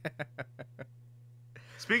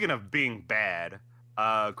 Speaking of being bad,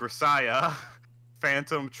 Grisaya,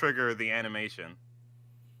 Phantom Trigger, the animation.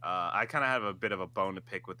 I kind of have a bit of a bone to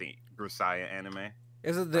pick with the Grisaya anime.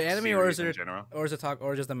 Is it the anime or is it or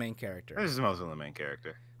just the main character? This is mostly the main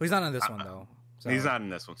character. Well, he's not in this one though. So. He's not in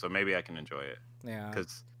this one, so maybe I can enjoy it. Yeah.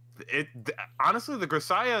 Because honestly, the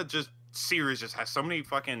Grisaya series just has so many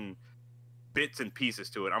fucking bits and pieces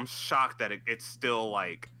to it. I'm shocked that it's still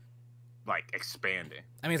like expanding.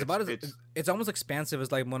 I mean, it's almost expansive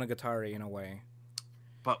as like Monogatari in a way.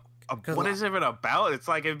 But what is it about? It's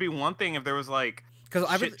like it'd be one thing if there was like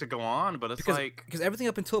shit to go on, but it's because everything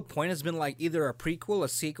up until a point has been like either a prequel, a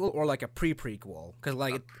sequel, or like a pre-prequel.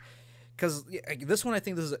 Because this one, I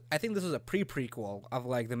think this is a pre-prequel of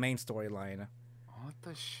like the main storyline. What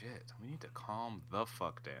the shit? We need to calm the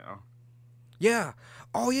fuck down. Yeah.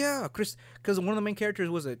 Oh yeah, because one of the main characters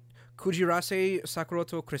was Kujirase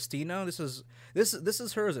Sakuroto Christina. This is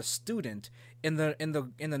her as a student in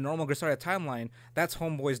the normal Grisaya timeline. That's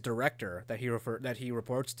Homeboy's director that he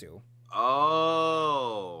reports to.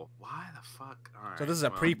 Oh, why the fuck? All right, so this is a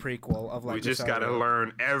pre-prequel of like. We just gotta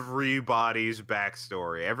learn everybody's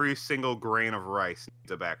backstory. Every single grain of rice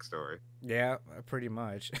needs a backstory. Yeah, pretty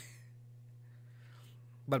much.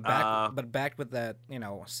 but back with that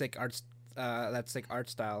sick art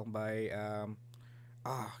style by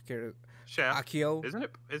Shaft. Akio. Isn't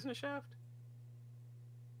it Shaft?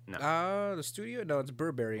 No. The studio? No, it's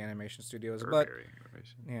Burberry Animation Studios. Burberry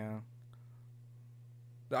Animation. Yeah.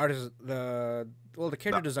 The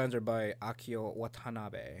character designs are by Akio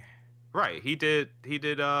Watanabe. Right. He did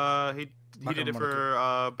it for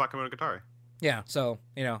Bakemonogatari. Yeah, so,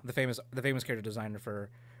 the famous character designer for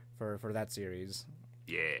that series.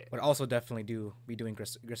 Yeah. Would also definitely be doing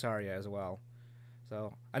Grisaria as well.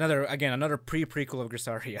 So, another pre-prequel of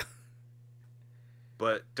Grisaria.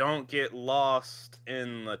 But don't get lost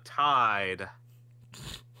in the tide.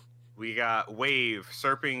 We got Wave,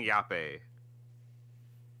 Serping Yape.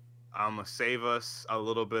 I'm going to save us a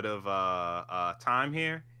little bit of time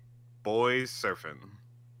here. Boys surfing.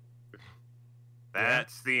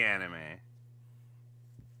 That's the anime.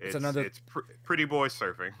 It's pretty boys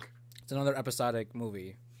surfing. It's another episodic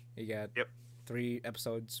movie. You got 3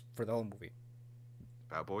 episodes for the whole movie.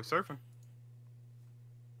 About boys surfing.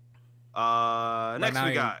 Next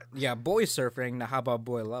we got... Yeah, boy surfing. Now how about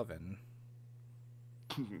boy loving?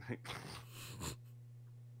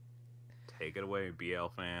 Take it away, BL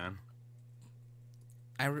fan.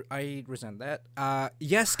 I resent that.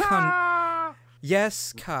 Yes, ka,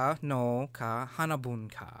 no ka,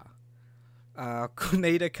 hanabun ka.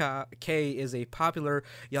 Kuneda K is a popular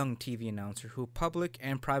young TV announcer whose public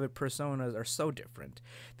and private personas are so different.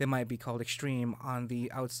 They might be called extreme on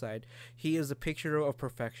the outside. He is a picture of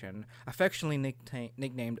perfection, affectionately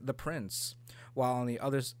nicknamed the Prince. While on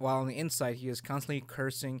the inside, he is constantly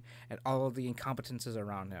cursing at all of the incompetences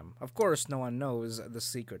around him. Of course, no one knows the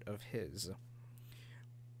secret of his.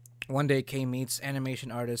 One day, Kei meets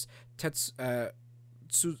animation artist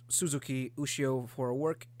Suzuki Ushio for a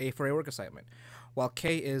work assignment. While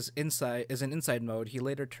Kei is in inside mode, he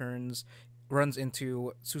later runs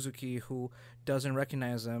into Suzuki, who doesn't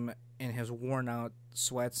recognize him in his worn-out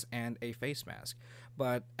sweats and a face mask.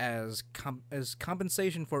 But as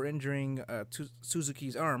compensation for injuring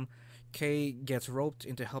Suzuki's arm, Kei gets roped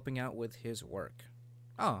into helping out with his work.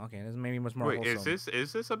 Oh, okay. This maybe was more Wait, wholesome.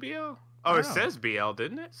 is this a BL? I Oh, it don't know. says BL,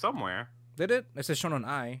 didn't it? Somewhere. Did it? It says shown on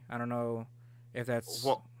I. I don't know if that's.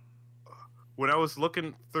 Well, when I was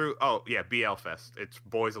looking through, oh yeah, BL Fest. It's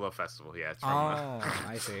Boys Love Festival. Yeah, it's from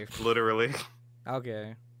I see. literally.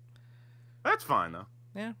 Okay. That's fine though.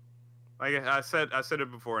 Yeah. Like I said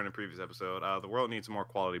it before in a previous episode. The world needs more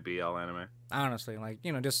quality BL anime. Honestly, like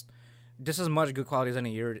just as much good quality as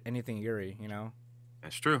anything Yuri. You know.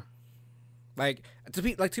 That's true. Like to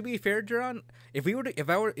be fair, Jaron, if we were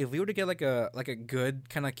to get like a good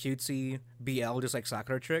kind of cutesy BL just like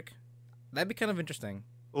Sakura trick, that'd be kind of interesting.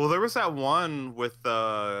 Well, there was that one with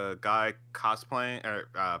the guy cosplaying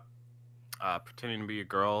or pretending to be a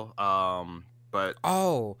girl. But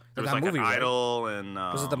Oh, there was that like movie, an right? idol and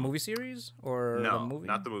Was it the movie series or no, the movie?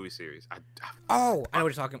 not the movie series. I Oh, I know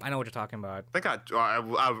what you're talking about. think I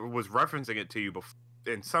was referencing it to you before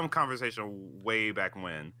in some conversation way back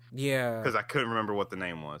when Yeah. because I couldn't remember what the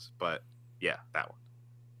name was. But yeah, that one.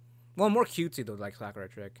 Well, more cutesy though, like Sakura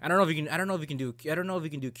trick. I don't know if you can do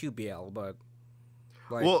QBL, but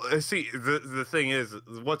like, Well, see, the thing is,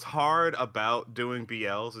 what's hard about doing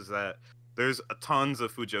BLs is that there's tons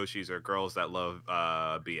of fujoshis or girls that love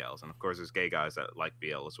BLs, and of course, there's gay guys that like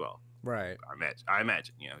BL as well. right. I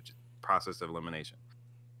imagine, just process of elimination.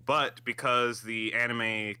 But because the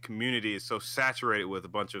anime community is so saturated with a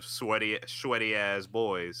bunch of sweaty ass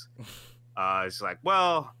boys, it's like,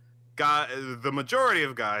 well, the majority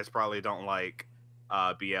of guys probably don't like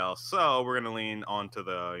BL, so we're gonna lean onto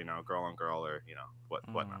the girl on girl or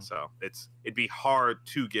whatnot. So it'd be hard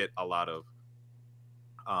to get a lot of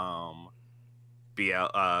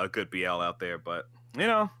BL good BL out there, but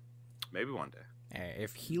maybe one day. Hey,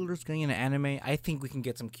 if Healer's getting into anime, I think we can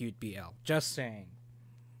get some cute BL. Just saying.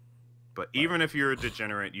 But even if you're a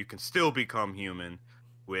degenerate, you can still become human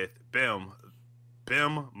with BIM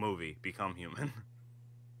movie Become Human.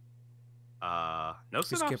 No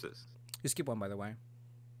synopsis. You skip one, by the way.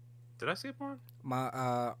 Did I skip one?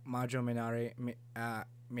 Majo Minarai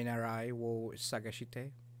wo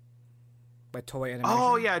Sagashite by Toei Animation.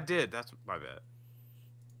 Oh yeah, I did. That's my bad.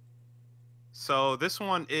 So this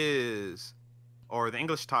one is, or the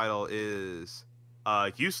English title is,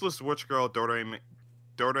 Useless Witch Girl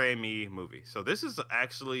Doremi movie. So this is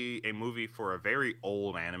actually a movie for a very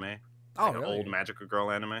old anime. Oh, An really? old magical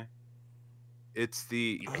girl anime. It's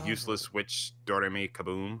the Useless Witch Doremi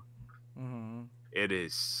Kaboom. Mm-hmm. It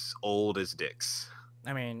is old as dicks.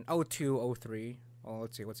 I mean, 02, 03. Oh,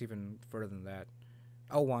 let's see. What's even further than that?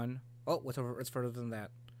 01. Oh, what's further than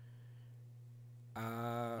that?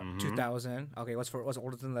 2000. Okay, what's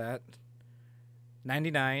older than that?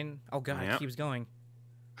 99. Oh god, Yep. it keeps going.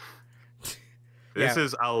 This Yeah.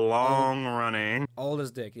 is a long running Old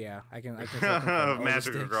as dick. Yeah, I can.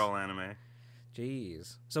 magical girl anime.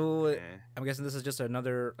 Jeez. So Yeah. I'm guessing this is just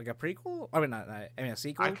another like a prequel. I mean, not. I mean, a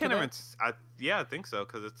sequel. I can't to even. that? Yeah, I think so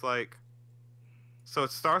because it's like. So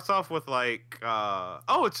it starts off with like,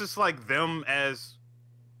 it's just like them as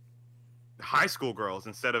high school girls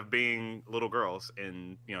instead of being little girls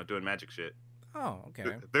and doing magic shit. Oh,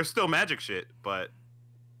 okay. They're still magic shit, but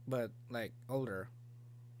like older.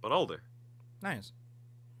 older. Nice.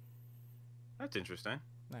 That's interesting.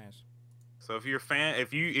 Nice. So if you're a fan,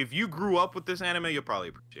 if you grew up with this anime, you'll probably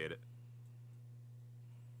appreciate it.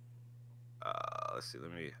 Let's see.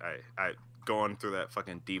 I going through that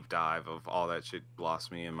fucking deep dive of all that shit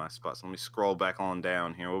lost me in my spots. Let me scroll back on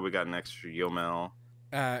down here. What we got next for Yomel?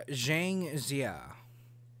 Zhang Zia.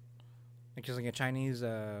 Which is like a Chinese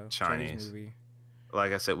movie.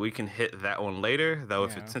 Like I said, we can hit that one later. Though,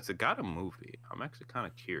 Yeah. since it got a movie, I'm actually kind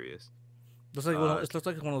of curious. It looks like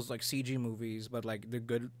one of those like CG movies, but like the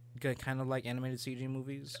good kind of like animated CG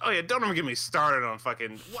movies. Oh yeah, don't even get me started on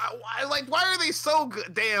fucking why are they so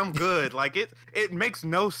damn good? Like it makes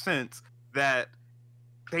no sense that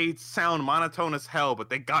they sound monotone as hell, but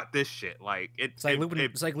they got this shit. Like It's like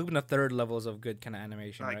looping the third levels of good kind of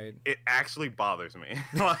animation, like, right? It actually bothers me.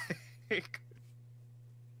 Like,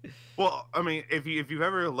 well, I mean, if you've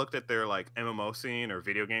ever looked at their like MMO scene or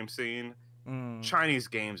video game scene, Chinese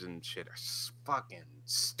games and shit are fucking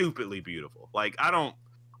stupidly beautiful. Like I don't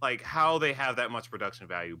like how they have that much production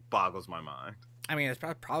value. Boggles my mind. I mean, it's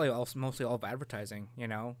probably also mostly all of advertising, you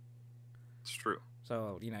know. It's true.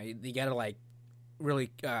 So you gotta like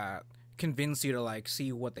really convince you to like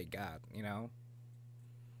see what they got, you know.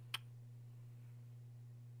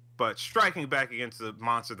 But striking back against the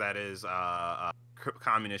monster that is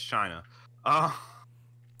communist China. All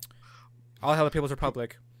hell the People's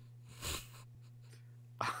Republic.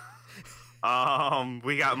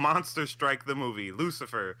 We got Monster Strike the movie,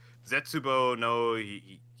 Lucifer, Zetsubo no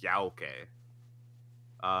Yauke.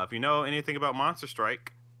 If you know anything about Monster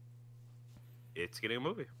Strike, it's getting a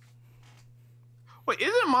movie. Wait,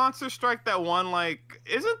 isn't Monster Strike that one, like,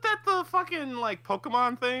 isn't that the fucking, like,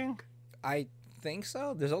 Pokemon thing? I think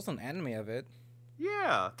so. There's also an anime of it.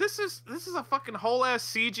 Yeah, this is a fucking whole ass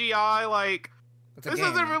CGI, like, It's a this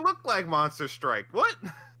game. doesn't even look like Monster Strike. What?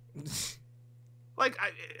 Like,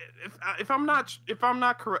 if I'm not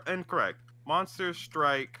incorrect, Monster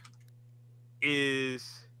Strike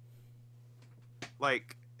is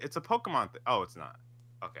like, it's a Pokemon thing. Oh, it's not.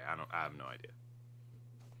 Okay, I have no idea.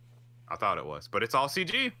 I thought it was, but it's all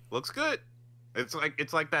CG. Looks good. It's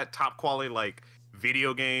like that top quality, like,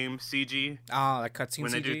 video game CG Oh, like cutscene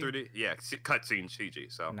when CG? they do 3D. Yeah, cutscene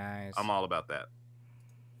CG. So Nice. I'm all about that.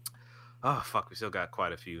 Oh fuck, we still got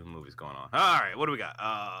quite a few movies going on. All right, what do we got?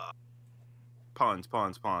 Puns.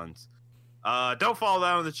 Don't fall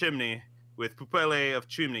down the chimney with Pupele of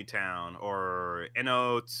Chimney Town, or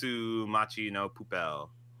Eno Machi no Pupel.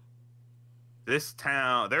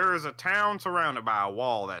 There is a town surrounded by a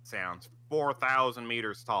wall that sounds 4,000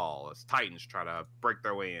 meters tall as Titans try to break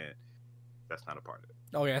their way in. That's not a part of it.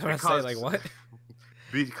 Oh yeah, I was gonna say, like, what?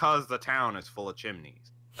 Because the town is full of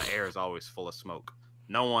chimneys. The air is always full of smoke.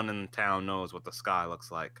 No one in the town knows what the sky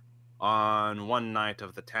looks like. On one night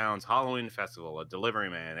of the town's Halloween festival, a delivery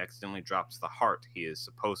man accidentally drops the heart he is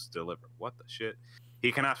supposed to deliver. What the shit?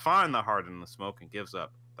 He cannot find the heart in the smoke and gives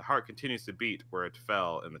up. The heart continues to beat where it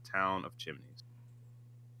fell in the town of chimneys.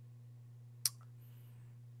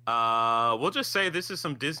 We'll just say this is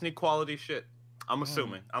some Disney quality shit. I'm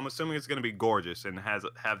assuming it's gonna be gorgeous and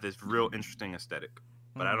have this real interesting aesthetic.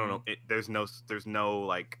 But I don't know. There's no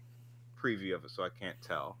like preview of it, so I can't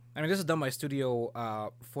tell. I mean, this is done by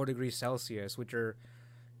Studio 4 Degrees Celsius, which are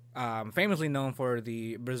famously known for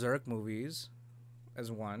the Berserk movies,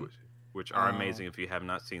 as one. Which are amazing if you have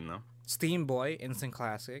not seen them. Steam Boy, instant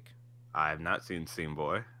classic. I have not seen Steam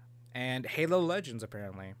Boy. And Halo Legends,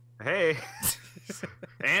 apparently. Hey.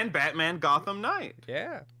 And Batman Gotham Knight.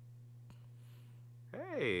 Yeah.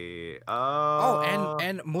 Hey.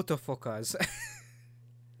 And Mutafocas.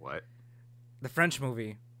 What? The French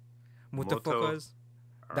movie. Mutafocas.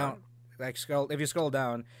 Down, like, if you scroll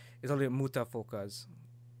down, it's only Mutafocas.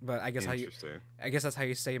 But I guess that's how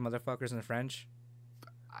you say motherfuckers in French.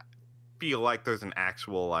 I feel like there's an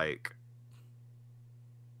actual, like,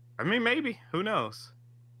 I mean, maybe, who knows?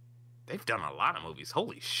 They've done a lot of movies.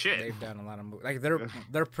 Holy shit! They've done a lot of movies. Like,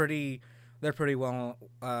 they're pretty well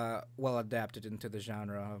adapted into the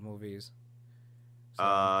genre of movies.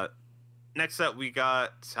 So. Next up we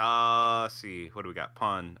got let's see, what do we got?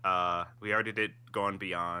 Pun. We already did Going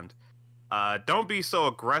Beyond. Don't be so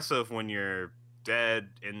aggressive when you're dead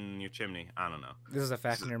in your chimney. I don't know. This is a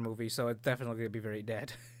Fafnir movie, so it's definitely gonna be very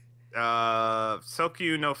dead.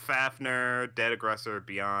 Sokyu no Fafnir, Dead Aggressor,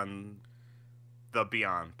 Beyond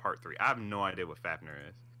Part 3. I have no idea what Fafnir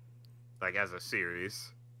is. Like, as a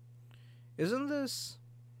series. Isn't this?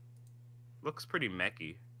 Looks pretty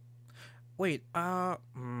mechy. Wait,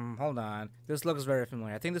 hold on. This looks very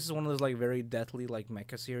familiar. I think this is one of those, like, very deathly, like,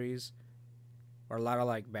 mecha series, where a lot of,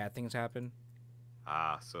 like, bad things happen.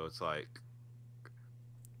 So it's like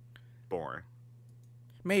boring.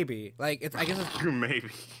 Maybe. Like, I guess it's maybe.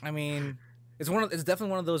 I mean, it's definitely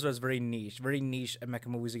one of those that's very niche mecha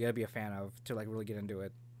movies you gotta be a fan of to, like, really get into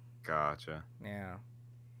it. Gotcha. Yeah.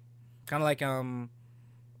 Kind of like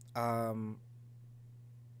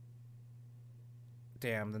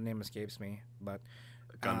damn, the name escapes me, but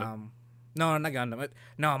Gundam. No, not Gundam.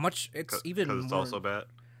 It's even more. It's also bad.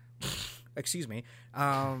 Excuse me.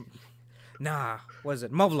 Nah, what is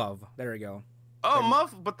it? Muv-Luv. There we go. Oh,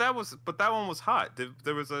 Muff, but that one was hot.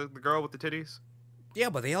 There was the girl with the titties. Yeah,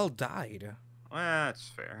 but they all died. That's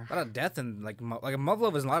fair. A lot of death and like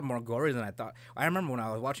Muv-Luv is a lot more gory than I thought. I remember when I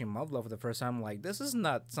was watching Muv-Luv for the first time, I'm like, this is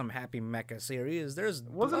not some happy mecha series.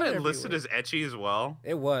 Wasn't it listed as ecchi as well?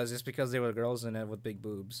 It was, just because there were girls in it with big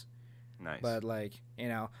boobs. Nice. But like,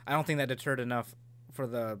 I don't think that deterred enough for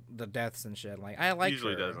the deaths and shit. Like, I like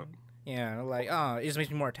usually her. Doesn't. Yeah, like, it just makes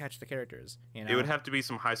me more attached to the characters. It would have to be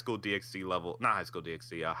some High School DxD level, not High School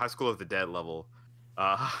DxD, High School of the Dead level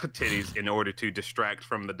titties in order to distract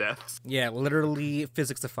from the deaths. Yeah, literally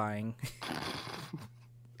physics-defying.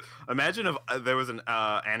 Imagine if there was an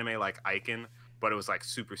anime like Icon, but it was like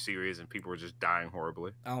super serious and people were just dying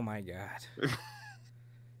horribly. Oh my god.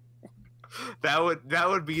 That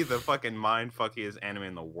would be the fucking mind-fuckiest anime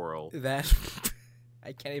in the world. I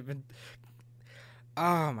can't even.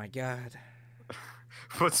 Oh my god.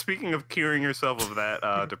 But speaking of curing yourself of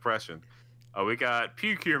that depression, we got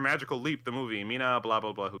Precure Magical Leap, the movie. Mina, blah,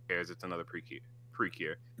 blah, blah. Who cares? It's another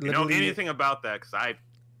Precure. You know anything about that? Because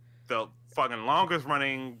the fucking longest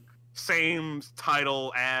running same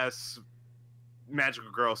title as Magical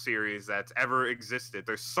Girl series that's ever existed.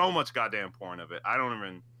 There's so much goddamn porn of it. I don't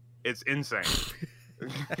even. It's insane.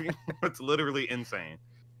 It's literally insane.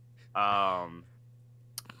 That's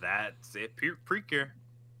it. Precure.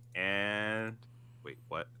 And wait,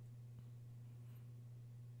 what?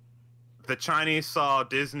 The Chinese saw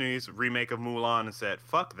Disney's remake of Mulan and said,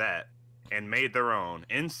 "Fuck that," and made their own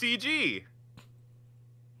in CG.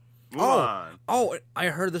 Mulan. Oh, I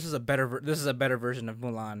heard this is a better version of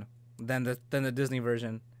Mulan than the Disney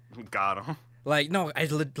version. Got him. Like, no, I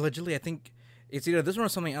legitimately I think it's either this one or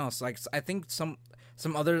something else. Like, I think some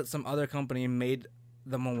other company made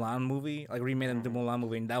the Mulan movie, like remade the Mulan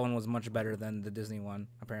movie, and that one was much better than the Disney one,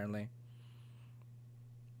 apparently.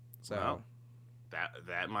 So well,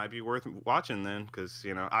 that might be worth watching then, because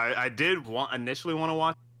I did initially want to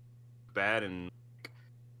watch bad, and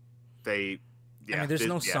they. Yeah, I mean, there's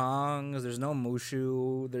no songs, there's no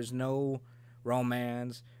Mushu, there's no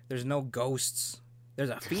romance, there's no ghosts. There's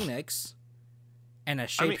a phoenix and a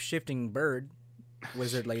shape-shifting bird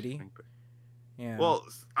wizard lady. Yeah. Well,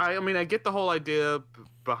 I mean, I get the whole idea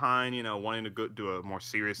behind, wanting to go do a more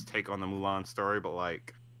serious take on the Mulan story, but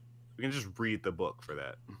like, we can just read the book for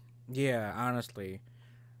that. Yeah, honestly.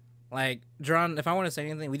 Like, John, if I want to say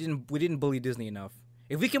anything, we didn't bully Disney enough.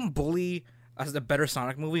 If we can bully as a better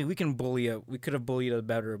Sonic movie, we could have bullied a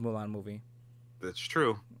better Mulan movie. That's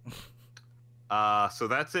true. So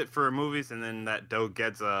that's it for movies, and then that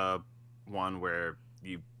Dogedza one where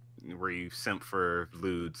you simp for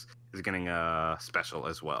lewds is getting a special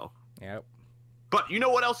as well. Yep. But you know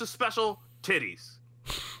what else is special? Titties.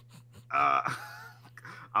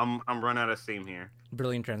 I'm running out of steam here.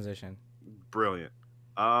 Brilliant transition. Brilliant.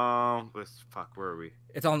 Where are we?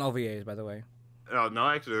 It's all in OVAs, by the way. Oh no,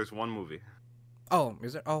 actually, there's one movie. Oh,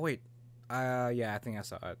 is there? Oh wait. Yeah, I think I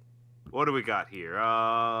saw it. What do we got here?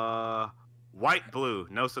 White Blue,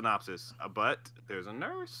 no synopsis, but there's a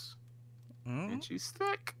nurse, and she's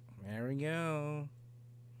thick. There we go.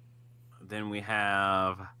 Then we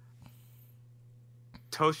have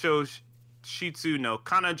Tosho Shitsu no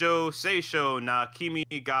Kanajo Seisho na Kimi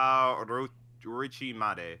ga Richi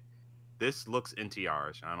Made. This looks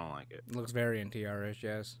NTR-ish. I don't like it. It looks very NTR-ish,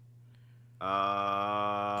 yes.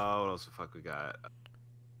 What else the fuck we got?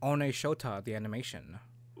 One Shota, the animation.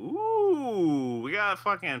 Ooh, we got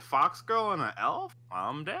fucking Fox Girl and an elf.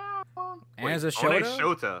 I'm down. And it's a Shota.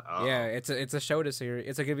 Shota. Oh. Yeah, it's a Shota series.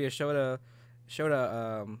 It's gonna be a Shota short.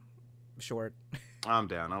 I'm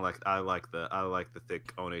down. I like the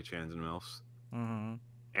thick One-Chans and milfs. Mm-hmm.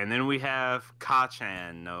 And then we have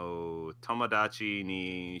Kachan no Tomodachi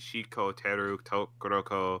ni Shiko Teru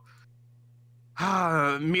Tokuroko.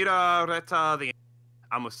 Mirareta the.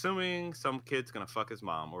 I'm assuming some kid's gonna fuck his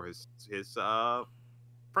mom or his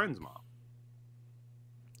friend's mom.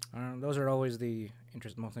 Those are always the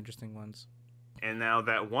most interesting ones. And now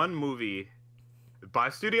that one movie by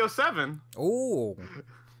Studio 7. Oh,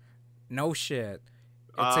 no shit.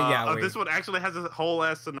 It's a yaoi. This one actually has a whole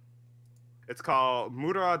ass. It's called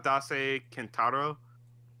Mura Dase Kentaro.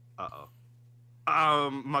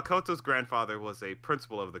 Makoto's grandfather was a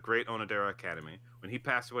principal of the Great Onodera Academy. When he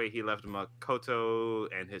passed away, he left Makoto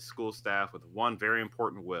and his school staff with one very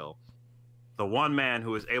important will. The one man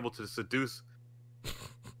who is able to seduce...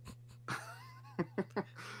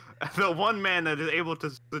 The one man that is able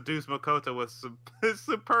to seduce Makoto with his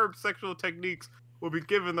superb sexual techniques will be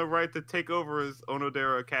given the right to take over as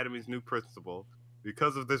Onodera Academy's new principal.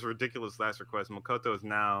 Because of this ridiculous last request, Makoto is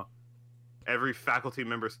now every faculty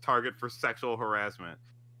member's target for sexual harassment.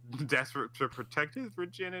 Desperate to protect his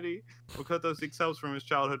virginity, Makoto seeks help from his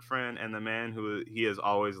childhood friend and the man who he has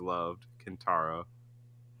always loved, Kentaro.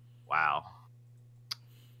 Wow.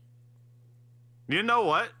 You know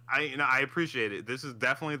what? I appreciate it. This is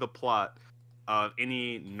definitely the plot of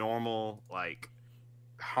any normal, like,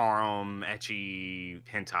 harem, ecchi,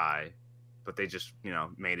 hentai, but they just,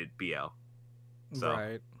 made it BL. So,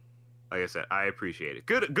 right. Like I said, I appreciate it.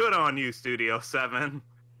 Good on you, Studio 7.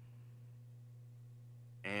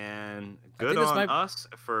 And good on us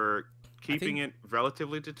for keeping it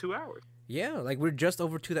relatively to 2 hours. Yeah, like we're just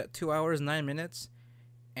over to that 2 hours, 9 minutes.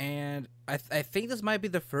 And I think this might be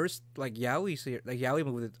the first yaoi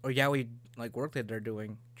movie or yaoi work that they're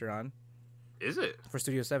doing, Jerron. Is it? For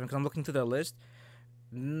Studio 7, because I'm looking through the list.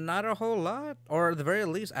 Not a whole lot. Or at the very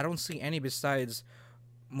least, I don't see any besides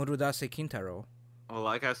Murudase Kintaro. Well,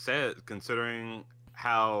 like I said, considering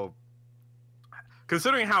how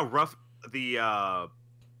rough the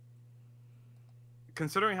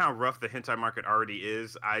hentai market already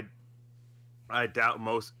is, I doubt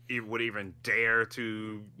most would even dare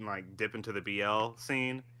to dip into the BL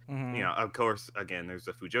scene. You know, of course, again, there's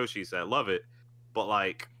the Fujoshis that love it, but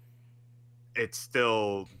like, it's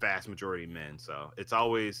still vast majority men. So it's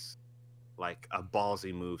always like a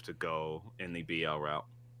ballsy move to go in the BL route.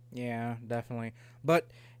 Yeah, definitely.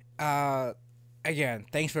 But again,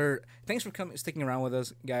 thanks for sticking around with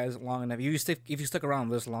us, guys, long enough. If you stuck around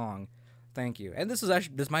this long, thank you. And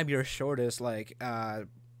this might be our shortest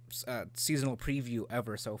seasonal preview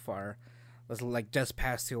ever so far. It's like just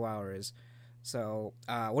past 2 hours. So,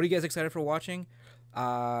 what are you guys excited for watching?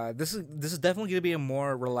 This is definitely gonna be a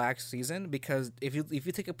more relaxed season, because if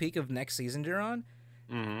you take a peek of next season, Jaron,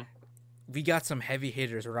 we got some heavy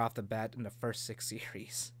hitters right off the bat in the first 6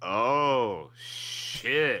 series. Oh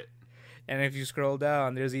shit! And if you scroll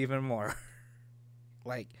down, there's even more.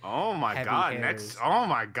 Like, oh my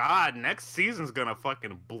god, next season's gonna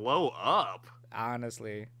fucking blow up.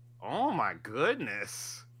 Honestly. Oh my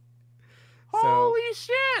goodness. So, holy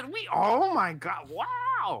shit! Oh my god!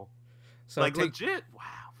 Wow! So like legit! Wow!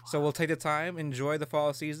 So we'll take the time, enjoy the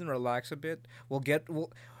fall season, relax a bit. We'll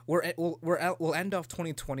end off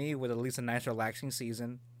 2020 with at least a nice relaxing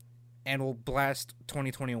season, and we'll blast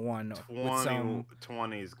 2021 with some.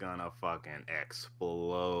 20's gonna fucking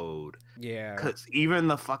explode. Yeah. Cause even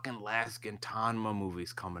the fucking last Gintama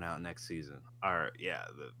movie's coming out next season. Or yeah,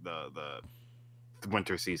 the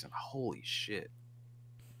winter season. Holy shit!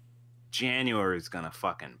 January's gonna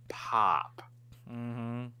fucking pop.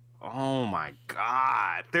 Oh my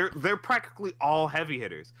god. They're practically all heavy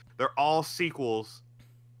hitters. They're all sequels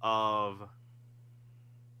of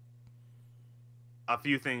a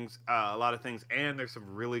few things, a lot of things, and there's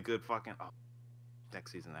some really good fucking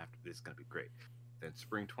next season after this is gonna be great. Then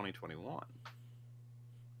spring 2021.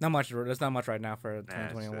 Not much. There's not much right now for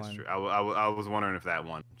 2021. That's true. I was wondering if that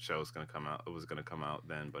one show was gonna come out. It was gonna come out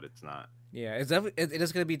then, but it's not. Yeah, it's definitely it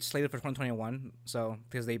is gonna be slated for 2021. So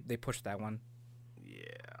because they pushed that one. Yeah.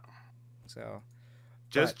 So.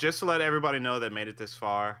 Just to let everybody know that made it this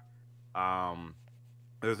far,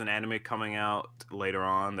 there's an anime coming out later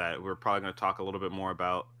on that we're probably going to talk a little bit more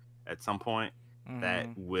about at some point that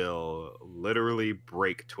will literally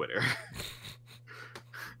break Twitter.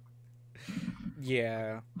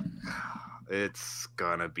 Yeah. It's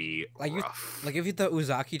gonna be rough. Like if you thought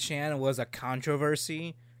Uzaki-chan was a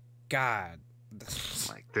controversy, God.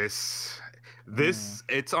 Like this,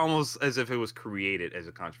 it's almost as if it was created as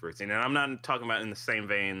a controversy. And I'm not talking about in the same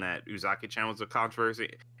vein that Uzaki-chan was a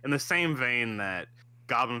controversy, in the same vein that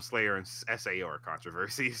Goblin Slayer and SAO are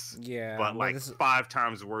controversies. Yeah. But like 5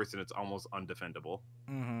 times worse, and it's almost undefendable.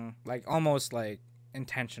 Like almost like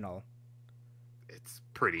intentional. It's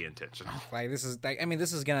pretty intentional. Like this is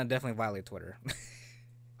gonna definitely violate Twitter.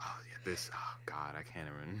 Oh yeah, God, I can't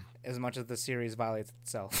even. As much as the series violates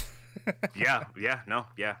itself. yeah,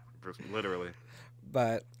 literally.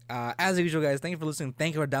 But as usual, guys, thank you for listening.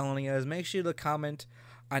 Thank you for downloading us. Make sure to comment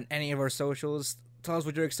on any of our socials. Tell us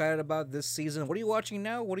what you're excited about this season. What are you watching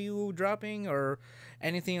now? What are you dropping, or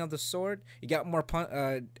anything of the sort? You got more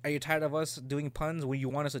are you tired of us doing puns? Will you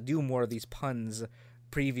want us to do more of these puns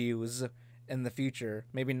previews in the future?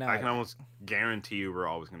 Maybe not. I can almost guarantee you we're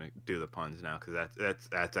always going to do the puns now, because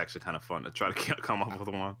that's actually kind of fun to try to come up with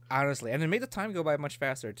one. Honestly, and it made the time go by much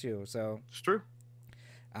faster too. So it's true.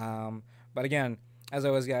 But again, as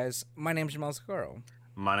always, guys, my name is Jamal Sakaro.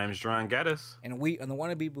 My name is Jaron Gaddis. And we on the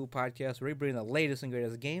Wannabe Boo podcast, where we bring the latest and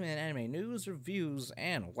greatest game and anime news, reviews,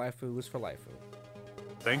 and waifus for life.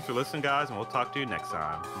 Thanks for listening, guys, and we'll talk to you next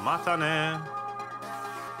time. Mata ne!